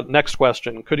 Next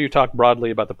question. Could you talk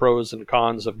broadly about the pros and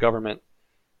cons of government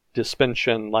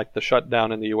dispension, like the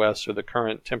shutdown in the US or the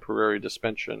current temporary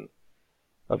dispension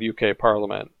of UK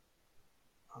Parliament?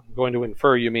 I'm going to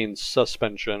infer you mean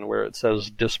suspension, where it says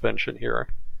dispension here.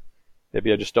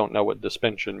 Maybe I just don't know what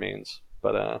dispension means.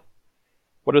 But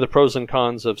what are the pros and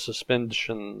cons of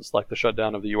suspensions like the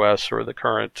shutdown of the US or the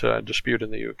current dispute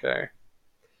in the UK?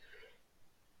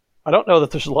 I don't know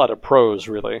that there's a lot of pros,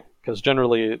 really, because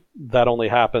generally that only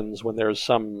happens when there's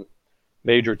some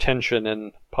major tension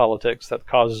in politics that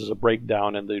causes a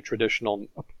breakdown in the traditional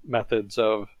methods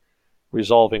of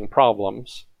resolving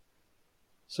problems.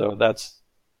 So that's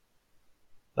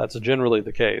generally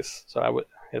the case. So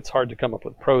it's hard to come up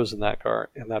with pros in that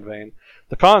vein.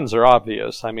 The cons are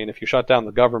obvious. I mean, if you shut down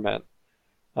the government,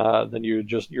 then you're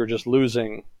just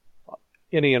losing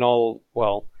any and all.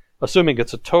 Well, assuming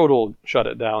it's a total shut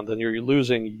it down, then you're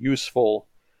losing useful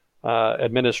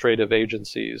administrative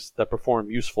agencies that perform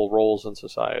useful roles in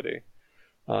society.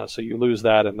 So you lose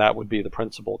that, and that would be the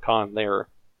principal con there.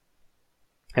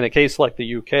 In a case like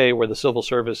the UK, where the civil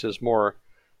service is more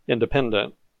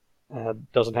independent,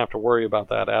 doesn't have to worry about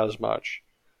that as much.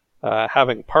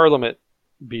 Having Parliament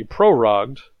be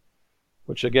prorogued,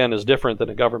 which again is different than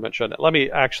a government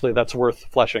shutdown. That's worth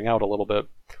fleshing out a little bit.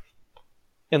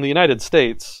 In the United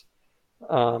States,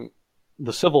 the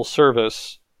civil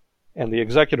service and the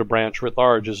executive branch writ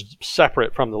large is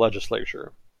separate from the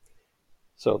legislature.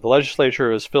 So the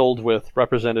legislature is filled with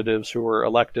representatives who were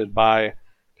elected by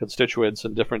constituents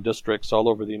in different districts all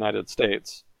over the United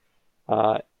States.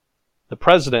 The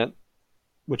president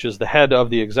which is the head of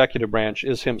the executive branch,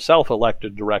 is himself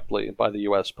elected directly by the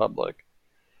U.S. public.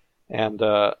 And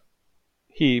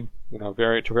he, to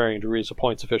varying degrees,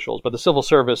 appoints officials. But the civil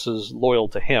service is loyal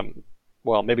to him.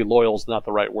 Well, maybe loyal is not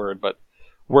the right word, but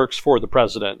works for the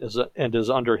president and is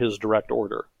under his direct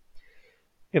order.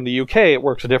 In the UK, it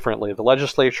works differently. The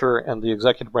legislature and the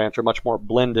executive branch are much more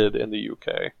blended in the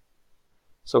UK.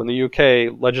 So in the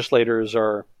UK, legislators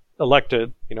are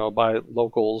elected, by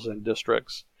locals and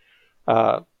districts.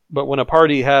 But when a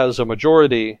party has a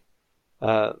majority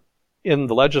in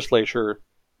the legislature,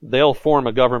 they'll form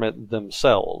a government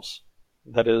themselves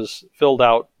that is filled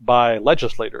out by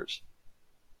legislators.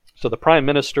 So the Prime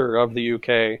Minister of the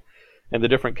UK and the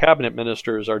different cabinet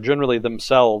ministers are generally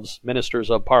themselves ministers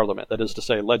of parliament, that is to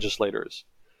say, legislators.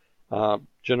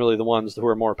 Generally the ones who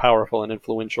are more powerful and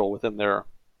influential within their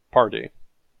party.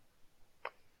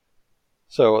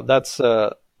 So that's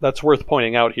worth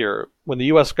pointing out here. When the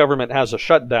U.S. government has a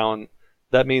shutdown,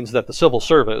 that means that the civil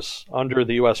service under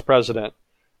the U.S. president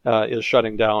is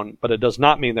shutting down, but it does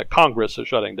not mean that Congress is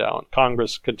shutting down.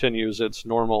 Congress continues its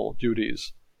normal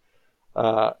duties.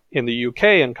 In the UK,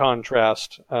 in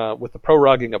contrast, with the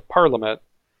proroguing of Parliament,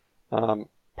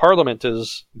 Parliament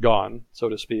is gone, so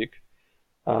to speak.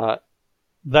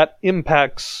 That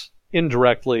impacts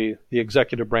indirectly the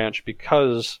executive branch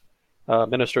because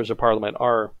ministers of Parliament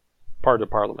are part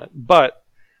of Parliament. But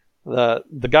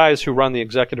the guys who run the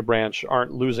executive branch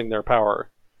aren't losing their power.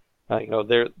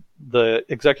 The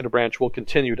executive branch will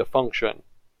continue to function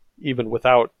even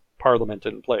without Parliament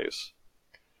in place.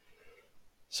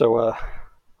 So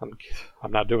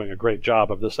I'm not doing a great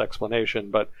job of this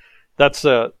explanation, but that's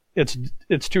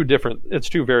it's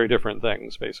two very different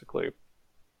things basically.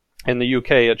 In the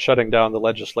UK, it's shutting down the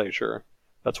legislature.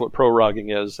 That's what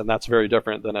proroguing is, and that's very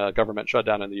different than a government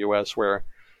shutdown in the US, where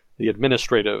the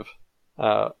administrative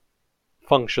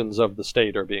functions of the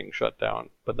state are being shut down,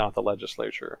 but not the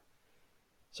legislature.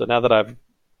 So now that I've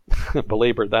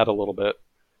belabored that a little bit,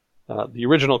 the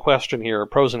original question here,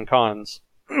 pros and cons.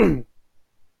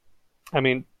 I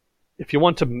mean, if you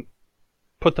want to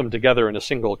put them together in a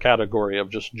single category of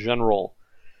just general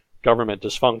government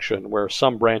dysfunction, where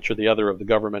some branch or the other of the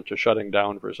government is shutting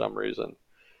down for some reason,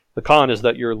 the con is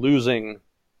that you're losing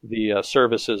the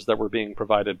services that were being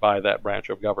provided by that branch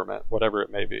of government, whatever it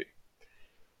may be.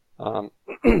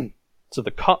 So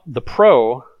the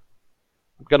pro,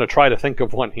 I'm going to try to think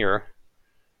of one here,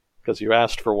 because you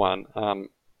asked for one.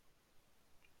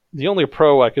 The only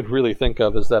pro I could really think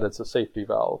of is that it's a safety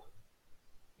valve.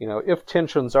 If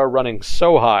tensions are running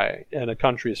so high in a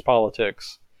country's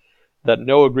politics that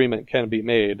no agreement can be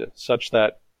made, such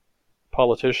that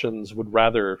politicians would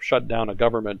rather shut down a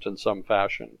government in some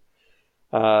fashion,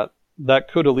 that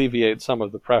could alleviate some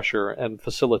of the pressure and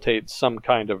facilitate some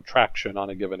kind of traction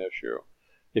on a given issue.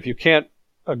 If you can't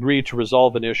agree to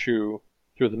resolve an issue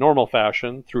through the normal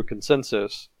fashion, through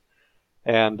consensus,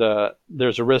 and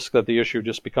there's a risk that the issue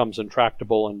just becomes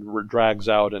intractable and drags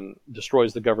out and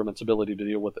destroys the government's ability to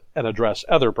deal with and address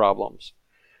other problems.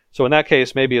 So in that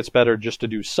case, maybe it's better just to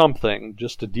do something,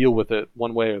 just to deal with it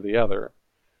one way or the other.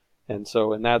 And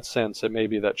so in that sense, it may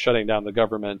be that shutting down the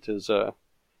government is a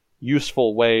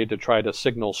useful way to try to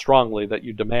signal strongly that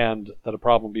you demand that a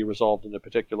problem be resolved in a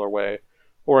particular way.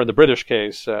 Or in the British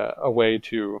case, a way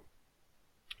to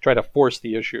try to force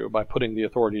the issue by putting the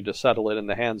authority to settle it in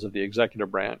the hands of the executive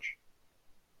branch.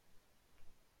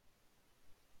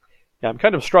 Yeah, I'm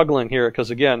kind of struggling here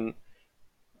because, again,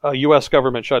 a U.S.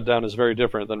 government shutdown is very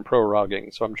different than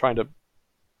proroguing. So I'm trying to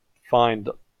find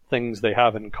things they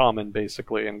have in common,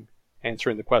 basically, and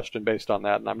answering the question based on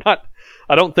that. And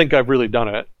I don't think I've really done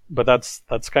it, but that's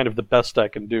kind of the best I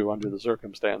can do under the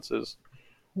circumstances.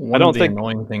 One of the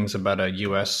annoying things about a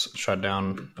U.S.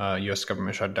 shutdown, U.S.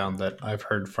 government shutdown that I've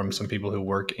heard from some people who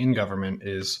work in government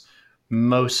is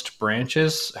most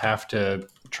branches have to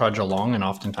trudge along, and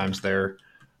oftentimes they're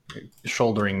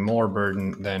shouldering more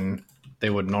burden than they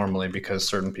would normally because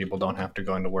certain people don't have to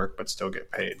go into work but still get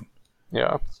paid.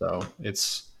 Yeah. So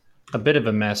it's a bit of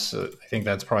a mess. I think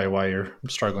that's probably why you're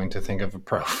struggling to think of a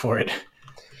pro for it.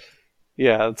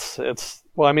 Yeah, it's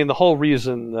well, I mean, the whole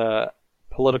reason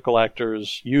political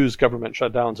actors use government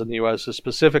shutdowns in the U.S. is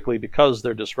specifically because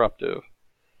they're disruptive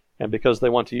and because they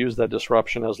want to use that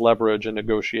disruption as leverage in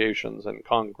negotiations in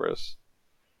Congress.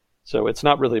 So it's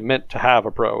not really meant to have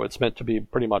a pro. It's meant to be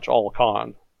pretty much all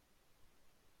con,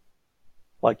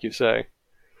 like you say.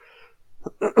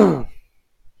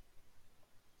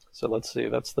 So let's see.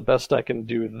 That's the best I can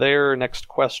do there. Next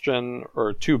question,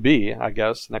 or 2B, I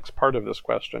guess, next part of this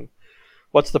question.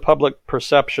 What's the public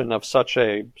perception of such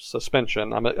a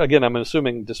suspension? I'm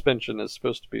assuming suspension is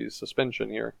supposed to be suspension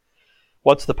here.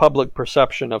 What's the public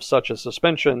perception of such a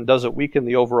suspension? Does it weaken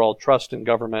the overall trust in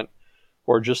government,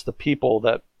 or just the people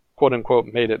that, quote unquote,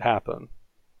 made it happen?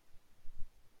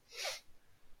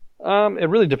 It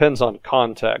really depends on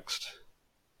context.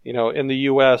 In the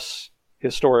U.S.,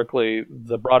 historically,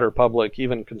 the broader public,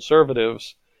 even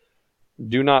conservatives,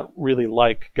 do not really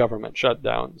like government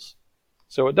shutdowns.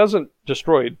 So it doesn't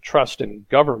destroy trust in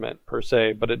government per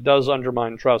se, but it does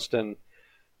undermine trust in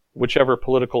whichever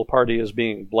political party is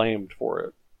being blamed for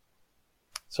it.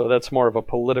 So that's more of a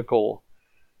political,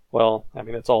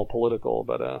 it's all political,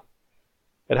 but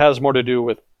it has more to do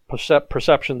with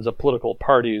perceptions of political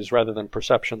parties rather than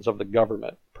perceptions of the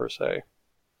government per se.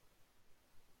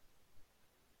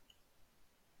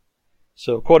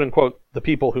 So, quote unquote, the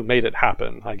people who made it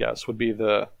happen, I guess, would be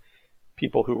the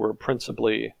people who were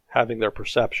principally having their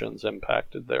perceptions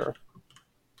impacted there.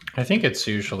 I think it's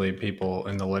usually people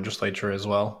in the legislature as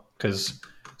well, because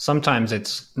sometimes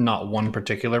it's not one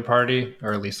particular party,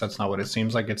 or at least that's not what it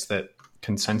seems like. It's that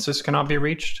consensus cannot be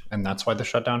reached, and that's why the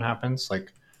shutdown happens.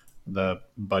 Like the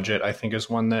budget, I think, is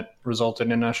one that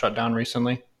resulted in a shutdown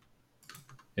recently.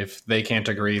 If they can't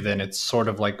agree, then it's sort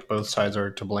of like both sides are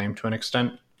to blame to an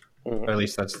extent. Mm-hmm. Or at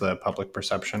least that's the public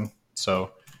perception.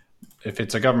 So if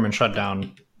it's a government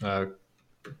shutdown,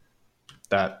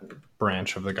 that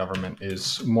branch of the government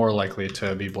is more likely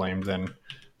to be blamed than,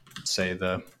 say,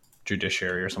 the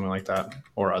judiciary or something like that,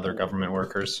 or other government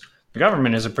workers. The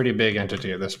government is a pretty big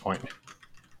entity at this point,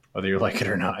 whether you like it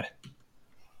or not.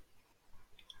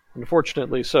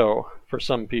 Unfortunately so, for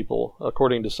some people,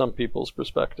 according to some people's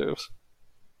perspectives.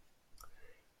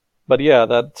 But yeah,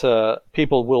 that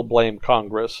people will blame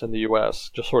Congress in the U.S.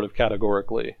 just sort of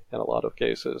categorically in a lot of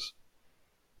cases.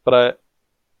 But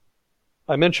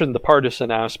I mentioned the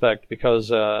partisan aspect because,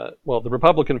 the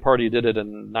Republican Party did it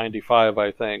in '95,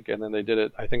 I think, and then they did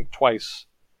it, I think, twice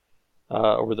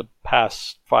over the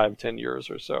past 5-10 years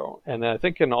or so. And I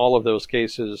think in all of those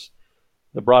cases,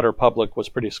 the broader public was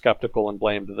pretty skeptical and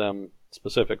blamed them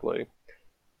specifically.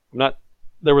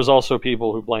 There was also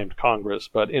people who blamed Congress,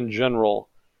 but in general,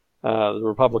 the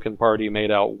Republican Party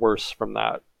made out worse from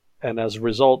that. And as a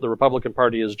result, the Republican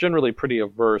Party is generally pretty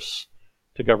averse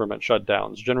to government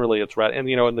shutdowns. Generally, it's right. And,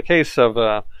 in the case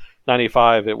of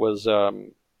 95, it was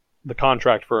the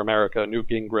Contract for America. Newt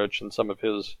Gingrich and some of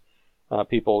his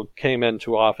people came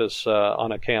into office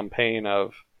on a campaign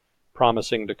of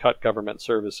promising to cut government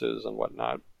services and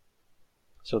whatnot.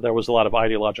 So there was a lot of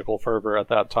ideological fervor at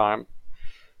that time.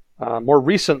 More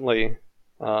recently,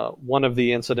 one of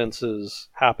the incidences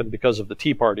happened because of the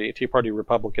Tea Party. Tea Party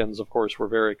Republicans, of course, were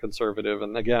very conservative,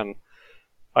 and again,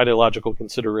 ideological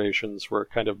considerations were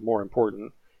kind of more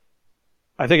important.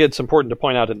 I think it's important to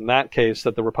point out in that case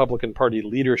that the Republican Party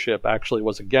leadership actually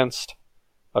was against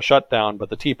a shutdown, but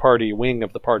the Tea Party wing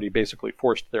of the party basically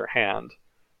forced their hand,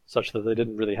 such that they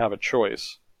didn't really have a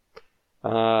choice.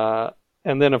 And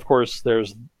then, of course,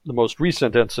 there's the most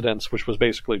recent incidents, which was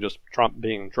basically just Trump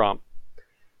being Trump.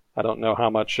 I don't know how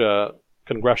much how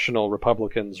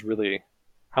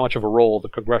much of a role the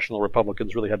congressional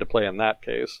Republicans really had to play in that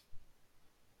case.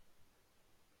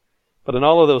 But in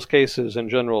all of those cases, in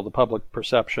general, the public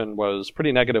perception was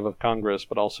pretty negative of Congress,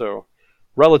 but also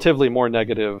relatively more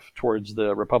negative towards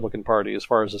the Republican Party as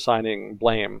far as assigning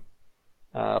blame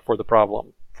for the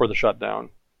problem, for the shutdown.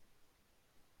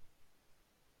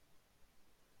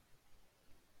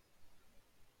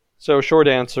 So, short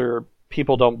answer,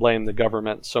 people don't blame the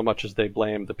government so much as they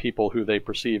blame the people who they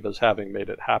perceive as having made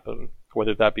it happen,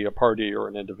 whether that be a party or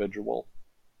an individual.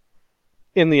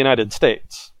 In the United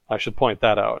States, I should point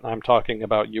that out. I'm talking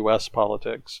about U.S.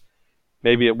 politics.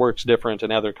 Maybe it works different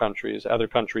in other countries. Other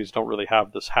countries don't really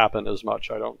have this happen as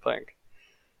much, I don't think.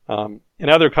 In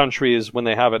other countries, when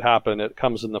they have it happen, it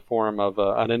comes in the form of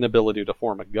an inability to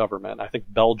form a government. I think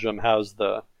Belgium has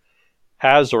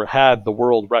or had the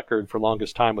world record for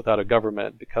longest time without a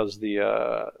government because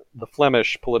the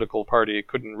Flemish political party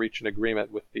couldn't reach an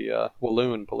agreement with the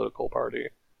Walloon political party.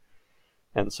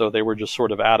 And so they were just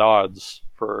sort of at odds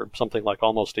for something like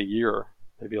almost a year,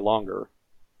 maybe longer.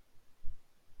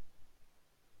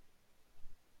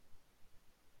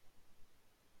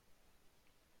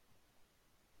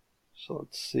 So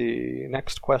let's see.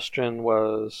 Next question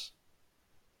was,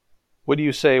 would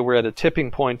you say we're at a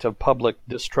tipping point of public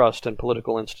distrust in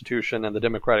political institution and the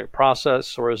democratic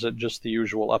process, or is it just the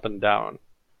usual up and down?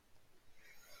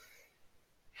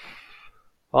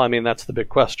 Well, I mean, that's the big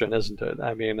question, isn't it?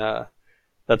 I mean,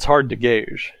 that's hard to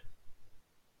gauge.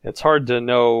 It's hard to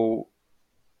know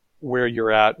where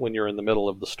you're at when you're in the middle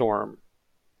of the storm.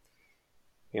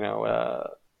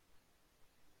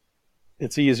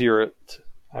 It's easier,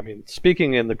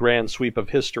 speaking in the grand sweep of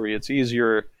history, it's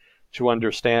easier to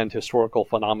understand historical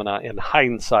phenomena in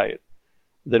hindsight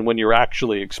than when you're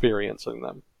actually experiencing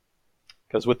them.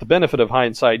 Because with the benefit of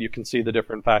hindsight, you can see the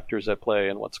different factors at play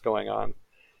and what's going on.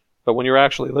 But when you're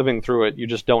actually living through it, you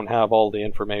just don't have all the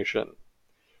information.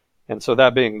 And so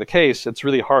that being the case, it's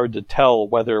really hard to tell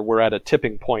whether we're at a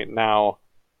tipping point now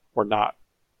or not.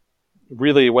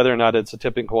 Really, whether or not it's a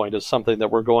tipping point is something that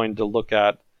we're going to look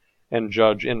at and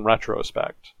judge in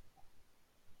retrospect.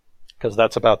 Because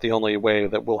that's about the only way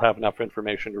that we'll have enough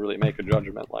information to really make a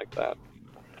judgment like that.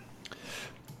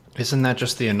 Isn't that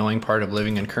just the annoying part of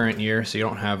living in current year? So you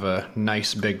don't have a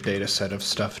nice big data set of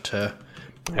stuff to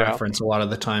reference a lot of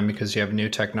the time because you have new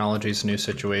technologies, new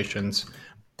situations.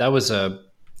 That was a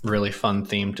really fun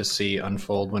theme to see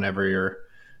unfold whenever you're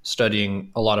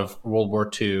studying a lot of World War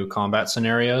II combat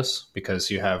scenarios,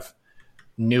 because you have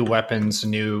new weapons,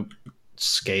 new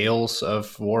scales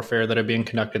of warfare that are being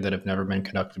conducted that have never been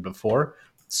conducted before.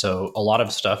 So a lot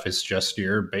of stuff is just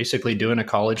you're basically doing a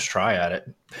college try at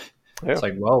it. Yeah. It's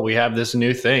like, well, we have this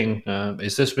new thing.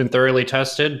 Has this been thoroughly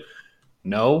tested?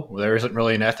 No, there isn't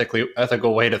really an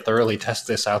ethical way to thoroughly test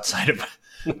this outside of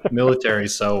military.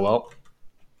 So, well,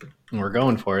 we're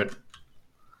going for it.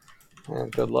 Well,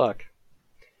 good luck.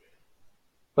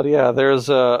 But yeah,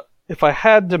 if I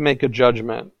had to make a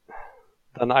judgment,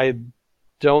 then I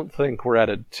don't think we're at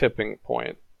a tipping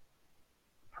point,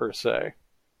 per se.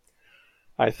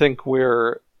 I think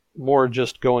we're more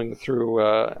just going through,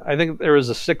 I think there is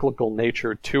a cyclical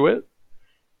nature to it,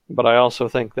 but I also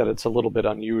think that it's a little bit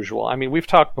unusual. I mean, we've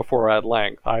talked before at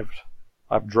length.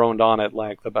 I've droned on at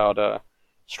length about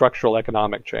structural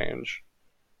economic change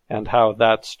and how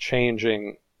that's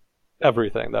changing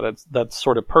everything, that's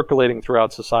sort of percolating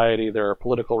throughout society. There are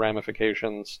political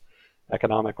ramifications,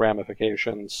 economic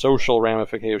ramifications, social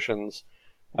ramifications,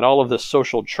 and all of this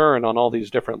social churn on all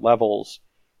these different levels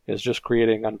is just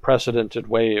creating unprecedented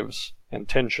waves and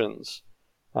tensions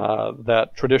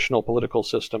that traditional political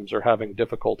systems are having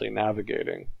difficulty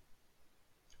navigating.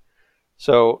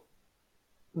 So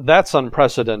that's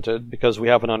unprecedented because we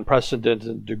have an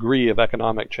unprecedented degree of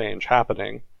economic change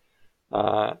happening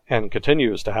and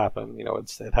continues to happen. You know,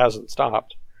 it hasn't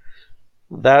stopped.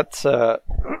 That's that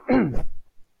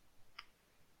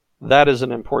is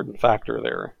an important factor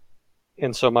there,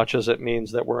 in so much as it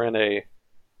means that we're in a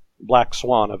black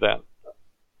swan event.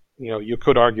 You know, you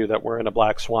could argue that we're in a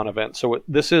black swan event. So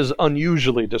this is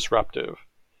unusually disruptive.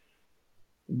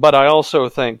 But I also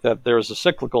think that there's a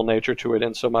cyclical nature to it,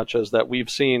 in so much as that we've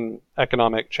seen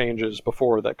economic changes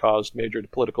before that caused major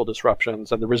political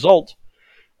disruptions, and the result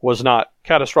was not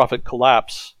catastrophic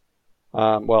collapse.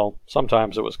 Well,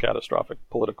 sometimes it was catastrophic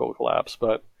political collapse,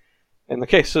 but in the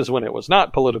cases when it was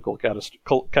not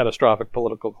catastrophic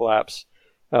political collapse,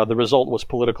 the result was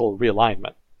political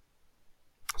realignment.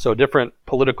 So different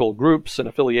political groups and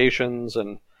affiliations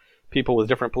and people with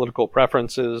different political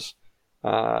preferences,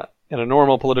 in a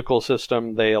normal political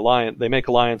system, they make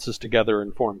alliances together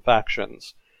and form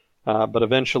factions. But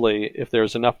eventually, if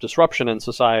there's enough disruption in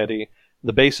society,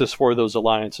 the basis for those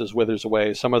alliances withers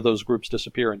away. Some of those groups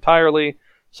disappear entirely.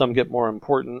 Some get more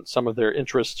important. Some of their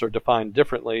interests are defined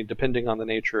differently depending on the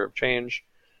nature of change.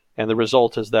 And the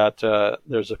result is that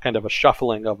there's a kind of a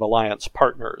shuffling of alliance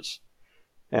partners.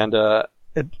 And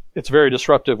it's very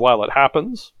disruptive while it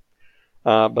happens.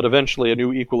 But eventually a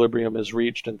new equilibrium is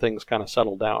reached and things kind of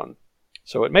settle down.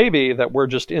 So it may be that we're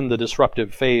just in the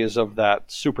disruptive phase of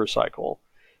that super cycle.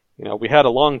 You know, we had a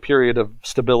long period of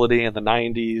stability in the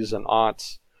 90s and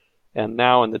aughts, and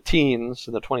now in the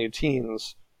 20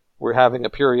 teens, we're having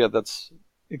a period that's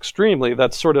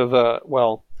sort of, a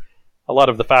lot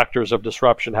of the factors of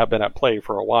disruption have been at play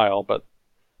for a while, but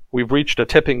we've reached a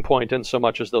tipping point in so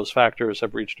much as those factors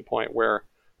have reached a point where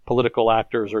political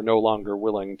actors are no longer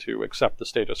willing to accept the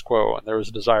status quo, and there is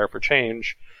a desire for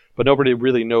change, but nobody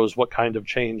really knows what kind of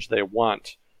change they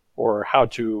want or how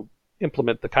to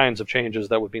implement the kinds of changes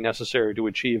that would be necessary to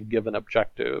achieve given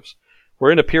objectives.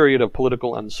 We're in a period of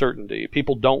political uncertainty.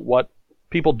 People don't want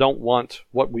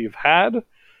what we've had,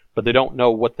 but they don't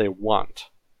know what they want.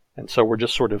 And so we're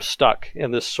just sort of stuck in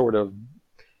this sort of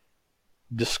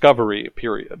discovery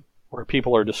period where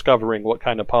people are discovering what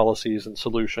kind of policies and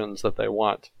solutions that they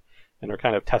want and are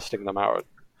kind of testing them out.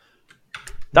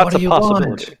 That's a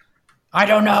possibility. Want? I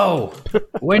don't know.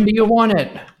 When do you want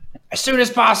it? As soon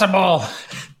as possible.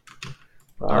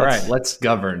 All right, let's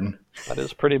govern. That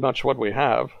is pretty much what we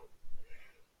have.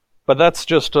 But that's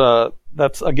just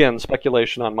that's again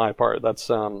speculation on my part.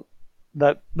 That's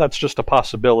just a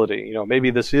possibility. You know, maybe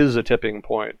this is a tipping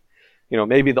point. You know,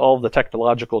 maybe all the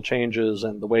technological changes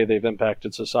and the way they've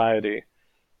impacted society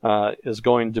is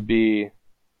going to be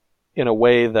in a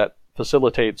way that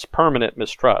facilitates permanent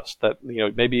mistrust. That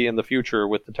maybe in the future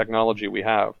with the technology we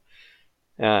have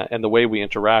and the way we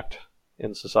interact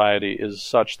in society is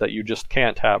such that you just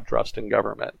can't have trust in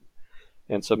government.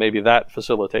 And so maybe that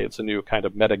facilitates a new kind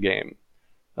of metagame,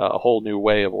 a whole new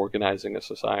way of organizing a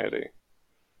society.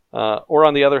 Or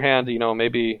on the other hand,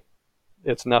 maybe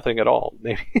it's nothing at all.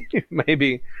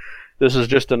 Maybe this is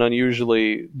just an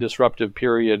unusually disruptive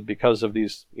period because of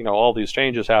these, all these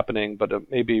changes happening, but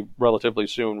maybe relatively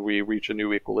soon we reach a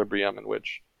new equilibrium in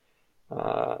which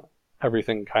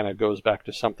everything kind of goes back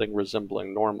to something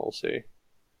resembling normalcy.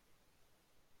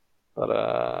 But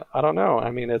I don't know.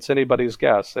 I mean, it's anybody's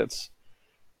guess. It's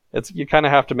you kind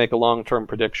of have to make a long-term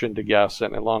prediction to guess,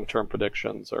 and long-term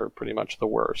predictions are pretty much the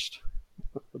worst.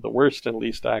 The worst and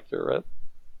least accurate.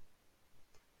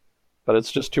 But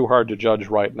it's just too hard to judge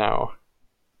right now.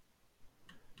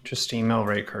 Just email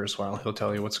Ray Kurzweil. He'll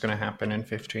tell you what's going to happen in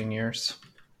 15 years.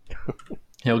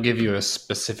 He'll give you a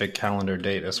specific calendar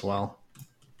date as well,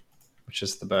 which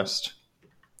is the best.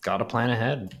 Gotta plan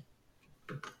ahead.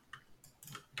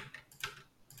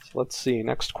 Let's see.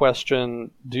 Next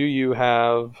question. Do you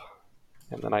have...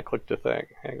 And then I clicked a thing.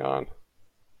 Hang on.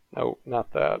 No,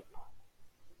 not that.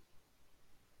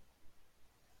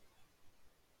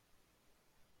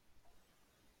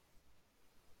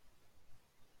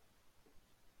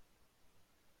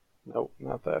 Nope,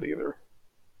 not that either.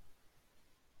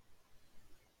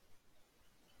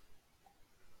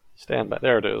 Stand by.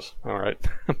 There it is. All right.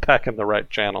 I'm back in the right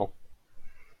channel.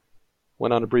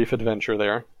 Went on a brief adventure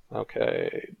there.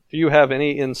 Okay. Do you have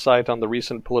any insight on the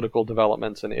recent political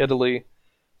developments in Italy,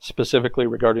 specifically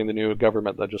regarding the new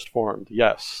government that just formed?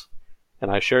 Yes.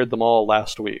 And I shared them all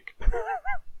last week.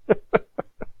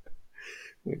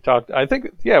 We talked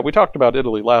about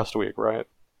Italy last week, right?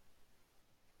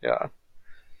 Yeah.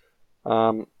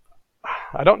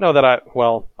 I don't know that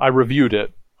I reviewed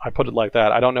it. I put it like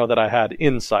that. I don't know that I had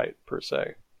insight, per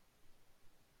se.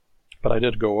 But I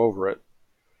did go over it.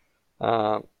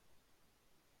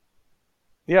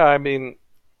 Yeah, I mean,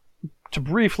 to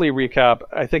briefly recap,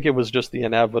 I think it was just the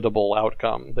inevitable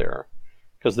outcome there.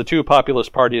 Because the two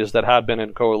populist parties that had been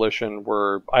in coalition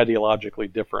were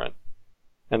ideologically different.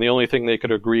 And the only thing they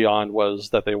could agree on was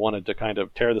that they wanted to kind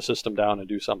of tear the system down and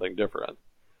do something different.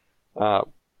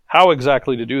 How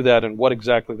exactly to do that and what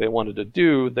exactly they wanted to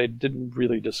do, they didn't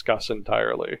really discuss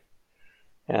entirely.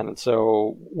 And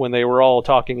so when they were all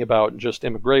talking about just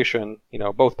immigration,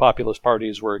 both populist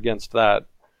parties were against that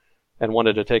and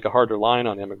wanted to take a harder line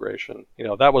on immigration.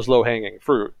 That was low-hanging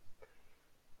fruit.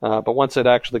 But once it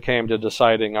actually came to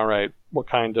deciding, all right, what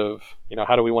kind of,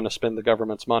 how do we want to spend the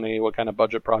government's money? What kind of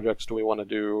budget projects do we want to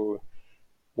do?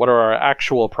 What are our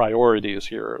actual priorities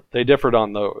here? They differed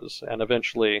on those. And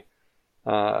eventually,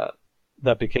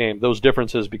 those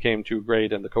differences became too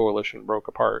great and the coalition broke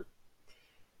apart.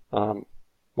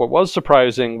 What was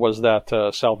surprising was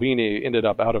that Salvini ended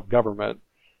up out of government.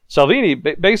 Salvini,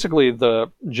 basically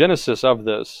the genesis of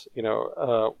this,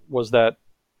 was that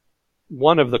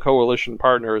one of the coalition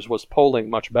partners was polling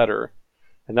much better,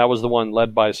 and that was the one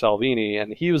led by Salvini,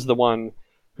 and he was the one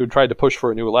who tried to push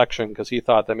for a new election because he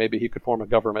thought that maybe he could form a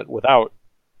government without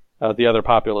the other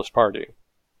populist party.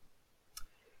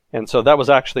 And so that was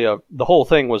actually the whole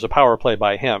thing was a power play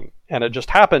by him, and it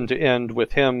just happened to end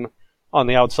with him on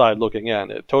the outside looking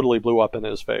in. It totally blew up in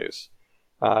his face.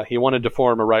 He wanted to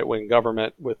form a right-wing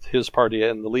government with his party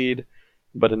in the lead,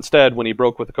 but instead, when he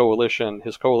broke with the coalition,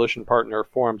 his coalition partner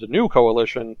formed a new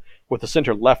coalition with a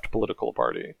center-left political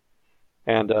party.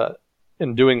 And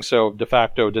in doing so, de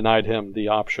facto denied him the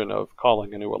option of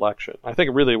calling a new election. I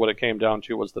think really what it came down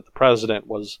to was that the president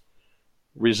was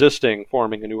resisting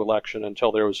forming a new election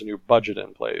until there was a new budget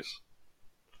in place.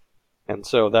 And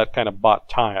so that kind of bought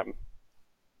time.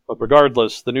 But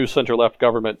regardless, the new center-left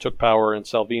government took power and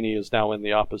Salvini is now in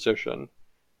the opposition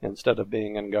instead of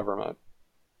being in government.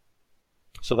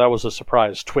 So that was a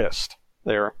surprise twist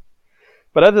there.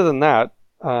 But other than that,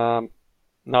 no,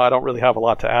 I don't really have a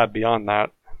lot to add beyond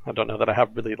that. I don't know that I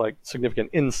have really significant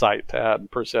insight to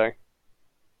add per se.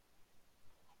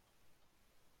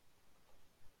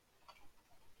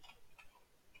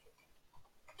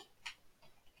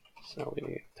 So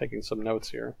we're taking some notes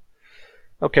here.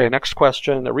 Okay, next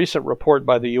question. A recent report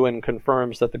by the UN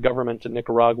confirms that the government in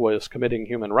Nicaragua is committing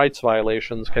human rights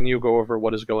violations. Can you go over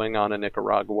what is going on in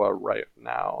Nicaragua right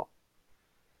now?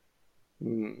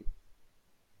 Let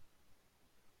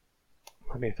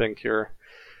me think here.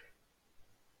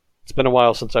 It's been a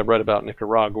while since I've read about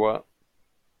Nicaragua.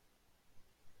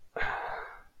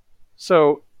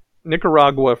 So,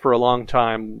 Nicaragua for a long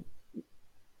time,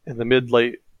 in the mid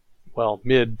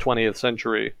 20th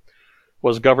century,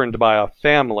 was governed by a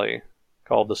family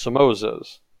called the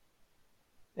Somozas.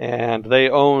 And they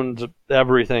owned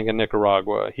everything in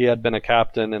Nicaragua. He had been a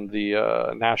captain in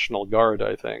the National Guard,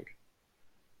 I think,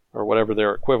 or whatever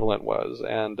their equivalent was.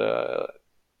 And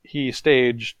he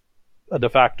staged a de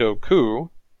facto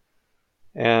coup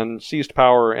and seized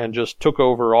power and just took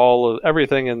over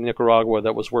everything in Nicaragua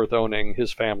that was worth owning.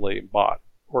 His family bought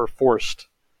or forced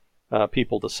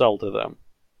people to sell to them.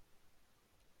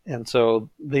 And so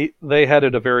they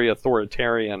headed a very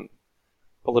authoritarian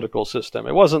political system.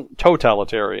 It wasn't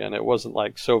totalitarian. It wasn't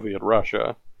like Soviet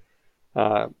Russia.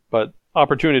 But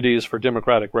opportunities for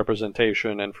democratic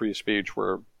representation and free speech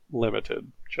were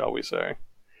limited, shall we say.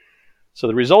 So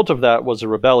the result of that was a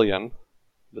rebellion.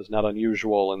 It is not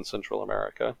unusual in Central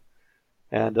America.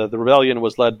 And the rebellion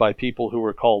was led by people who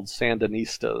were called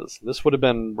Sandinistas. This would have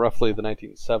been roughly the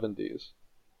 1970s.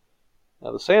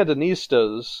 Now, the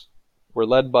Sandinistas were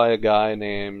led by a guy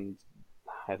named,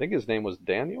 I think his name was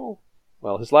Daniel?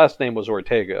 Well, his last name was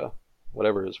Ortega,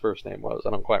 whatever his first name was.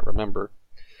 I don't quite remember.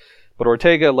 But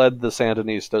Ortega led the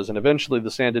Sandinistas, and eventually the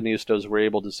Sandinistas were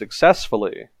able to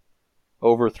successfully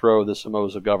overthrow the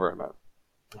Somoza government.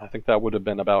 I think that would have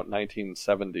been about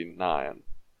 1979.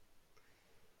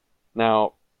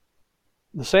 Now,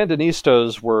 the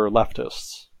Sandinistas were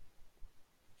leftists,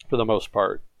 for the most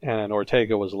part, and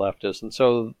Ortega was a leftist, and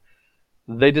so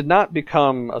they did not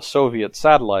become a Soviet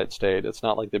satellite state. It's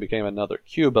not like they became another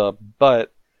Cuba,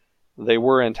 but they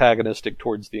were antagonistic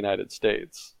towards the United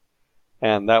States.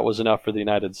 And that was enough for the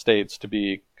United States to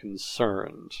be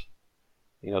concerned.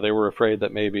 You know, they were afraid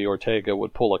that maybe Ortega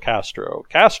would pull a Castro.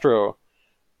 Castro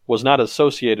was not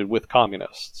associated with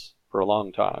communists for a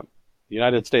long time. The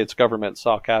United States government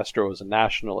saw Castro as a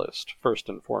nationalist, first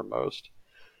and foremost.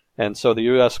 And so the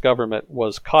U.S. government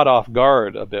was caught off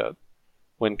guard a bit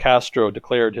when Castro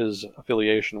declared his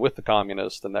affiliation with the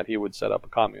communists and that he would set up a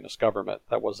communist government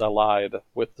that was allied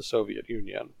with the Soviet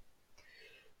Union.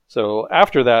 So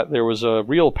after that, there was a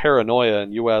real paranoia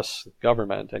in U.S.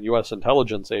 government and U.S.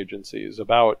 intelligence agencies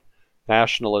about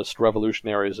nationalist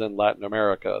revolutionaries in Latin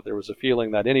America. There was a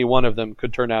feeling that any one of them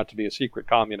could turn out to be a secret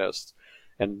communist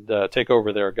and take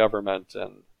over their government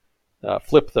and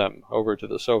flip them over to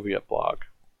the Soviet bloc.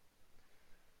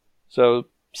 So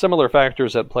similar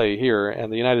factors at play here,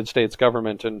 and the United States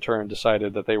government in turn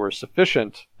decided that they were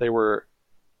sufficient a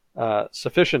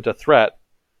threat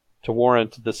to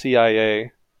warrant the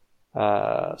CIA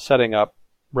setting up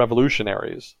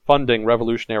revolutionaries, funding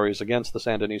revolutionaries against the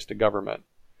Sandinista government,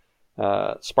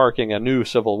 sparking a new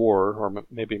civil war, or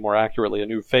maybe more accurately, a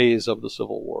new phase of the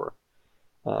civil war.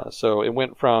 So it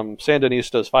went from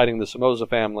Sandinistas fighting the Somoza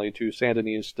family to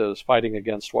Sandinistas fighting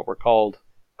against what were called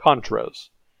Contras.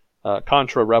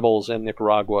 Contra rebels in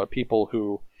Nicaragua, people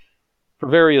who, for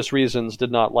various reasons,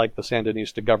 did not like the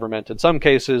Sandinista government. In some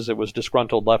cases, it was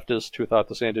disgruntled leftists who thought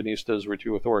the Sandinistas were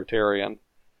too authoritarian.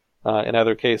 In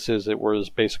other cases, it was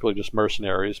basically just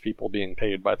mercenaries, people being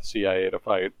paid by the CIA to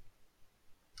fight.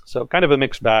 So kind of a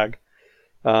mixed bag.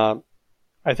 I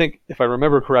think, if I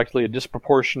remember correctly, a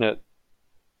disproportionate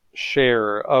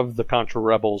share of the Contra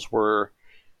rebels were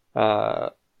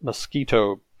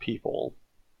Mosquito people.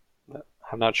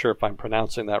 I'm not sure if I'm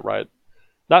pronouncing that right.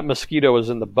 Not mosquito as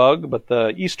in the bug, but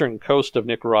the eastern coast of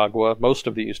Nicaragua, most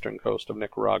of the eastern coast of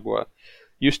Nicaragua,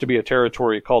 used to be a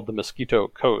territory called the Mosquito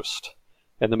Coast.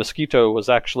 And the Mosquito was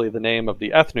actually the name of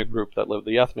the ethnic group that lived,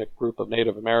 the ethnic group of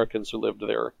Native Americans who lived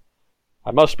there.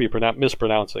 I must be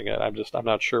mispronouncing it. I'm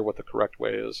not sure what the correct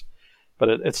way is. But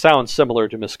it sounds similar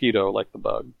to mosquito, like the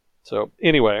bug. So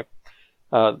anyway,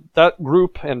 that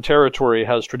group and territory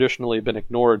has traditionally been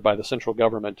ignored by the central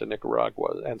government in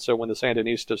Nicaragua. And so when the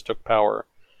Sandinistas took power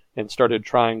and started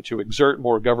trying to exert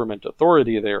more government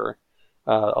authority there,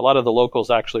 a lot of the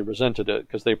locals actually resented it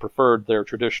because they preferred their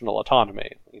traditional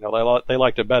autonomy. You know, they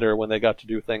liked it better when they got to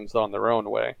do things on their own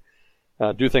way,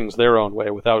 do things their own way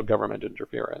without government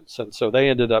interference. And so they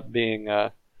ended up being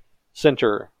a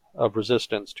center of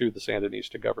resistance to the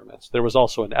Sandinista governments. There was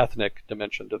also an ethnic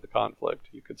dimension to the conflict,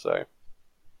 you could say.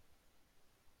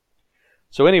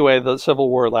 So anyway, the Civil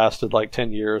War lasted like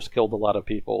 10 years, killed a lot of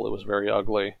people. It was very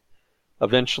ugly.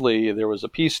 Eventually, there was a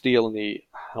peace deal in the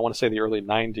early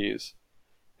 90s.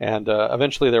 And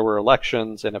eventually there were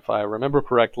elections, and if I remember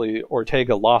correctly,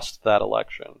 Ortega lost that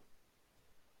election.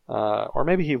 Or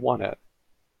maybe he won it.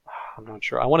 I'm not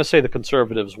sure. I want to say the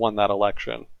conservatives won that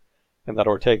election, and that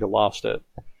Ortega lost it.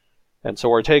 And so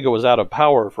Ortega was out of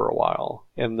power for a while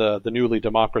in the newly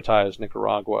democratized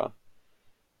Nicaragua.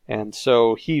 And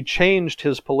so he changed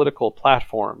his political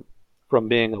platform from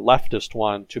being a leftist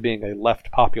one to being a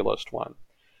left populist one.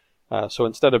 So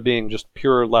instead of being just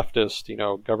pure leftist,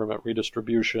 government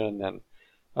redistribution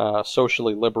and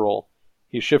socially liberal,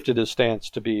 he shifted his stance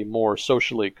to be more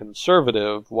socially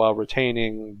conservative while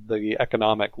retaining the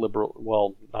economic liberal,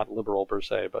 well, not liberal per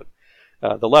se, but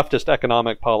the leftist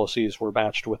economic policies were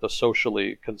matched with a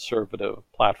socially conservative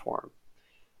platform.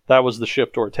 That was the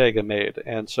shift Ortega made,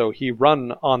 and so he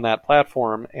ran on that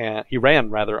platform and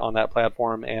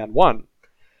won.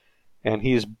 And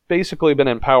he's basically been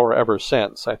in power ever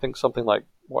since. I think something like,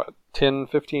 10,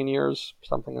 15 years?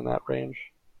 Something in that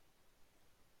range.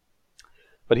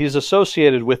 But he's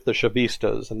associated with the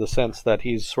Chavistas in the sense that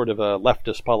he's sort of a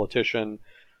leftist politician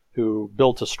who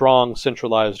built a strong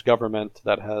centralized government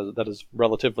that is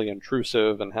relatively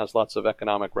intrusive and has lots of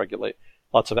economic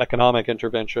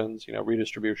interventions,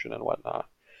 redistribution and whatnot.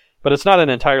 But it's not an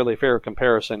entirely fair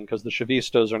comparison because the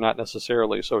Chavistas are not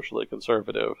necessarily socially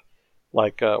conservative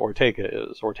like Ortega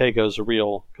is. Ortega is a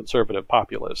real conservative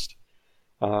populist,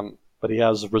 but he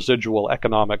has residual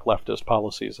economic leftist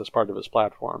policies as part of his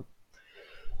platform.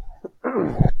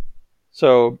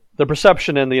 So the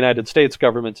perception in the United States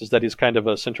government is that he's kind of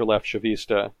a center-left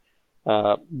Chavista,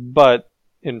 but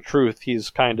in truth, he's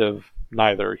kind of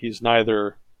neither. He's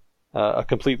neither a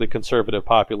completely conservative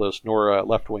populist nor a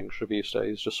left-wing Chavista.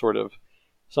 He's just sort of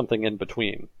something in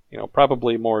between.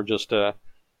 Probably more just a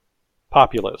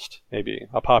populist, maybe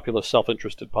a populist,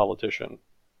 self-interested politician.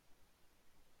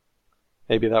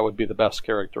 Maybe that would be the best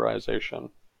characterization.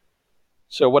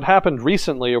 So what happened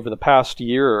recently over the past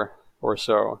year or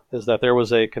so is that there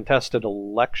was a contested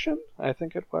election, I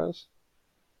think it was.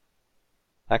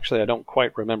 Actually, I don't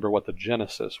quite remember what the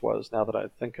genesis was now that I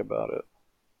think about it.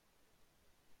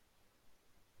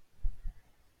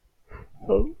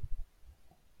 Oh.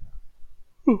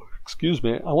 Excuse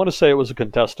me. I want to say it was a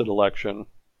contested election.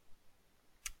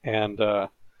 And, the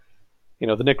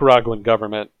Nicaraguan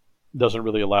government doesn't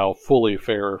really allow fully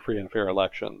free and fair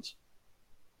elections.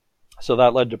 So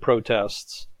that led to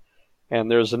protests. And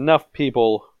there's enough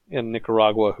people in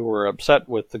Nicaragua who were upset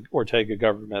with the Ortega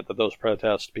government that those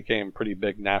protests became pretty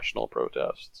big national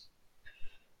protests.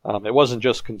 It wasn't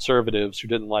just conservatives who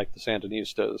didn't like the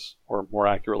Sandinistas, or more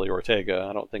accurately Ortega.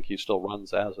 I don't think he still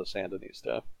runs as a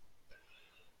Sandinista.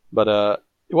 But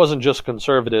it wasn't just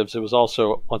conservatives, it was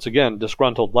also, once again,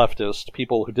 disgruntled leftists,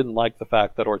 people who didn't like the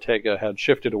fact that Ortega had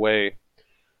shifted away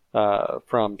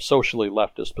from socially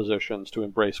leftist positions to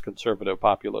embrace conservative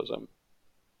populism.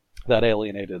 That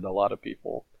alienated a lot of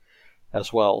people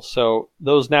as well. So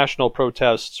those national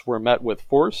protests were met with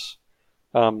force,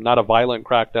 not a violent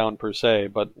crackdown per se,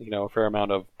 but a fair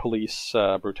amount of police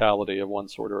brutality of one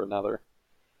sort or another.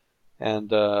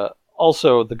 And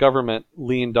also, the government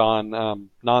leaned on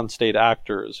non-state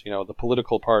actors. The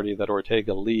political party that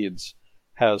Ortega leads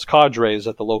has cadres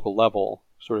at the local level,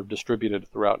 sort of distributed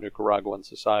throughout Nicaraguan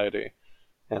society.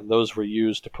 And those were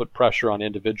used to put pressure on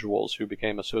individuals who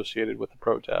became associated with the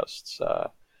protests.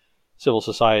 Civil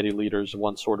society leaders of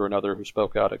one sort or another who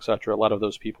spoke out, etc. A lot of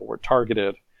those people were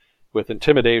targeted with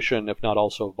intimidation, if not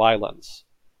also violence,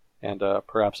 and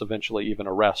perhaps eventually even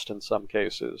arrest in some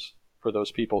cases for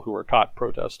those people who were caught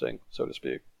protesting, so to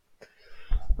speak.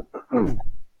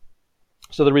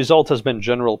 So the result has been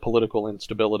general political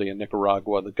instability in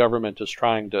Nicaragua. The government is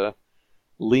trying to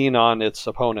lean on its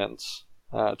opponents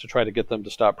to try to get them to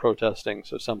stop protesting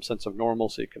so some sense of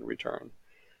normalcy can return.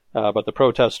 But the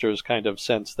protesters kind of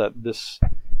sense that this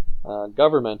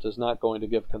government is not going to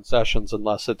give concessions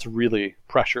unless it's really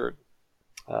pressured,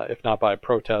 if not by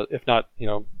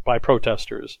by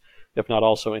protesters, if not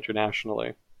also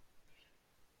internationally.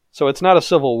 So it's not a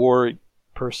civil war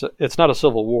it's not a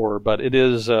civil war, but it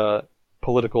is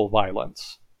political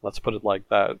violence. Let's put it like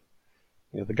that.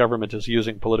 The government is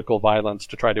using political violence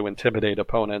to try to intimidate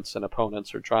opponents, and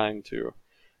opponents are trying to,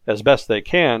 as best they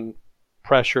can,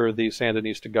 pressure the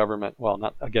Sandinista government,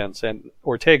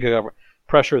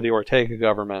 pressure the Ortega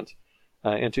government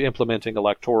into implementing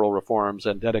electoral reforms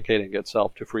and dedicating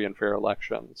itself to free and fair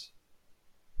elections.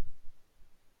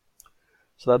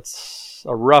 So that's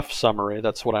a rough summary.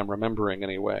 That's what I'm remembering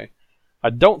anyway.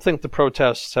 I don't think the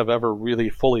protests have ever really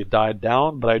fully died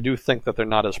down, but I do think that they're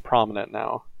not as prominent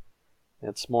now.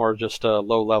 It's more just a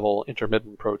low-level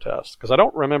intermittent protest, because I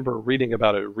don't remember reading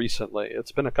about it recently.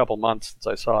 It's been a couple months since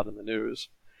I saw it in the news.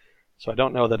 So I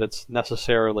don't know that it's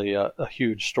necessarily a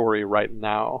huge story right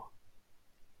now.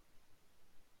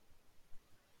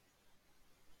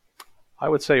 I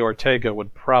would say Ortega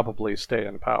would probably stay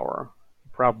in power. He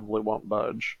probably won't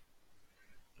budge.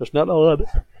 There's not a lot...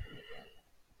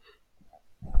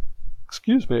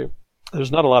 Excuse me.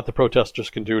 There's not a lot the protesters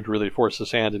can do to really force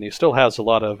his hand, and he still has a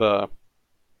lot of...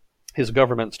 his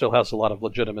government still has a lot of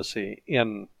legitimacy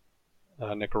in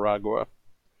Nicaragua.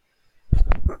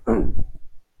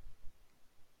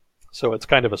 So it's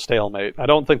kind of a stalemate. I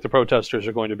don't think the protesters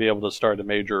are going to be able to start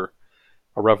a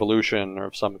revolution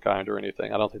of some kind or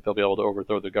anything. I don't think they'll be able to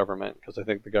overthrow the government because I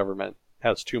think the government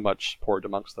has too much support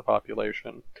amongst the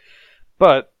population.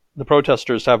 But the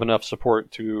protesters have enough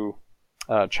support to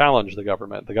challenge the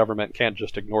government. The government can't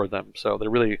just ignore them. So there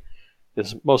really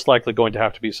is most likely going to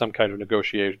have to be some kind of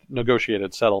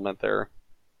negotiated settlement there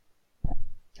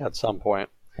at some point.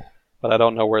 But I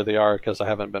don't know where they are because I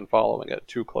haven't been following it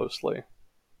too closely.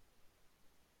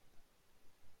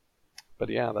 But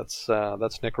yeah, that's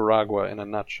Nicaragua in a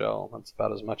nutshell. That's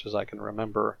about as much as I can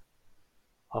remember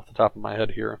off the top of my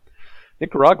head here.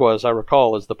 Nicaragua, as I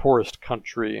recall, is the poorest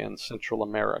country in Central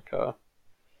America.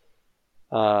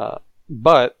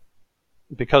 But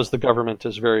because the government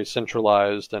is very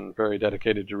centralized and very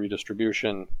dedicated to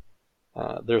redistribution,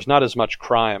 there's not as much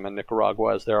crime in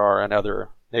Nicaragua as there are in other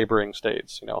neighboring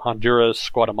states. Honduras,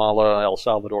 Guatemala, El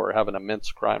Salvador have an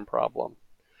immense crime problem.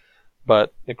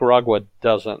 But Nicaragua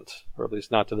doesn't, or at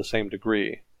least not to the same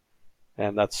degree.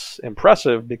 And that's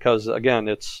impressive because, again,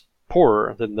 it's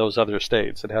poorer than those other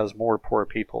states. It has more poor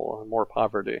people and more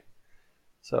poverty.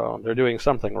 So they're doing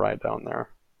something right down there.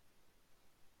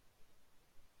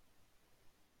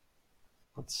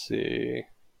 Let's see.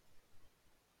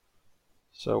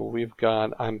 So we've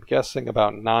got, I'm guessing,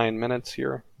 about 9 minutes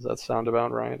here. Does that sound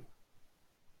about right?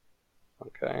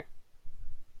 Okay.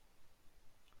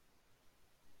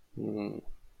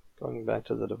 Going back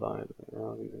to the divide.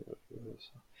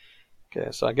 Okay,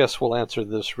 so I guess we'll answer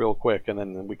this real quick and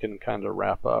then we can kind of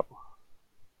wrap up.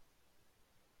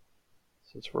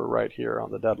 Since we're right here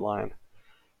on the deadline.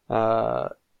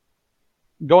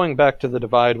 Going back to the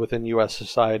divide within U.S.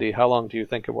 society, how long do you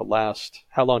think it will last?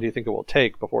 How long do you think it will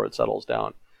take before it settles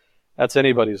down? That's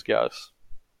anybody's guess.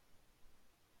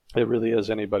 It really is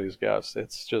anybody's guess.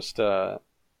 It's just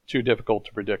too difficult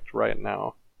to predict right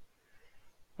now.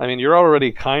 I mean, you're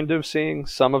already kind of seeing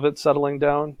some of it settling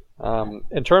down.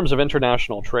 In terms of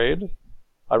international trade,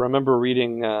 I remember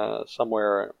reading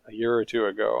somewhere a year or two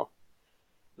ago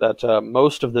that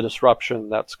most of the disruption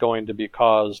that's going to be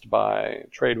caused by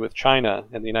trade with China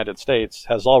and the United States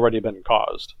has already been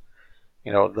caused.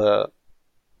 The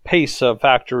pace of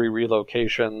factory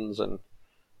relocations and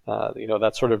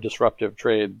that sort of disruptive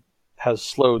trade has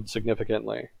slowed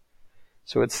significantly.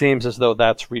 So it seems as though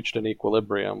that's reached an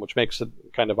equilibrium, which makes it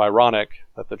kind of ironic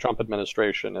that the Trump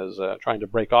administration is trying to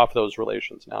break off those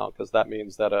relations now, because that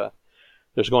means that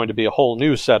there's going to be a whole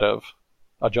new set of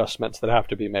adjustments that have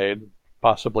to be made,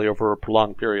 possibly over a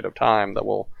prolonged period of time, that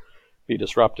will be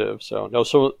disruptive. So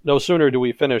no sooner do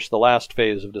we finish the last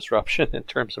phase of disruption in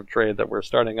terms of trade that we're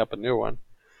starting up a new one.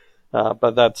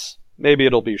 But maybe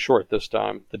it'll be short this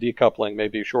time. The decoupling may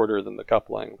be shorter than the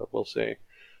coupling, but we'll see.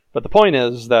 But the point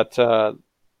is that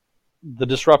the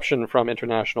disruption from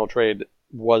international trade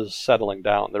was settling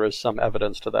down. There is some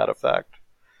evidence to that effect.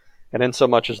 And in so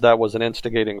much as that was an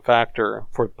instigating factor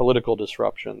for political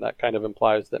disruption, that kind of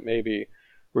implies that maybe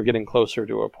we're getting closer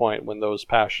to a point when those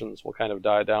passions will kind of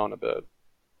die down a bit.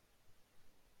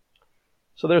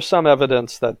 So there's some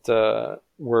evidence that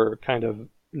we're kind of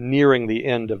nearing the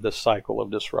end of this cycle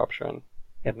of disruption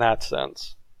in that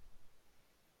sense.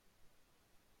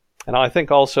 And I think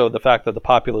also the fact that the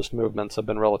populist movements have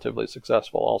been relatively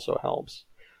successful also helps.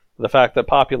 The fact that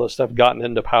populists have gotten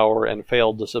into power and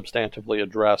failed to substantively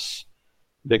address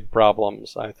big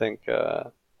problems, I think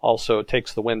also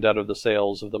takes the wind out of the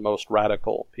sails of the most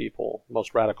radical people,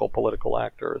 most radical political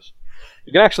actors.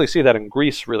 You can actually see that in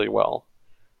Greece really well.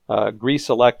 Greece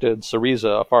elected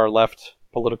Syriza, a far-left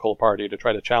political party, to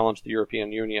try to challenge the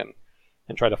European Union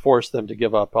and try to force them to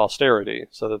give up austerity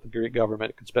so that the Greek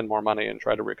government could spend more money and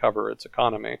try to recover its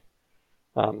economy.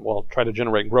 Try to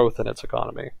generate growth in its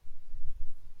economy.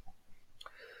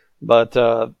 But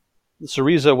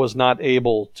Syriza was not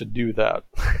able to do that,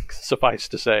 suffice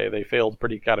to say. They failed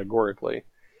pretty categorically.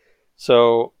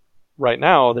 So right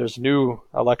now, there's a new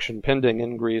election pending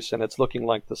in Greece, and it's looking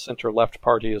like the center-left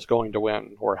party is going to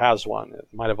win, or has won. It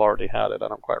might have already had it. I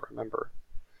don't quite remember.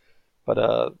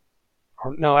 But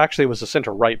no, actually it was a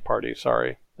center-right party,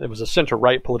 sorry. It was a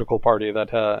center-right political party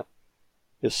that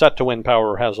is set to win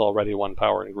power or has already won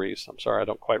power in Greece. I'm sorry, I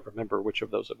don't quite remember which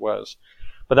of those it was.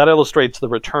 But that illustrates the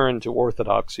return to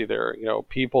orthodoxy there.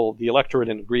 The electorate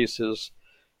in Greece is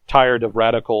tired of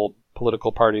radical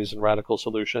political parties and radical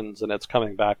solutions, and it's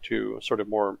coming back to sort of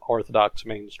more orthodox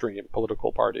mainstream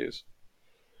political parties.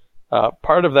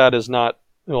 Part of that is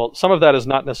some of that is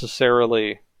not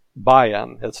necessarily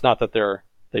buy-in. It's not that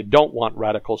they don't want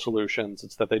radical solutions.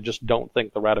 It's that they just don't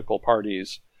think the radical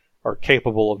parties are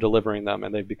capable of delivering them,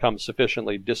 and they've become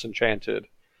sufficiently disenchanted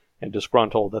and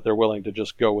disgruntled that they're willing to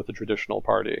just go with the traditional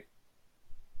party.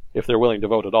 if they're willing to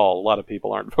vote at all. A lot of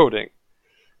people aren't voting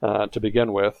to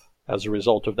begin with as a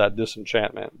result of that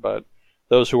disenchantment, but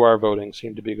those who are voting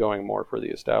seem to be going more for the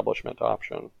establishment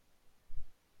option.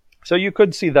 So you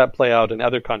could see that play out in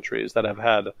other countries that have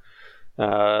had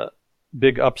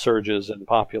big upsurges in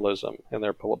populism in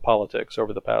their politics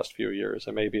over the past few years.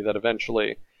 It may be that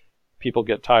eventually people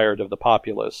get tired of the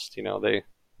populists.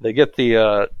 They get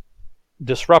the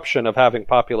disruption of having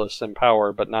populists in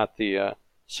power, but not the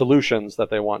solutions that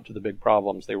they want to the big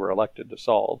problems they were elected to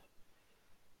solve.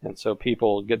 And so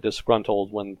people get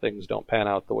disgruntled when things don't pan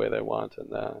out the way they want.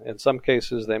 And in some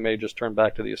cases, they may just turn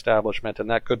back to the establishment, and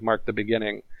that could mark the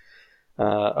beginning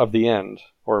of the end,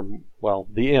 or, well,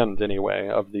 the end anyway,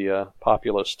 of the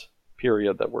populist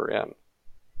period that we're in.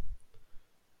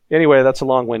 Anyway, that's a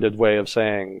long-winded way of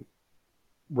saying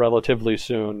relatively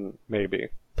soon, maybe.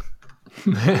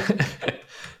 I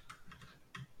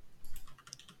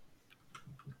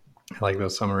like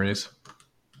those summaries.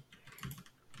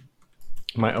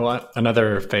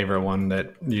 Another favorite one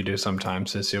that you do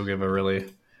sometimes is you'll give a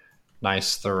really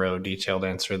nice, thorough, detailed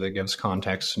answer that gives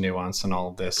context, nuance, and all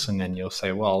of this, and then you'll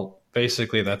say, well,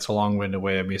 basically that's a long-winded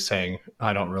way of me saying,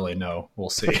 I don't really know.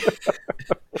 We'll see.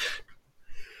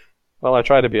 Well, I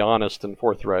try to be honest and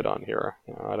forthright on here.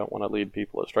 I don't want to lead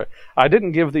people astray. I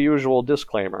didn't give the usual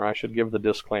disclaimer. I should give the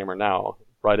disclaimer now,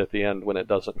 right at the end when it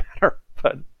doesn't matter.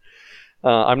 But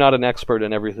I'm not an expert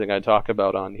in everything I talk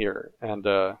about on here, and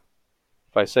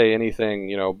if I say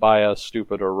anything, biased,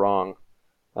 stupid, or wrong,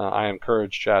 I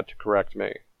encourage Chad to correct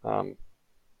me.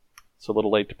 It's a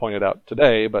little late to point it out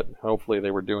today, but hopefully they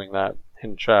were doing that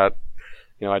in chat.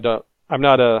 I'm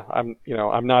not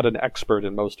an expert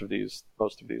in most of these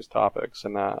topics,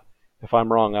 and if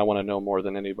I'm wrong, I want to know more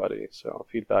than anybody. So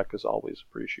feedback is always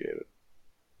appreciated.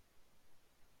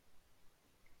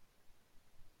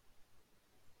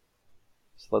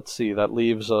 So let's see. That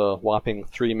leaves a whopping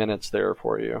 3 minutes there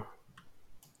for you.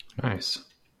 Nice.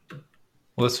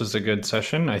 Well, this was a good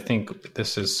session. I think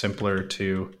this is simpler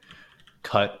to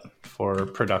cut for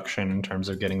production in terms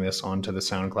of getting this onto the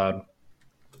SoundCloud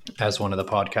as one of the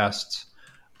podcasts.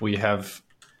 We have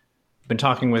been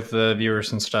talking with the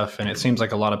viewers and stuff, and it seems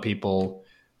like a lot of people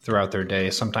throughout their day,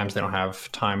 sometimes they don't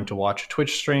have time to watch a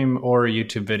Twitch stream or a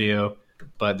YouTube video,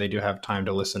 but they do have time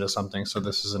to listen to something. So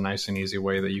this is a nice and easy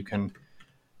way that you can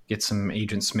get some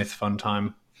Agent Smith fun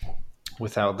time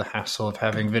without the hassle of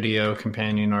having video,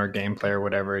 companion, or gameplay or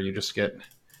whatever. You just get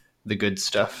the good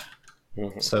stuff.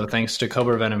 Mm-hmm. So thanks to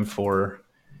Cobra Venom for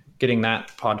getting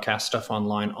that podcast stuff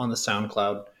online on the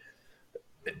SoundCloud.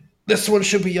 This one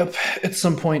should be up at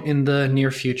some point in the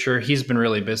near future. He's been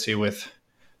really busy with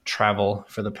travel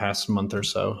for the past month or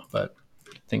so, but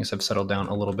things have settled down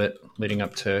a little bit leading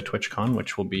up to TwitchCon,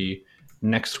 which will be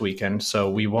next weekend. So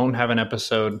we won't have an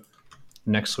episode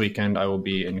next weekend. I will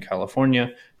be in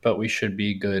California, but we should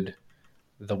be good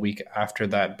the week after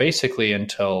that, basically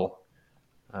until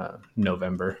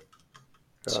November.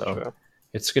 Gotcha. So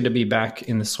it's good to be back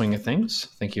in the swing of things.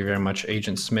 Thank you very much,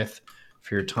 Agent Smith,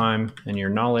 for your time and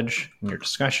your knowledge and your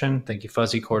discussion. Thank you,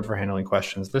 Fuzzy Cord, for handling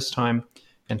questions this time.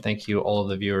 And thank you, all of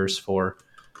the viewers, for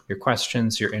your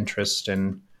questions, your interest,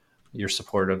 and your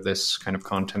support of this kind of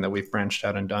content that we've branched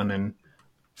out and done. And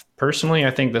personally,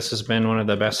 I think this has been one of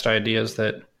the best ideas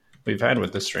that we've had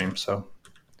with this stream. So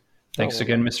thanks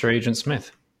again, Mr. Agent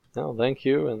Smith. No, thank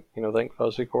you. And, thank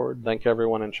Fuzzy Cord. Thank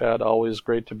everyone in chat. Always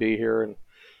great to be here. And,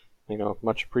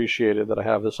 much appreciated that I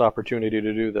have this opportunity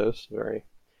to do this. Very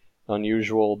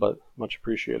unusual, but much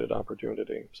appreciated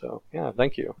opportunity. So, yeah,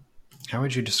 thank you. How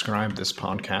would you describe this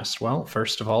podcast? Well,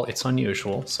 first of all, it's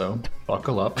unusual, so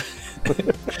buckle up.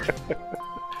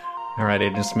 All right,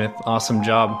 Agent Smith, awesome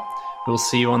job. We'll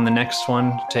see you on the next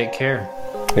one. Take care.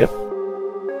 Yep.